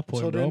calories at that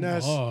point, So bro. then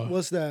that's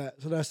what's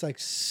that? So that's like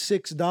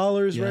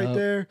 $6 right Yup.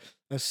 there.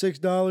 That's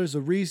 $6.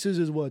 The Reese's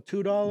is what,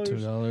 $2?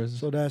 $2.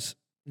 So that's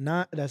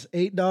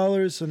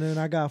 $8. So then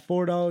I got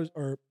 $4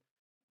 or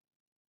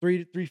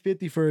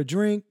 $3.50 for a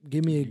drink.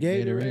 Give me a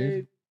Gatorade.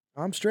 Gatorade.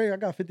 I'm straight. I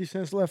got 50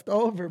 cents left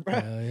over, bro.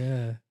 Hell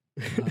yeah.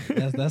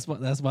 That's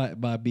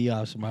my B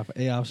option. My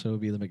A option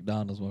would be the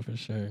McDonald's one for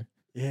sure.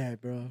 Yeah,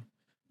 bro.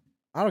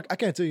 I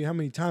can't tell you how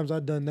many times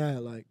I've done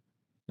that. Like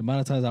The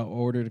amount of times I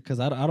ordered, because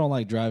I don't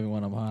like driving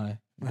when I'm high.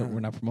 We're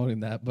not promoting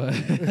that, but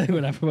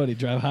we're not promoting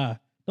drive high.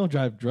 Don't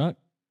drive drunk.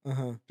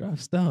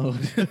 Drive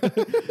stoned.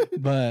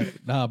 But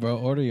nah, bro,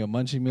 order your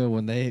munchie meal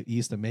when they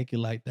used to make it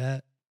like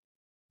that.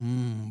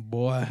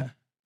 Boy.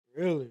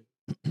 Really?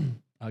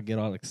 I'll get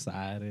all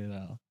excited.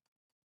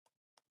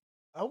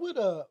 I would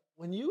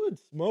when you would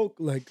smoke,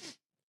 like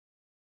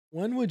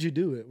when would you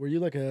do it? Were you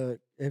like a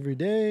every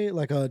day,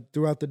 like a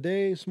throughout the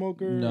day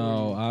smoker?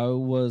 No, I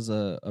was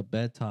a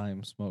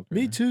bedtime smoker.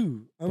 Me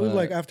too. I was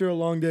like after a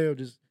long day, I'll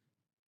just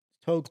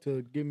toke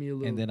to give me a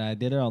little. And then I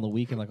did it on the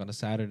weekend, like on a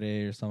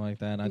Saturday or something like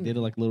that. And I did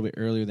it like a little bit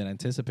earlier than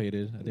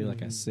anticipated. I did it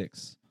like at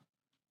 6.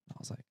 I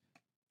was like,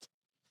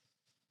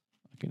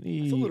 I can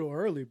eat. It's a little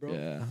early, bro.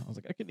 Yeah, I was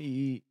like, I can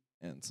eat.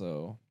 And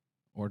so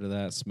order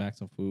that, smack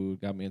some food,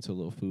 got me into a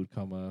little food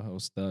coma. I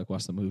was stuck,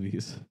 watched the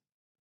movies.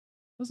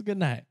 It was a good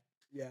night.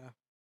 Yeah.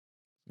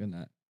 Good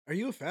night. Are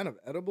you a fan of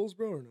edibles,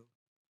 bro, or no?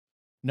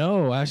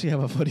 No, I actually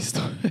have a funny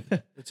story.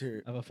 Let's hear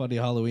it. I have a funny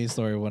Halloween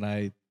story when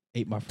I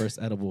ate my first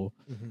edible.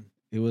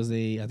 It was I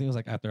think it was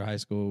like after high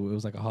school. It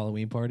was like a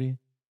Halloween party.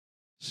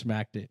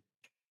 Smacked it.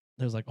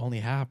 It was like only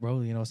half,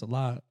 bro. You know, it's a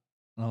lot.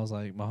 And I was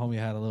like, my homie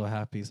had a little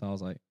half piece. And I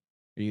was like,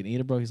 are you gonna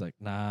eat it, bro? He's like,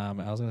 nah,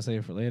 man, I was gonna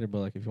save it for later, but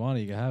like if you want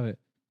it, you can have it.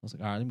 I was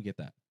like, all right, let me get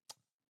that.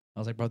 I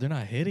was like, bro, they're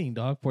not hitting,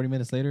 dog. 40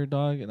 minutes later,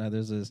 dog. And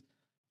there's this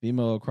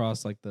female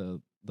across like the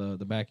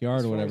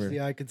backyard or whatever.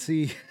 Yeah, I could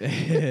see.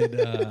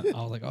 And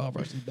I was like, oh,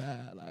 bro, she's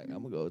bad. Like,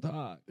 I'm gonna go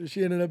talk.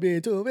 She ended up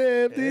being too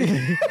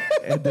empty.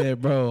 And then,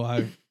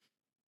 bro,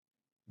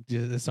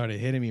 it started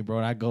hitting me, bro.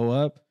 And I go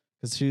up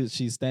because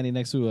she's standing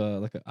next to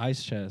like an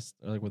ice chest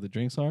or like where the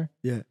drinks are.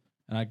 Yeah.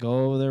 And I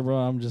go over there, bro.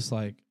 I'm just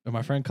like, and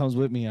my friend comes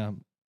with me.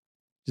 I'm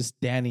just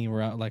standing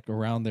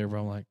around there,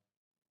 bro. I'm like,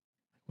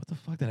 what the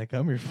fuck did I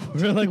come here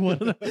for? Like, what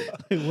do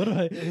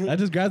I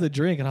just grabbed the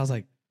drink and I was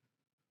like,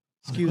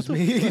 excuse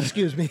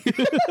me.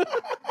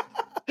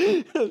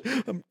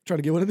 I'm trying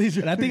to get one of these.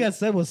 And I think I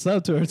said what's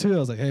up to her too. I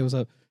was like, hey, what's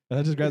up? And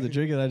I just grabbed the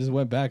drink and I just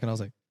went back and I was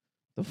like,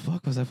 the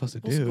fuck was I supposed to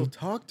do? Go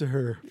talk to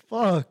her.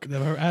 Fuck. And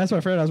then I asked my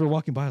friend as we're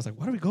walking by, I was like,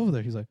 why do we go over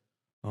there? He's like,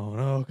 oh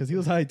no, because he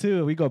was high too.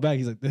 And we go back.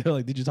 He's like, they're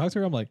like, did you talk to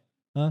her? I'm like,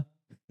 huh?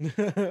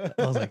 I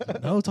was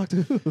like, no, talk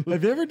to who?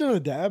 Have you ever done a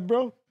dab,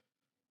 bro?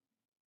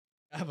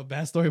 I have a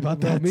bad story about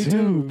that me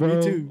too, bro.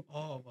 Me too.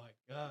 Oh my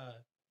god.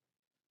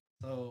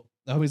 So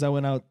the homies I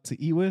went out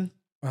to eat with,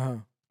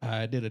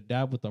 I did a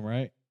dab with them,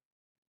 right?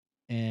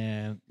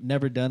 And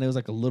never done. It was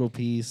like a little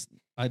piece.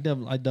 I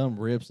done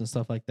ribs and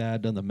stuff like that. I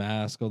done the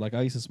mask. Or like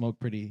I used to smoke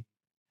pretty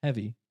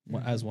heavy,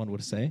 as one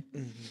would say.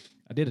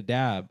 I did a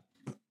dab.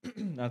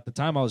 At the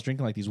time, I was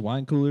drinking like these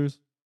wine coolers.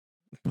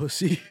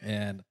 Pussy.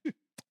 And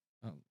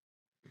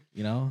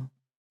you know,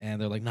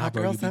 and they're like, nah,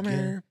 bro, you be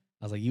good.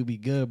 I was like, you be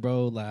good,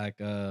 bro. Like,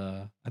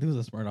 I think it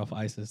was a Smirnoff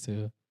Ices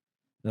too.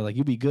 They're like,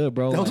 you be good,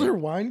 bro. Those like, are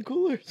wine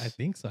coolers? I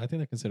think so. I think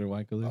they're considered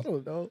wine coolers. I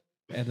don't know.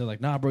 And they're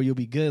like, nah, bro, you'll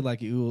be good.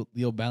 Like, you'll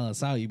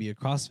balance out. You'll be a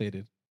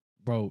crossfaded.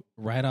 Bro,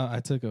 right out, I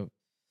was like,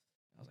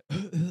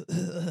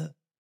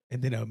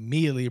 and then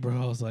immediately,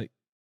 bro, I was like,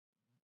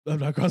 I'm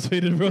not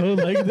crossfaded, bro.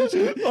 Like, this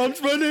shit. I'm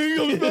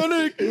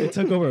running. It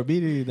took over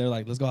immediately. They're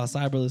like, let's go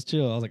outside, bro. Let's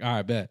chill. I was like, all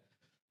right, bet.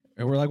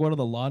 And we're like one of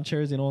the lawn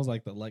chairs, you know, it's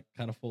like the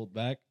kind of fold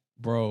back.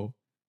 Bro,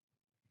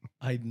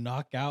 I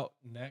knock out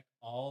neck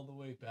all the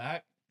way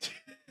back.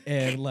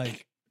 And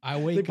like, I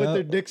wake up. They put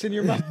their dicks in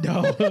your mouth?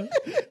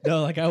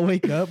 No, like I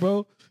wake up,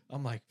 bro.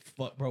 I'm like,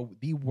 fuck, bro,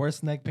 the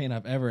worst neck pain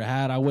I've ever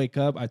had. I wake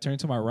up, I turn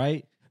to my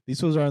right.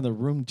 These fools are in the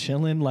room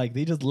chilling. Like,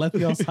 they just left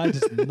me outside,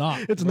 just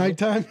knocked. It's bro.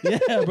 nighttime?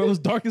 Yeah, bro, it was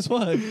dark as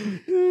fuck.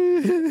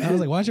 I was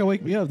like, why'd y'all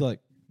wake me up? They're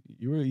like,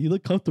 you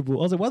look comfortable.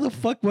 I was like, why the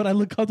fuck would I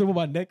look comfortable?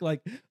 My neck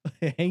like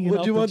hanging out.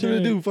 What'd you want them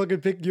to do? Fucking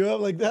pick you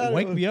up like that?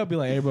 Wake me up, be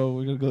like, hey, bro,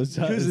 we're gonna go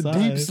inside. It was a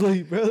deep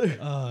sleep, brother.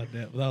 Oh,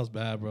 damn, that was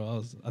bad,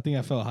 bro. I think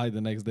I felt high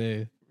the next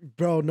day.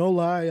 Bro, no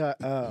lie.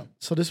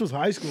 So this was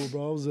high school,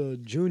 bro. I was a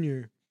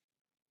junior,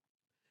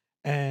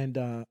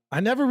 and I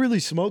never really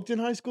smoked in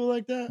high school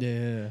like that.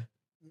 Yeah,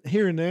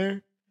 here and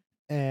there.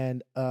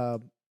 And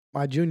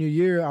my junior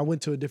year, I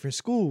went to a different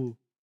school,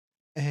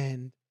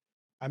 and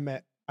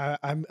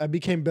I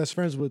became best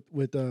friends with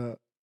one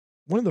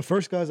of the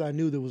first guys I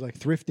knew that was like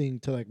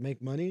thrifting to like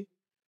make money.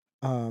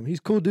 He's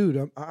a cool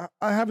dude. I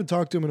haven't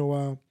talked to him in a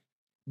while,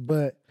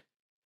 but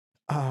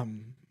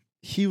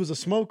he was a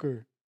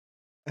smoker,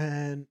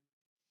 and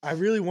I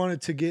really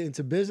wanted to get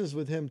into business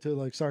with him to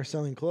like start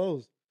selling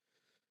clothes.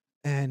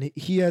 And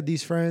he had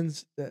these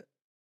friends that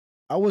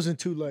I wasn't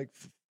too like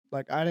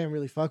I didn't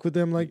really fuck with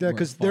them like that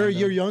because they're a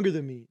year younger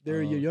than me.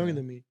 They're a year younger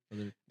than me,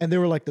 and they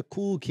were like the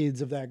cool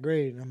kids of that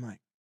grade. And I'm like,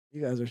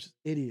 you guys are just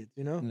idiots,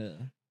 you know?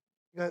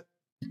 Yeah.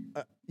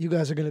 You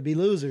guys are gonna be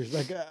losers.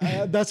 Like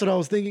that's what I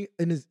was thinking.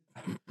 And it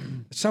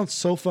sounds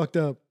so fucked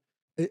up.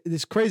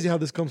 It's crazy how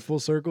this comes full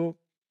circle.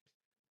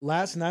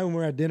 Last night when we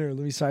were at dinner,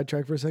 let me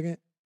sidetrack for a second.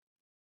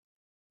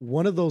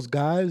 One of those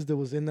guys that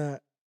was in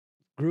that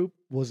group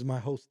was my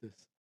hostess.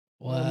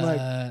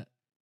 What?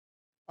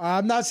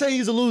 I'm not saying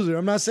he's a loser.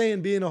 I'm not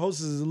saying being a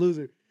hostess is a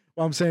loser.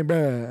 Well, I'm saying,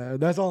 bruh,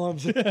 that's all I'm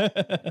saying.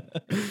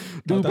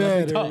 Do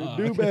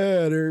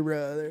better,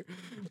 brother.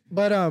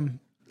 But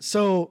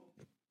so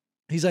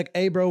he's like,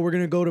 hey, bro, we're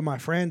gonna go to my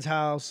friend's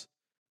house.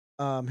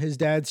 His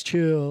dad's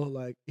chill.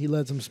 Like, he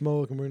lets him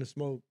smoke, and we're gonna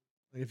smoke.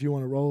 Like, if you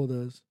want to roll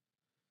with us.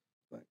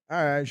 Like,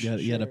 all right,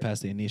 you had to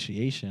pass the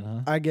initiation,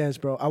 huh? I guess,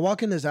 bro. I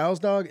walk in this house,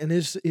 dog, and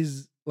this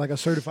is like a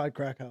certified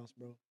crack house,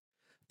 bro.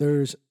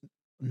 There's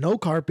no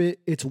carpet.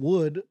 It's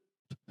wood.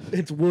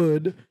 It's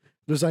wood.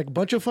 There's like a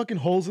bunch of fucking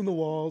holes in the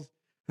walls.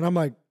 And I'm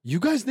like, you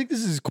guys think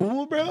this is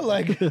cool, bro?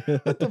 Like,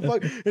 what the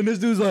fuck? And this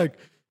dude's like,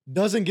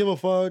 doesn't give a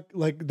fuck.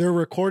 Like, they're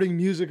recording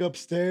music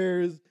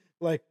upstairs.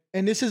 Like,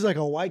 and this is like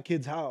a white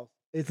kid's house.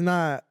 It's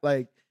not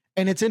like,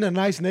 and it's in a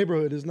nice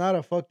neighborhood. It's not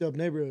a fucked up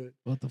neighborhood.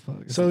 What the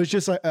fuck? So it's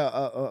just like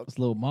it's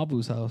little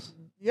Mabu's house.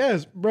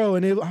 Yes, bro.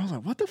 And I was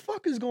like, what the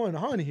fuck is going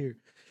on here?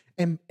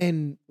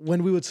 And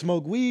when we would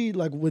smoke weed,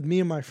 like with me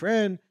and my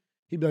friend,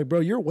 he'd be like, bro,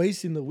 you're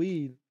wasting the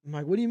weed. I'm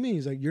like, what do you mean?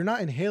 He's like, you're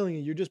not inhaling it.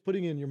 You're just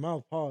putting it in your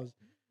mouth. Pause.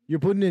 You're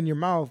putting it in your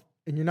mouth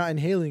and you're not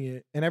inhaling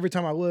it. And every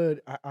time I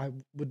would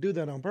do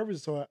that on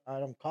purpose so I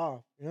don't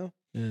cough, you know?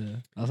 Yeah.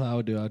 That's how I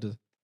would do.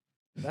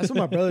 That's what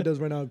my brother does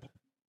right now.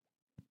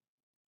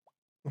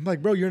 I'm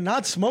like, bro, you're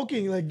not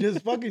smoking. Like,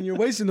 just fucking, you're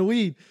wasting the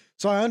weed.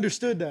 So I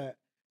understood that.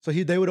 So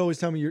they would always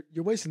tell me,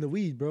 you're wasting the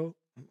weed, bro.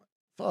 I'm like,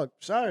 fuck,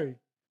 sorry,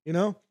 you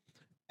know?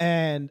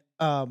 And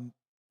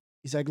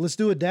he's like, let's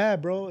do a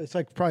dab, bro. It's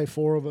like probably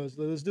 4 of us.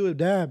 Let's do a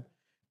dab.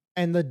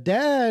 And the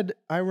dad,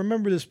 I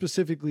remember this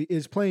specifically,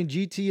 is playing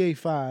GTA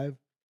 5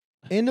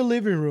 in the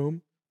living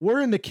room. We're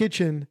in the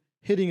kitchen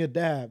hitting a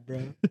dab,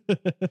 bro.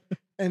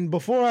 And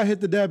before I hit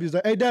the dab, he's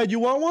like, hey, Dad, you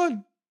want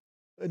one?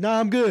 Nah,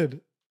 I'm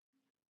good.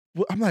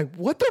 I'm like,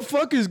 what the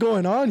fuck is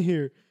going on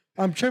here?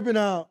 I'm tripping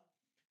out.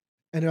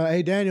 And they're like,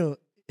 hey, Daniel,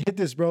 hit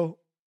this, bro.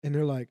 And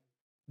they're like,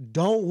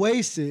 don't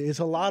waste it. It's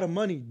a lot of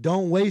money.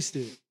 Don't waste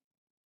it.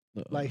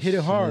 Like, hit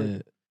it hard.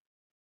 Shit.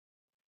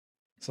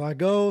 So I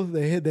go,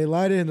 they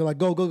light it, and they're like,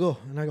 go, go, go.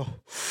 And I go,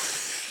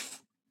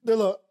 they're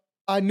like,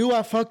 I knew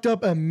I fucked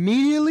up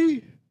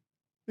immediately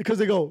because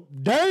they go,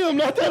 damn,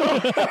 not that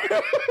hard.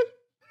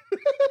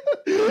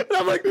 And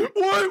I'm like,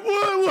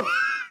 what?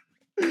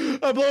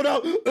 I blow it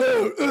out,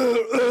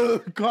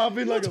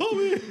 coughing like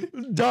a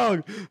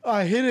dog.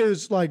 I hit it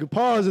as like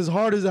pause as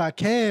hard as I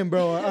can,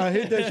 bro. I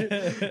hit that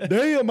shit.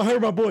 Damn, I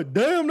heard my boy.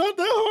 Damn, not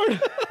that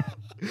hard.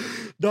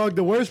 Dog,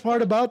 the worst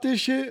part about this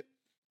shit,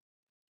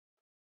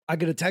 I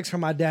get a text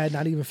from my dad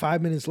not even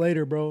 5 minutes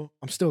later, bro.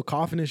 I'm still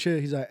coughing and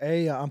shit. He's like,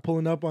 hey, I'm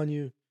pulling up on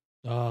you.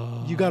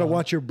 You got to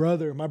watch your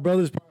brother. My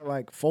brother's probably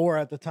like 4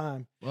 at the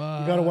time. You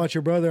got to watch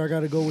your brother. I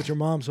got to go with your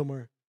mom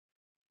somewhere.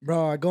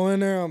 Bro, I go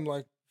in there. I'm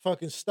like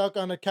fucking stuck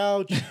on the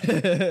couch.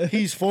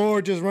 He's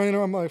 4 just running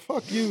around. I'm like,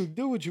 fuck you.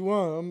 Do what you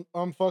want.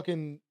 I'm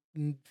fucking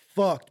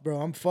fucked,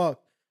 bro. I'm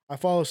fucked. I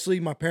fall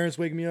asleep. My parents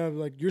wake me up.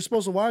 Like, you're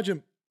supposed to watch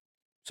him.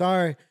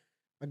 Sorry.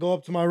 I go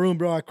up to my room,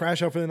 bro. I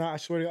crash out for the night. I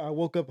swear to God, I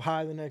woke up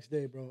high the next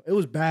day, bro. It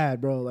was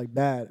bad, bro. Like,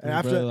 bad. And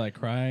after brother, like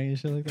crying and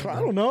shit like that? I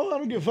don't know. I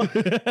don't give a fuck.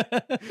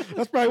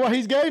 That's probably why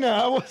he's gay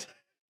now. I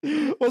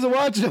wasn't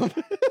watching him.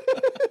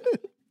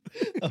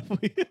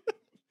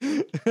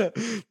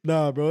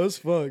 Nah, bro. It's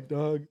fucked,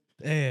 dog.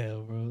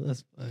 Damn, bro.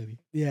 That's funny.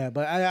 Yeah,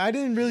 but I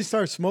didn't really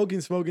start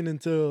smoking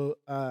until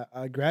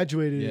I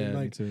graduated. Yeah, and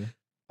me too.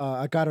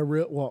 I got a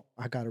real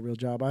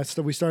job.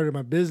 We started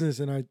my business,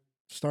 and I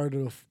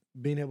started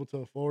being able to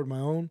afford my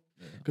own.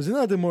 Because there's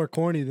nothing more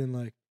corny than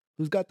like,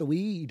 who's got the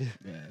weed?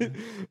 Yeah.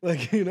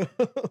 Like, you know.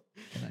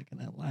 Can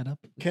I line up?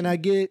 Can I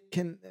get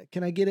an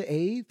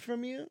eighth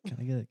from you?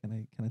 Can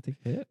I take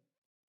a hit?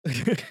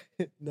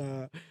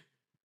 Nah.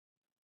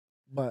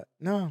 But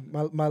no,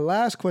 my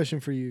last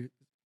question for you,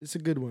 it's a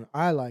good one.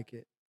 I like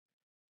it.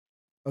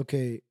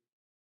 Okay.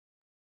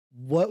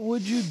 What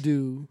would you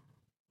do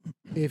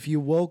if you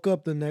woke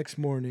up the next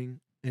morning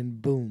and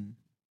boom,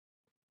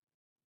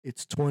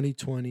 it's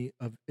 2020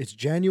 it's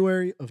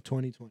January of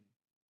 2020.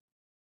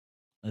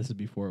 This is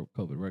before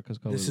COVID, right? Because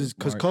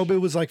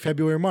COVID was like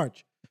February,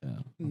 March. Yeah.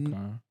 Okay.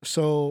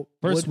 So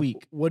first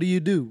week. What do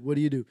you do?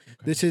 Okay.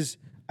 This is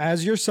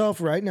as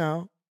yourself right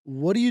now.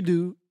 What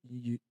do?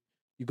 You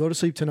go to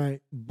sleep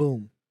tonight.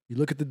 Boom. You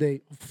look at the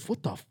date.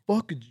 What the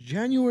fuck is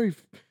January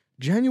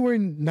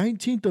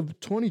 19th of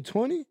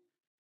 2020?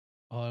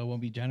 Oh, it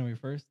won't be January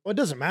 1st? Well, it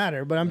doesn't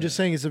matter, but I'm just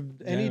saying it's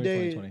any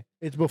day. 2020.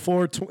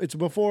 It's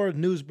before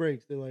news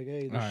breaks. They're like,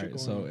 hey, this shit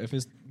going on. If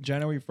it's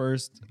January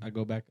 1st, I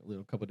go back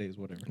a couple days,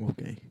 whatever.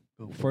 Okay.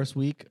 First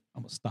week,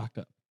 I'm going to stock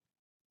up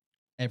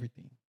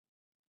everything.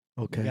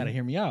 Okay. You got to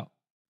hear me out.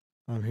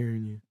 I'm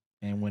hearing you.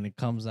 And when it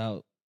comes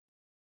out,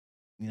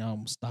 I'm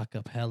going to stock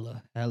up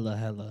hella. And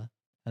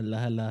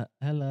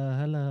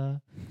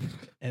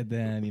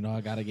then,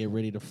 I got to get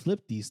ready to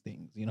flip these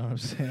things. You know what I'm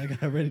saying? I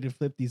got ready to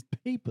flip these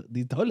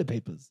toilet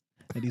papers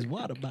and these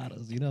water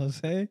bottles. You know what I'm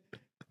saying?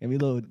 And we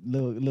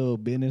little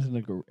business in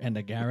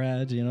the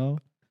garage,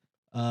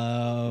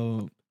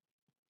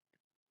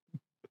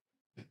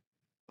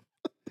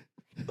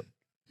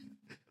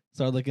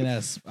 Start looking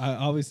at, I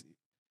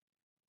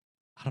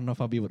don't know if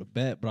I'll be able to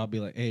bet, but I'll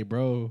be like, hey,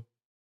 bro,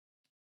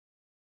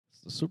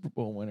 the Super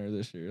Bowl winner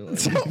this year.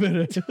 Like, you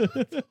better-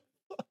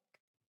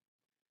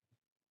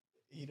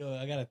 you know,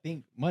 I gotta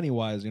think money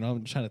wise. You know,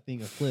 I'm trying to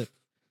think of clip.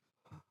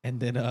 And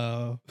then,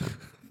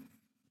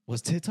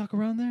 was TikTok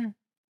around there?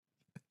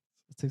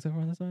 Was TikTok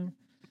around this time?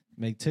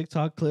 Make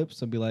TikTok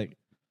clips and be like,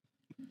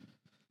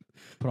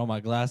 put on my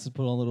glasses,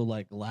 put on a little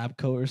like lab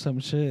coat or some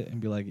shit, and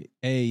be like,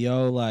 "Hey,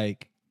 yo,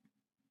 like,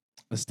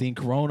 it's the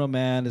Corona,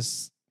 man.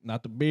 It's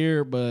not the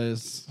beer, but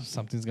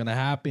something's gonna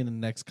happen in the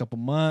next couple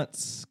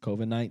months.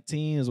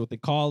 COVID-19 is what they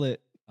call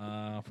it.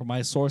 From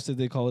my sources,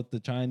 they call it the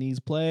Chinese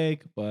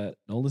plague, but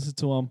don't listen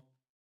to them.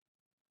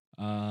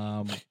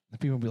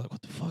 People will be like,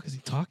 what the fuck is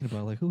he talking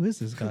about? Like, who is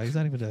this guy? He's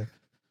not even a...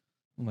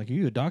 I'm like, are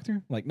you a doctor?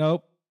 I'm like,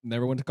 nope.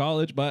 Never went to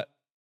college, but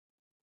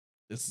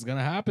this is going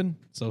to happen.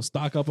 So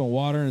stock up on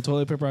water and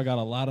toilet paper. I got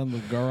a lot in the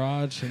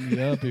garage. Hit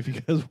me up if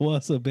you guys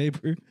want some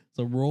paper,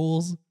 some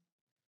rolls.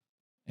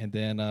 And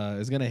then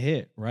it's going to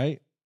hit,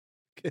 right?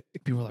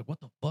 People are like,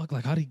 what the fuck?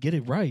 Like, how did he get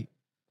it right?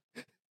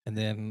 And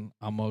then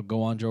I'm going to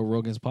go on Joe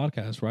Rogan's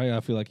podcast, right? I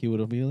feel like he would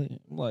have been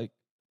like,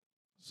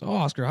 so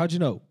Oscar, how'd you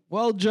know?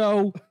 Well,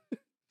 Joe...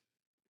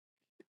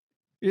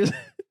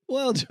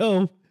 Well,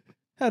 Joe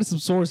had some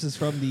sources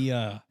from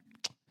the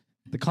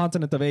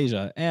continent of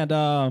Asia, and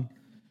a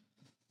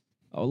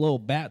little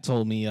bat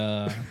told me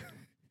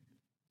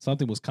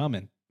something was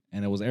coming,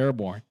 and it was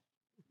airborne,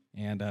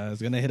 and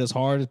it's gonna hit us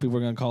hard. People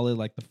are gonna call it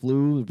like the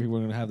flu. People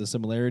are gonna have the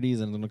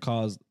similarities, and it's gonna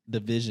cause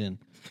division.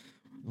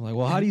 I'm like,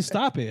 well, how do you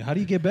stop it? How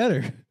do you get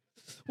better?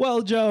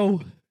 Well,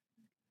 Joe,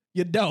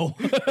 you don't.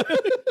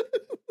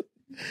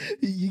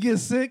 You get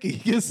sick. You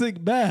get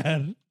sick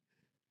bad.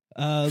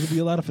 There'll be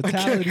a lot of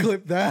fatalities. I can't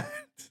clip that.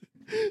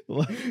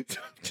 What? I'm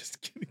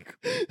just kidding.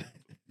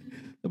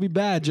 It'll be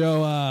bad,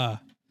 Joe.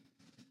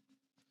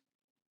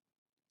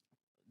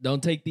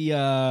 Don't take the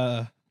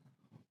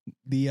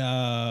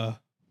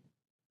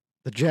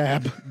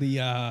jab.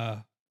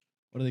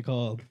 What are they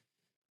called?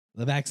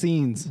 The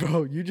vaccines.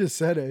 Bro, you just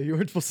said it. You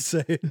weren't supposed to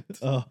say it.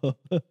 Oh.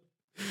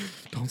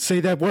 Don't say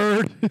that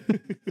word.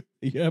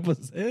 You're not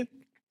supposed to say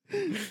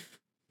it?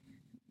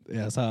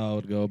 Yeah, that's how I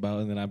would go about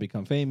it. And then I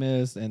become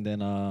famous, and then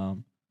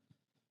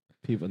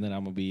people, and then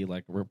I'm gonna be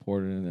like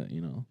reporting it, you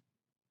know.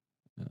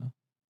 Yeah.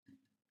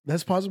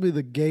 That's possibly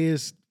the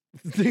gayest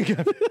thing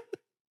I've...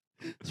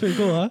 It's pretty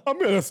cool, huh? I'm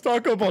gonna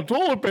stock up on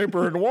toilet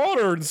paper and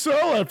water and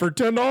sell it for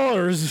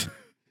 $10.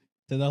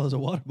 $10 a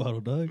water bottle,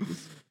 dog.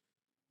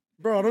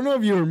 Bro, I don't know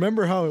if you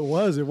remember how it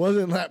was. It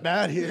wasn't that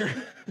bad here.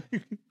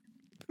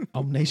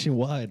 I'm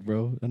nationwide,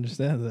 bro.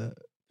 Understand that.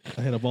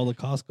 I hit up all the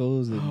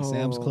Costco's and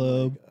Sam's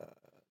Club.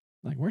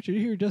 Like, weren't you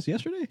here just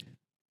yesterday?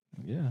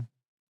 Yeah.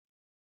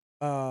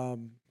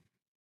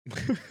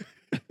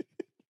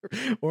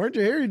 Weren't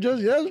you here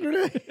just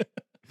yesterday?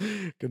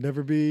 Can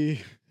never be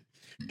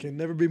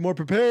more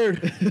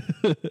prepared.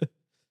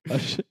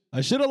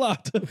 I should have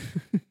locked.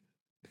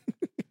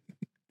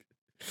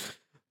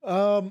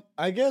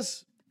 I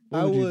guess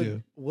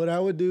what I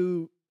would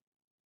do,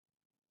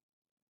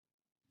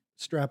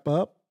 strap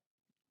up.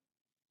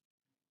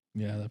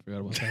 Yeah, I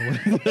forgot about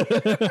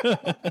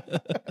that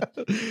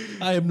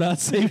one. I am not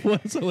safe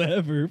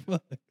whatsoever.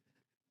 Fuck.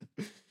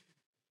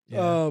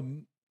 Yeah.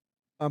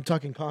 I'm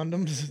talking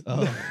condoms.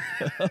 Oh.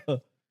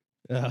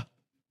 Yeah.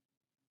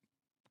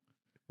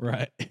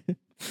 Right.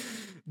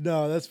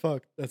 No, that's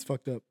fucked. That's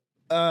fucked up.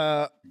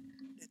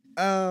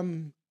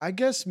 I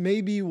guess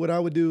maybe what I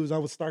would do is I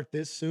would start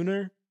this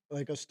sooner.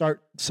 Like I'll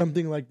start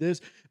something like this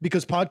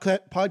because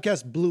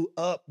podcast blew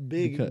up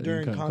big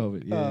during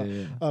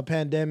COVID.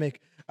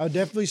 Pandemic. I would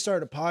definitely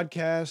start a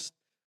podcast.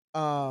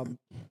 I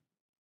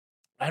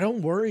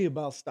don't worry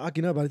about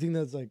stocking up. I think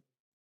that's like,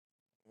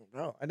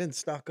 no, I didn't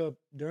stock up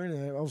during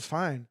it. I was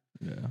fine.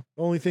 Yeah.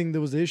 The only thing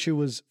that was the issue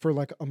was for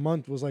like a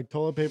month was like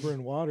toilet paper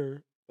and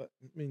water. But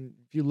I mean,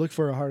 if you look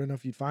for it hard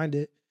enough, you'd find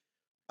it.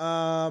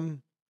 I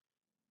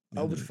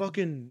would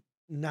fucking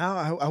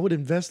I would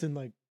invest in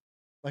like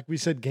we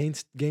said,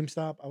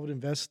 GameStop. I would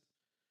invest,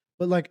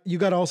 but like you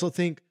got to also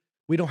think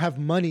we don't have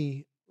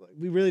money.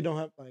 We really don't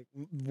have like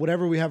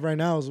whatever we have right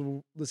now is,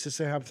 let's just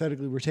say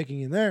hypothetically we're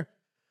taking in there.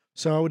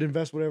 So I would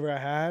invest whatever I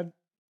had.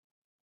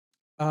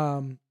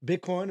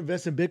 Bitcoin,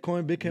 invest in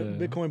Bitcoin.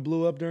 Bitcoin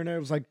blew up during there. It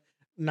was like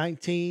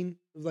 19. It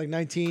was like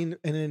 19,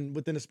 and then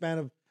within a span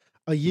of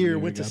a year, it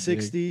went to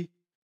 60. Big.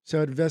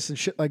 So I'd invest in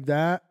shit like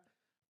that.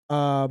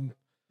 I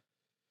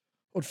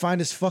would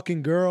find this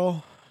fucking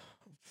girl.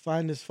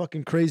 Find this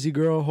fucking crazy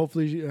girl.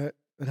 Hopefully,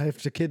 I'd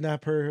have to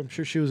kidnap her. I'm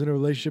sure she was in a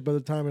relationship by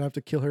the time. I'd have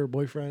to kill her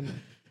boyfriend.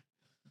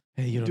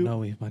 Hey, you don't know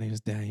me. My name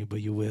is Daniel,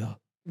 but you will.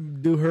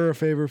 Do her a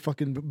favor.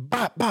 Fucking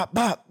bop, bop,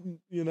 bop.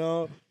 You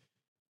know?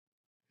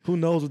 Who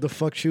knows what the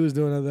fuck she was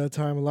doing at that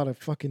time? A lot of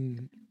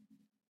fucking...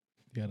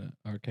 You gotta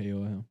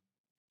RKO him.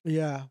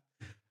 Yeah.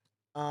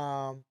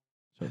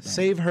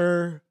 Save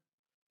her.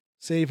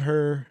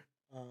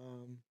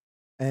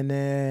 And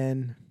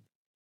then...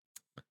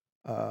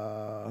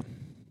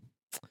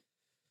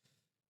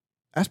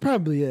 that's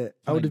probably it.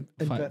 I would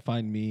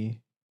find me.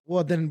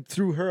 Well, then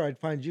through her, I'd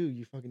find you.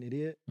 You fucking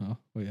idiot. Oh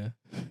yeah.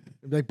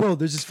 I'd be like, bro,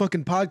 there's this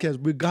fucking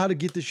podcast. We gotta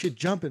get this shit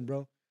jumping,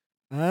 bro.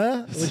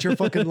 Huh? With your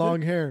fucking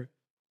long hair.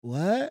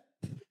 What?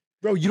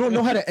 Bro, you don't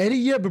know how to edit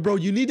yet, but bro,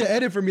 you need to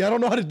edit for me. I don't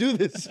know how to do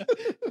this.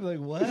 Like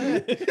what?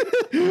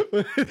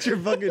 With your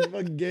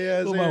fucking gay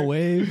ass With hair. my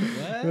wave.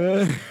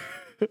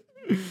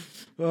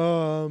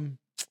 What?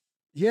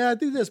 Yeah, I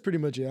think that's pretty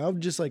much it. I'll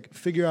just like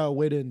figure out a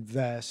way to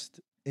invest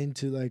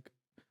into like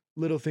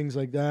little things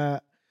like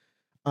that.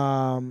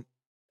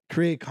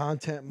 Create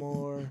content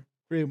more.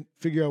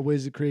 Figure out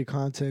ways to create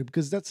content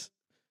because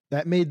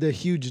that made the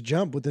huge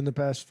jump within the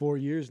past 4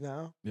 years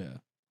now. Yeah.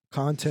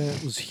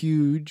 Content was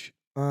huge.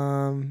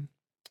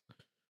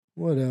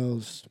 What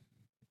else?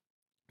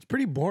 It's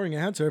pretty boring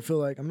answer. I feel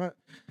like I'm not.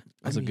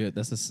 That's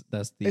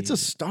the. It's a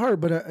start,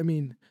 but I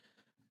mean,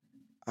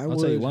 I'll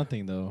tell you one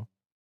thing though.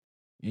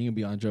 You ain't gonna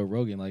be on Joe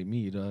Rogan like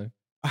me, dog.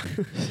 I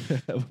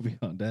would be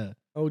on that.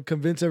 I would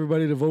convince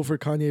everybody to vote for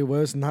Kanye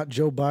West, not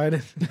Joe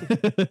Biden.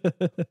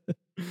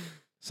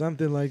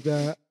 Something like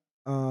that.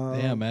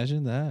 Yeah,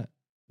 imagine that.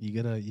 You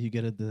gotta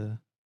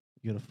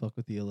fuck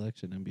with the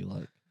election and be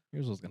like,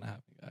 here's what's gonna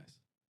happen, guys.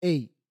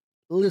 Hey,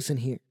 listen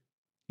here.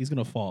 He's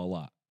gonna fall a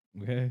lot.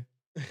 Okay.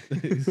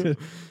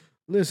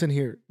 Listen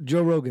here,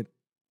 Joe Rogan.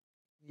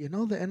 You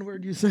know the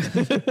N-word you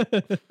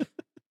said?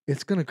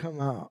 It's gonna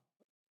come out.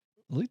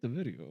 Delete the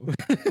video.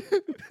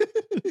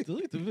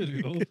 Delete the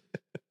video.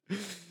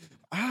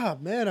 Ah,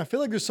 man, I feel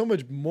like there's so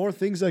much more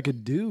ththings I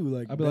could do.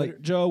 Like I'd be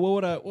like, Joe,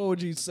 what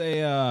would you say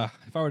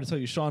if I were to tell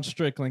you Sean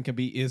Strickland can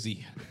be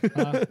Izzy?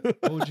 What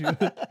would you?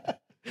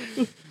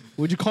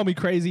 Would you call me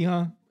crazy,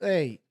 huh?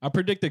 Hey, I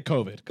predicted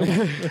COVID. Come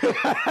on.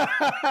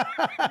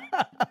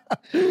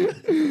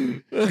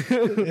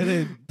 And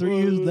then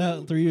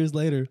 3 years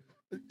later,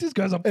 this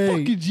guy's a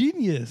fucking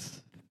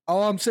genius.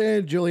 All I'm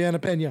saying, Juliana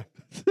Pena,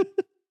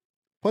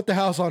 put the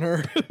house on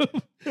her.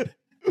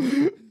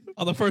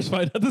 On the first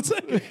fight, not the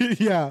second.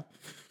 Yeah,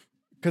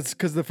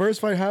 because the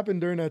first fight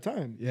happened during that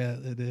time. Yeah,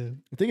 it did.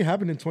 I think it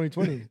happened in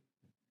 2020.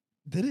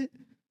 Did it?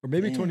 Or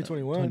maybe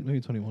 2021.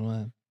 Maybe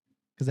 21.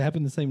 Because it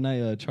happened the same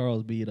night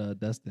Charles beat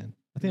Dustin.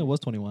 I think it was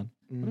 21.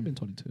 Would have been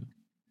 22.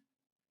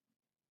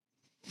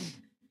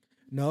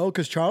 No,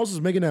 because Charles was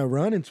making that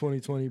run in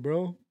 2020,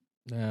 bro.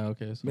 Yeah,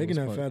 okay. So making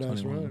that fat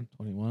ass run.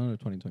 21 or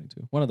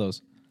 2022. One of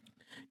those.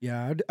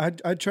 Yeah,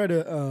 I'd try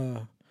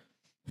to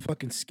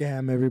fucking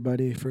scam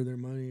everybody for their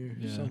money or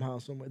somehow,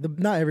 some way.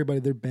 Not everybody,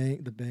 the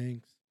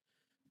banks.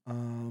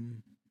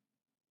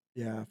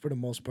 Yeah, for the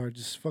most part,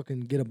 just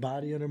fucking get a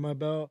body under my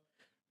belt.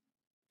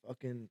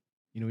 Fucking.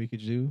 You know what you could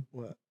do?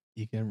 What?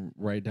 You can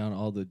write down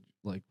all the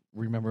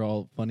remember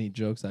all funny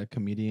jokes that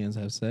comedians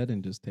have said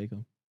and just take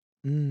them.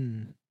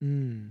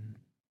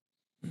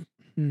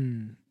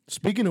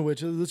 Speaking of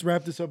which, let's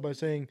wrap this up by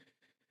saying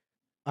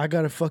I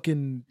gotta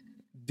fucking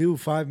do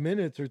 5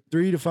 minutes or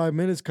 3 to 5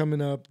 minutes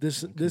coming up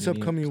this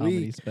upcoming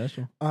week.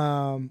 Special.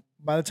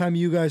 By the time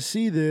you guys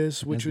see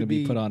this, which would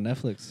be put on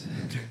Netflix.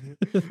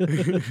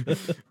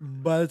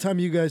 By the time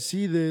you guys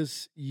see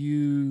this,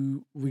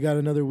 we got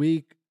another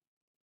week,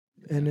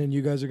 and then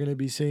you guys are gonna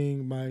be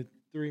seeing my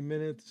 3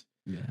 minutes.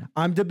 Yeah.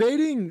 I'm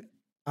debating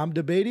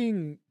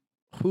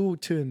who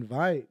to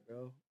invite,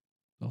 bro.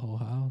 The whole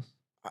house.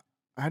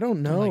 I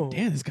don't know. I'm like,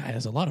 damn, this guy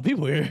has a lot of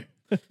people here.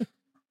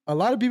 A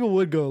lot of people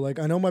would go. Like,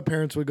 I know my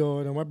parents would go.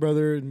 I know my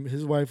brother and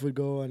his wife would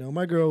go. I know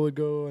my girl would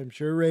go. I'm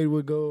sure Ray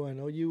would go. I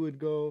know you would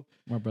go.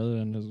 My brother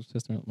and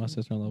my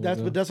sister-in-law would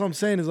go. But that's what I'm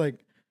saying is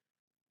like,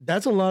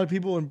 that's a lot of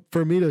people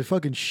for me to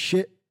fucking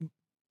shit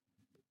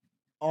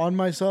on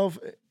myself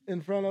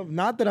in front of.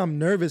 Not that I'm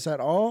nervous at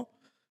all,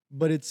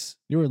 but it's.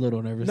 You were a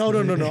little nervous. No.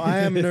 I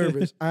am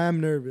nervous. I am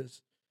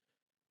nervous.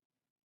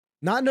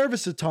 Not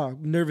nervous to talk,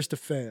 nervous to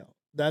fail.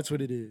 That's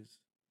what it is.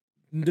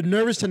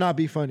 Nervous to not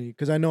be funny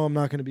because I know I'm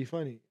not going to be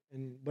funny,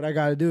 but I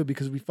got to do it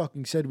because we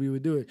fucking said we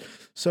would do it.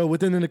 So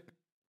within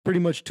pretty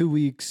much 2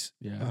 weeks,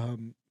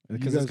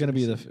 because it's gonna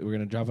be we're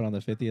gonna drop it on the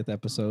 50th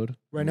episode.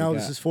 Right now,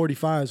 this is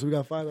 45, so we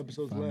got 5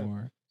 episodes left.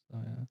 More. Oh,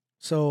 yeah.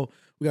 So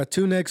we got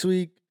 2 next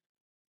week,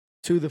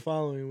 2 the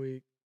following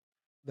week.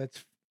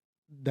 That's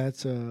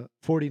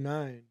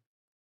 49.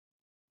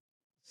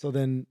 So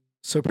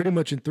pretty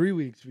much in 3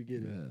 weeks we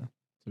get it. Yeah.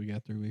 So we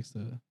got 3 weeks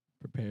to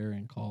prepare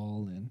and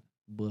call and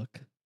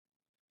book.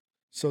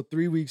 So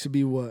 3 weeks would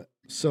be what?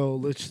 So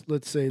let's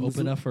say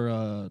open up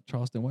for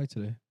Charleston White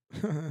today.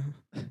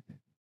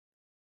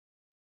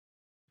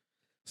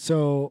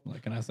 So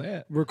what can I say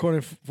it?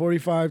 Recording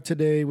 45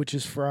 today, which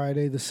is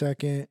Friday the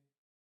 2nd.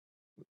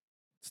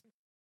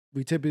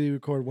 We typically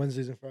record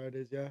Wednesdays and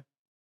Fridays, yeah?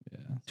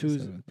 Yeah.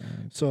 Tuesday.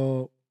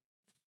 So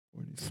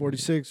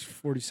 46,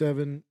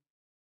 47,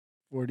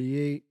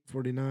 48,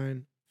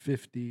 49,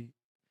 50.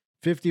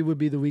 50 would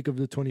be the week of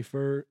the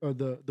 21st or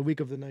the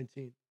week of the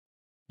 19th.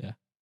 Yeah.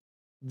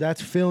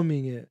 That's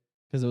filming it.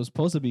 Because it was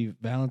supposed to be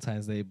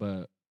Valentine's Day,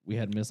 but we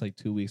had missed like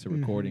 2 weeks of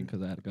recording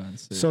because I had gotten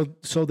sick.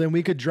 So then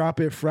we could drop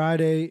it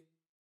Friday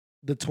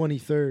the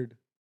 23rd.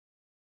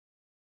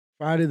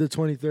 Friday the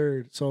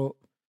 23rd. So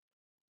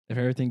if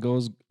everything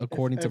goes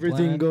according to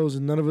everything plan, goes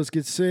and none of us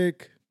get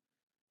sick,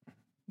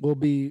 we'll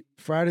be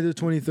Friday the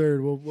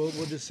 23rd.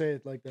 We'll just say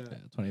it like that. Yeah,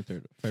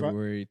 23rd.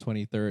 February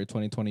 23rd,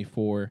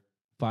 2024,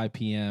 5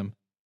 p.m.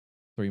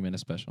 3-minute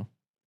special.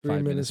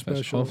 3-minute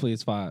special. Hopefully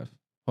it's 5.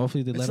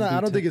 Hopefully they let It's them not. do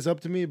I don't 10. think it's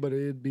up to me, but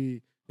it'd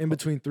be in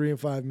between 3 and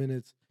 5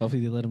 minutes.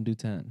 Hopefully they let them do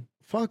 10.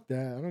 Fuck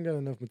that. I don't got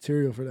enough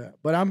material for that.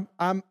 But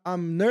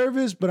I'm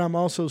nervous, but I'm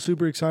also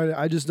super excited.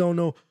 I just don't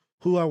know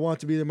who I want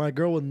to be there. My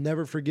girl will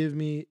never forgive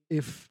me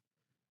if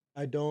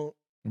I don't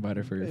Invite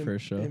her for your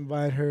first show.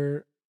 invite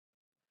her.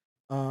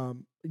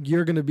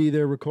 You're gonna be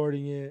there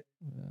recording it.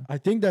 Yeah. I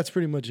think that's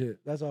pretty much it.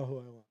 That's all who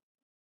I want.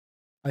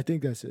 I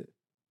think that's it.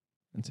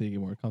 Until you get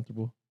more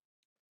comfortable.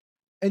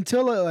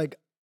 Until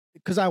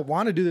because I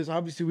want to do this.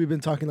 Obviously, we've been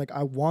talking like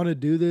I want to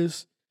do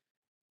this.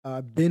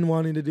 I've been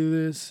wanting to do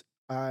this.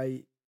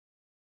 I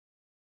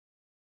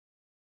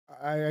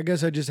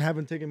guess I just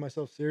haven't taken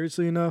myself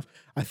seriously enough.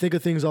 I think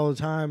of things all the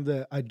time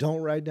that I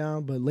don't write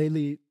down, but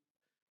lately,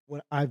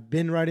 when I've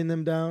been writing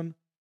them down,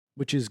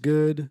 which is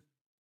good.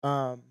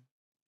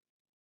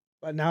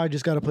 But now I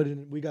just got to put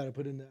in. We got to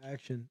put into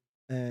action,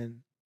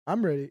 and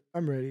I'm ready.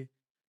 I'm ready.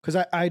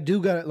 Because I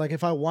do got like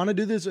if I want to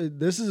do this,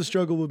 this is a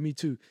struggle with me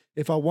too.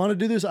 If I want to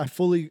do this, I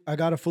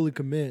gotta fully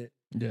commit.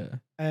 Yeah.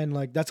 And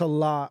like that's a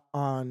lot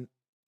on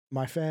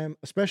my fam,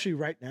 especially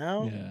right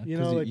now. Yeah. You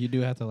know, like you do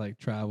have to like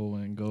travel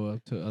and go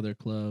up to other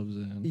clubs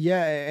and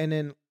yeah, and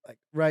then like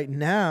right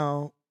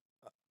now.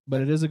 But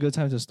it is a good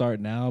time to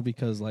start now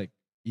because like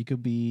you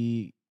could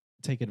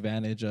take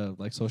advantage of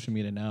like social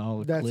media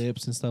now,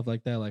 clips and stuff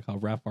like that. Like how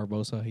Raf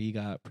Barbosa, he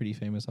got pretty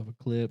famous off of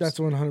clips. That's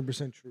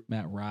 100% true.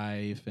 Matt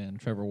Rife and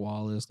Trevor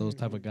Wallace, those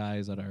type of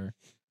guys that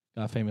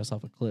got famous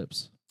off of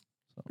clips.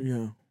 So.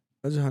 Yeah,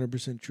 that's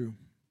 100% true.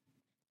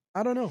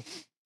 I don't know.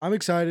 I'm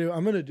excited.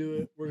 I'm gonna do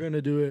it. We're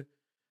gonna do it.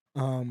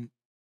 I'm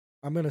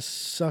gonna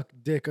suck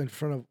dick in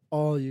front of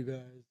all you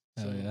guys.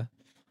 Hell yeah.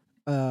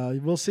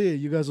 We'll see it.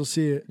 You guys will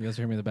see it. You guys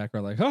hear me in the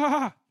background like, ha ha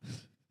ha.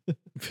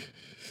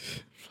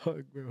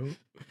 Fuck, bro.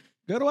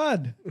 Good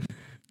one.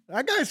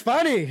 That guy's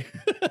funny.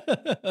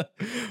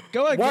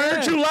 Go again. Why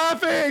aren't you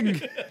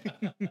laughing?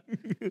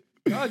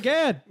 Go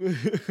again.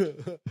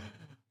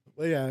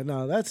 But yeah,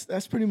 no,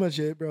 that's pretty much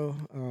it, bro.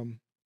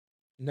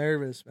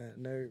 Nervous, man.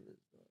 Nervous.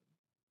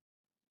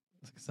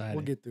 It's exciting.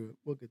 We'll get through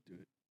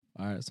it.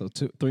 All right, so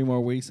 3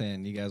 more weeks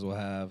and you guys will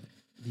have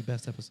the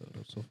best episode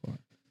so far.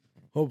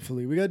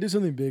 Hopefully. We got to do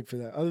something big for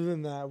that. Other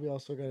than that, we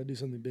also got to do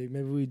something big.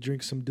 Maybe we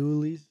drink some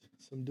doolies.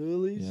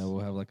 Yeah, we'll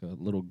have like a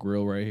little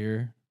grill right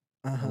here.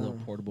 Uh-huh. A little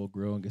portable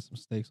grill and get some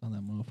steaks on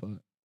that motherfucker.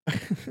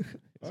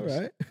 All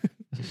right.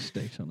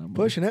 Steaks on that motherfucker.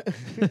 Pushing it.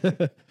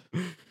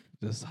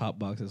 Just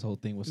hotbox this whole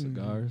thing with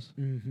cigars.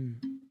 Mm-hmm.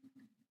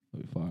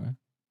 That'll be fine.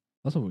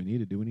 That's what we need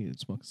to do. We need to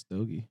smoke a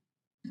stogie.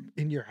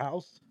 In your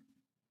house?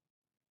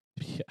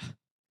 Yeah.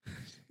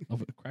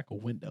 Over crack a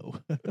window.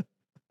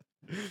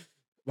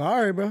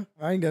 All right, bro.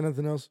 I ain't got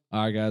nothing else.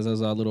 All right, guys. That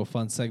was our little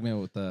fun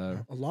segment with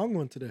a long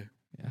one today.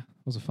 Yeah,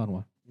 it was a fun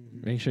one.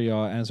 Mm-hmm. Make sure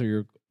y'all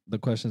answer the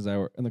questions that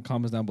were in the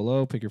comments down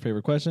below. Pick your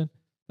favorite question.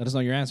 Let us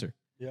know your answer.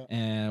 Yeah.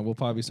 And we'll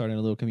probably be starting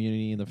a little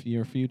community in the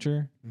near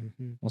future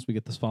once we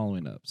get this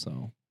following up.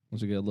 So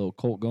once we get a little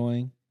cult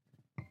going,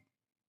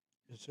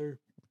 yes, sir.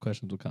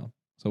 Questions will come.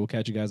 So we'll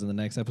catch you guys in the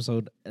next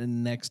episode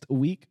next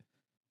week.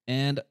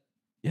 And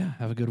yeah,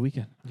 have a good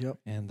weekend. Yep.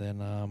 And then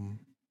that's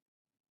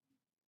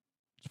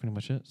pretty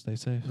much it. Stay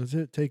safe. That's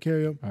it. Take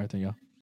care, yo. All right, then, y'all.